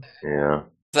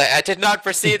 It's like, I did not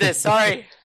foresee this, sorry.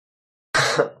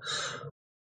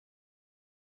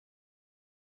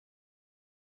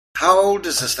 How old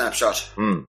is the snapshot?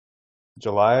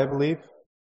 July, I believe.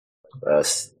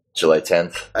 July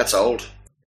 10th. That's old.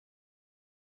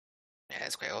 Yeah,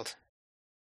 it's quite old.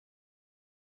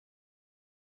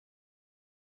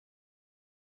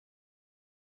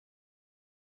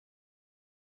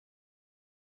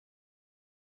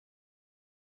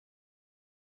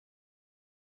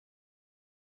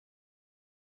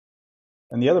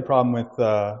 And the other problem with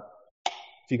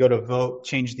if you go to vote,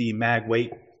 change the mag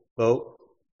weight vote,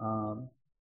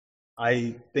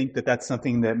 I think that's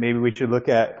something that maybe we should look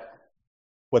at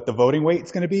what the voting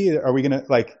weight's going to be? Are we going to,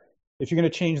 like, if you're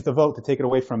going to change the vote to take it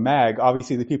away from MAG,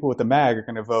 obviously the people with the MAG are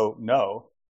going to vote no.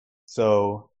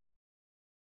 So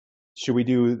should we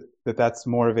do that? That's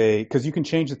more of a, because you can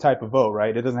change the type of vote,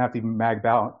 right? It doesn't have to be MAG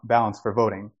balance for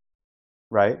voting,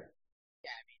 right?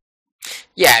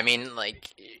 Yeah, I mean, like,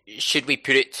 should we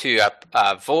put it to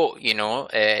a vote,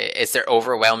 is there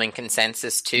overwhelming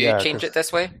consensus to change it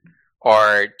this way?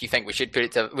 Or do you think we should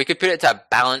we could put it to a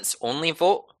balance only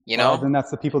vote, Well, then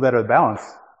that's the people that are the balance.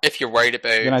 If you're worried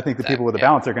about then I think the people with the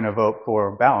balance are going to vote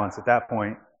for balance at that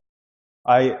point.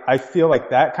 I feel like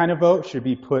that kind of vote should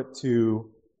be put to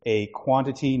a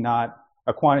quantity, not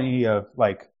a quantity of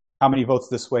like how many votes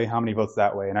this way, how many votes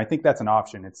that way. And I think that's an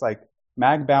option. It's like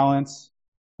MAG balance,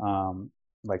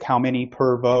 like how many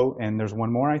per vote, and there's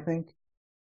one more, I think.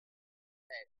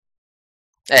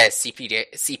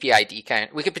 CPID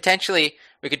count. We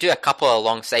could do a couple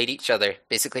alongside each other.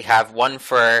 Basically have one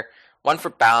for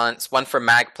balance, one for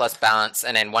MAG plus balance,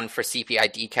 and then one for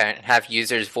CPID count, and have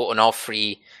users vote on all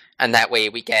three, and that way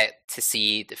we get to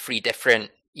see the three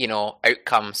different,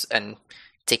 outcomes and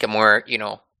take a more,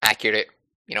 accurate,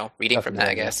 reading That's from that,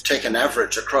 I guess. Take an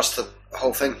average across the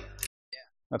whole thing.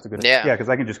 That's a good idea. Yeah, because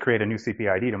I can just create a new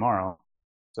CPID tomorrow.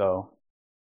 So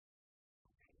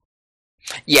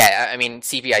yeah, I mean,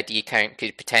 CPID count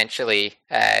could potentially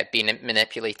be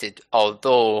manipulated,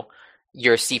 although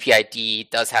your CPID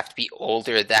does have to be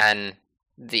older than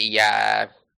the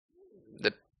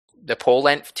poll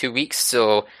length, 2 weeks.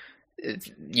 So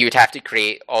you would have to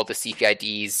create all the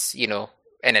CPIDs,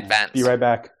 in advance. Be right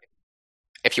back.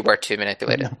 If you were to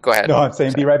manipulate it. Go ahead. No, I'm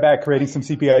saying be right back creating some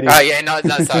CPIDs. Oh, yeah, no,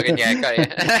 that's all good. Yeah, got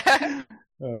it.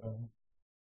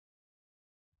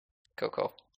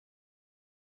 Cool.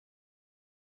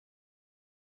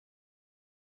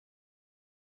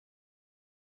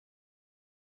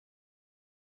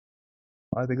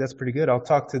 I think that's pretty good. I'll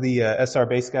talk to the SR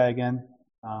base guy again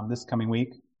this coming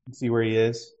week and see where he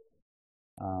is.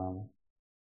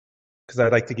 Because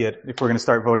I'd like to get, if we're going to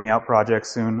start voting out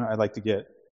projects soon, I'd like to get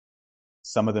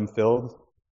some of them filled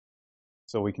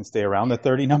so we can stay around the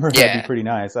 30 number. Yeah. That'd be pretty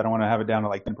nice. I don't want to have it down to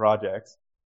like 10 projects.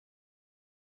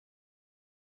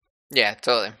 Yeah,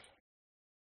 totally.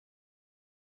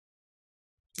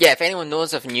 Yeah, if anyone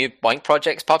knows of new BOINC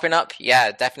projects popping up,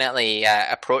 yeah, definitely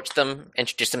approach them,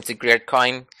 introduce them to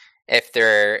Gridcoin. If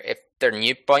they're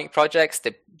new BOINC projects,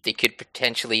 they could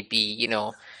potentially be,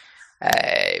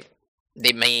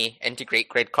 they may integrate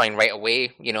Gridcoin right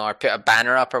away, or put a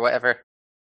banner up or whatever.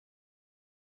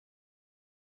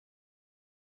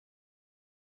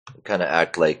 Kind of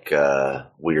act like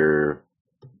we're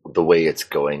the way it's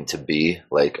going to be.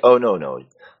 Like, oh no.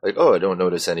 Like, oh, I don't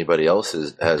notice anybody else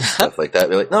has stuff like that.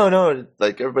 We're like, no,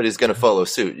 like everybody's gonna follow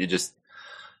suit. You just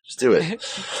do it.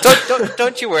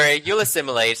 don't you worry. You'll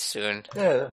assimilate soon.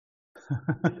 Yeah.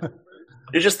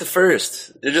 You're just the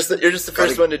first. You're just the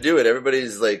first one to do it.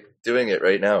 Everybody's like doing it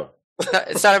right now.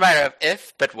 It's not a matter of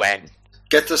if, but when.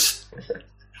 Get the stone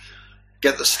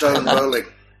rolling.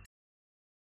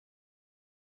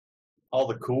 All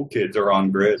the cool kids are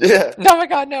on Grid. Yeah. No, my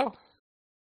God, no.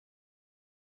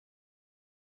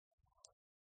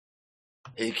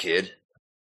 Hey, kid.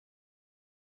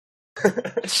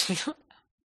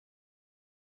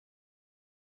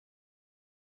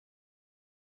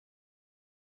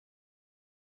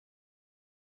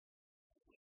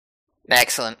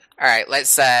 Excellent. All right,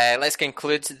 let's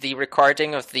conclude the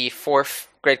recording of the 4th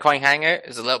Gridcoin Hangout. It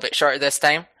was a little bit shorter this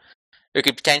time. We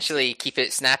could potentially keep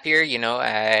it snappier.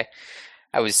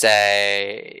 I was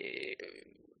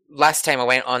last time I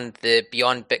went on the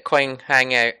Beyond Bitcoin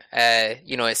Hangout.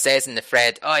 It says in the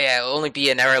thread, oh yeah, it'll only be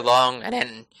an hour long, and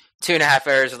then 2.5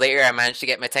 hours later, I managed to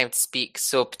get my time to speak.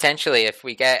 So potentially, if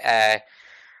we get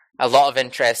a lot of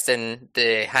interest in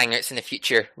the Hangouts in the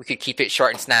future, we could keep it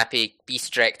short and snappy, be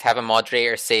strict, have a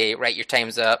moderator say, right, your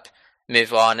time's up,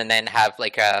 move on, and then have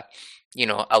like a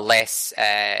less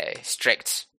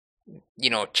strict,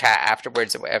 chat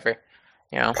afterwards or whatever.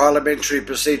 Parliamentary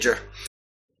procedure.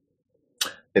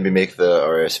 Maybe make the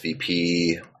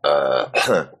RSVP.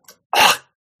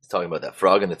 Talking about that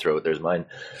frog in the throat. There's mine.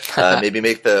 Maybe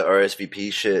make the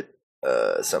RSVP shit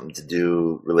something to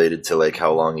do related to like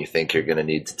how long you think you're going to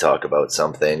need to talk about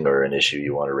something or an issue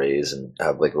you want to raise, and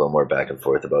have like a little more back and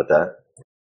forth about that.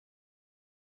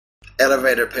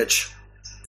 Elevator pitch.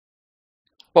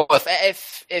 Well,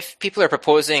 if people are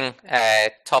proposing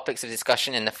topics of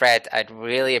discussion in the thread, I'd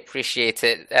really appreciate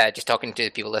it. Just talking to the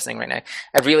people listening right now,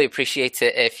 I'd really appreciate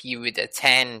it if you would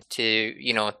attend to,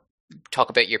 talk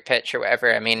about your pitch or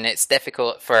whatever. I mean, it's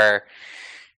difficult for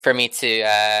me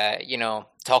to,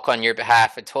 talk on your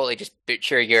behalf and totally just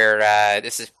butcher your.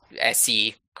 This is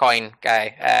SC Gridcoin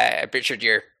guy. I butchered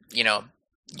your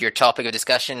topic of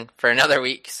discussion for another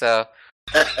week. So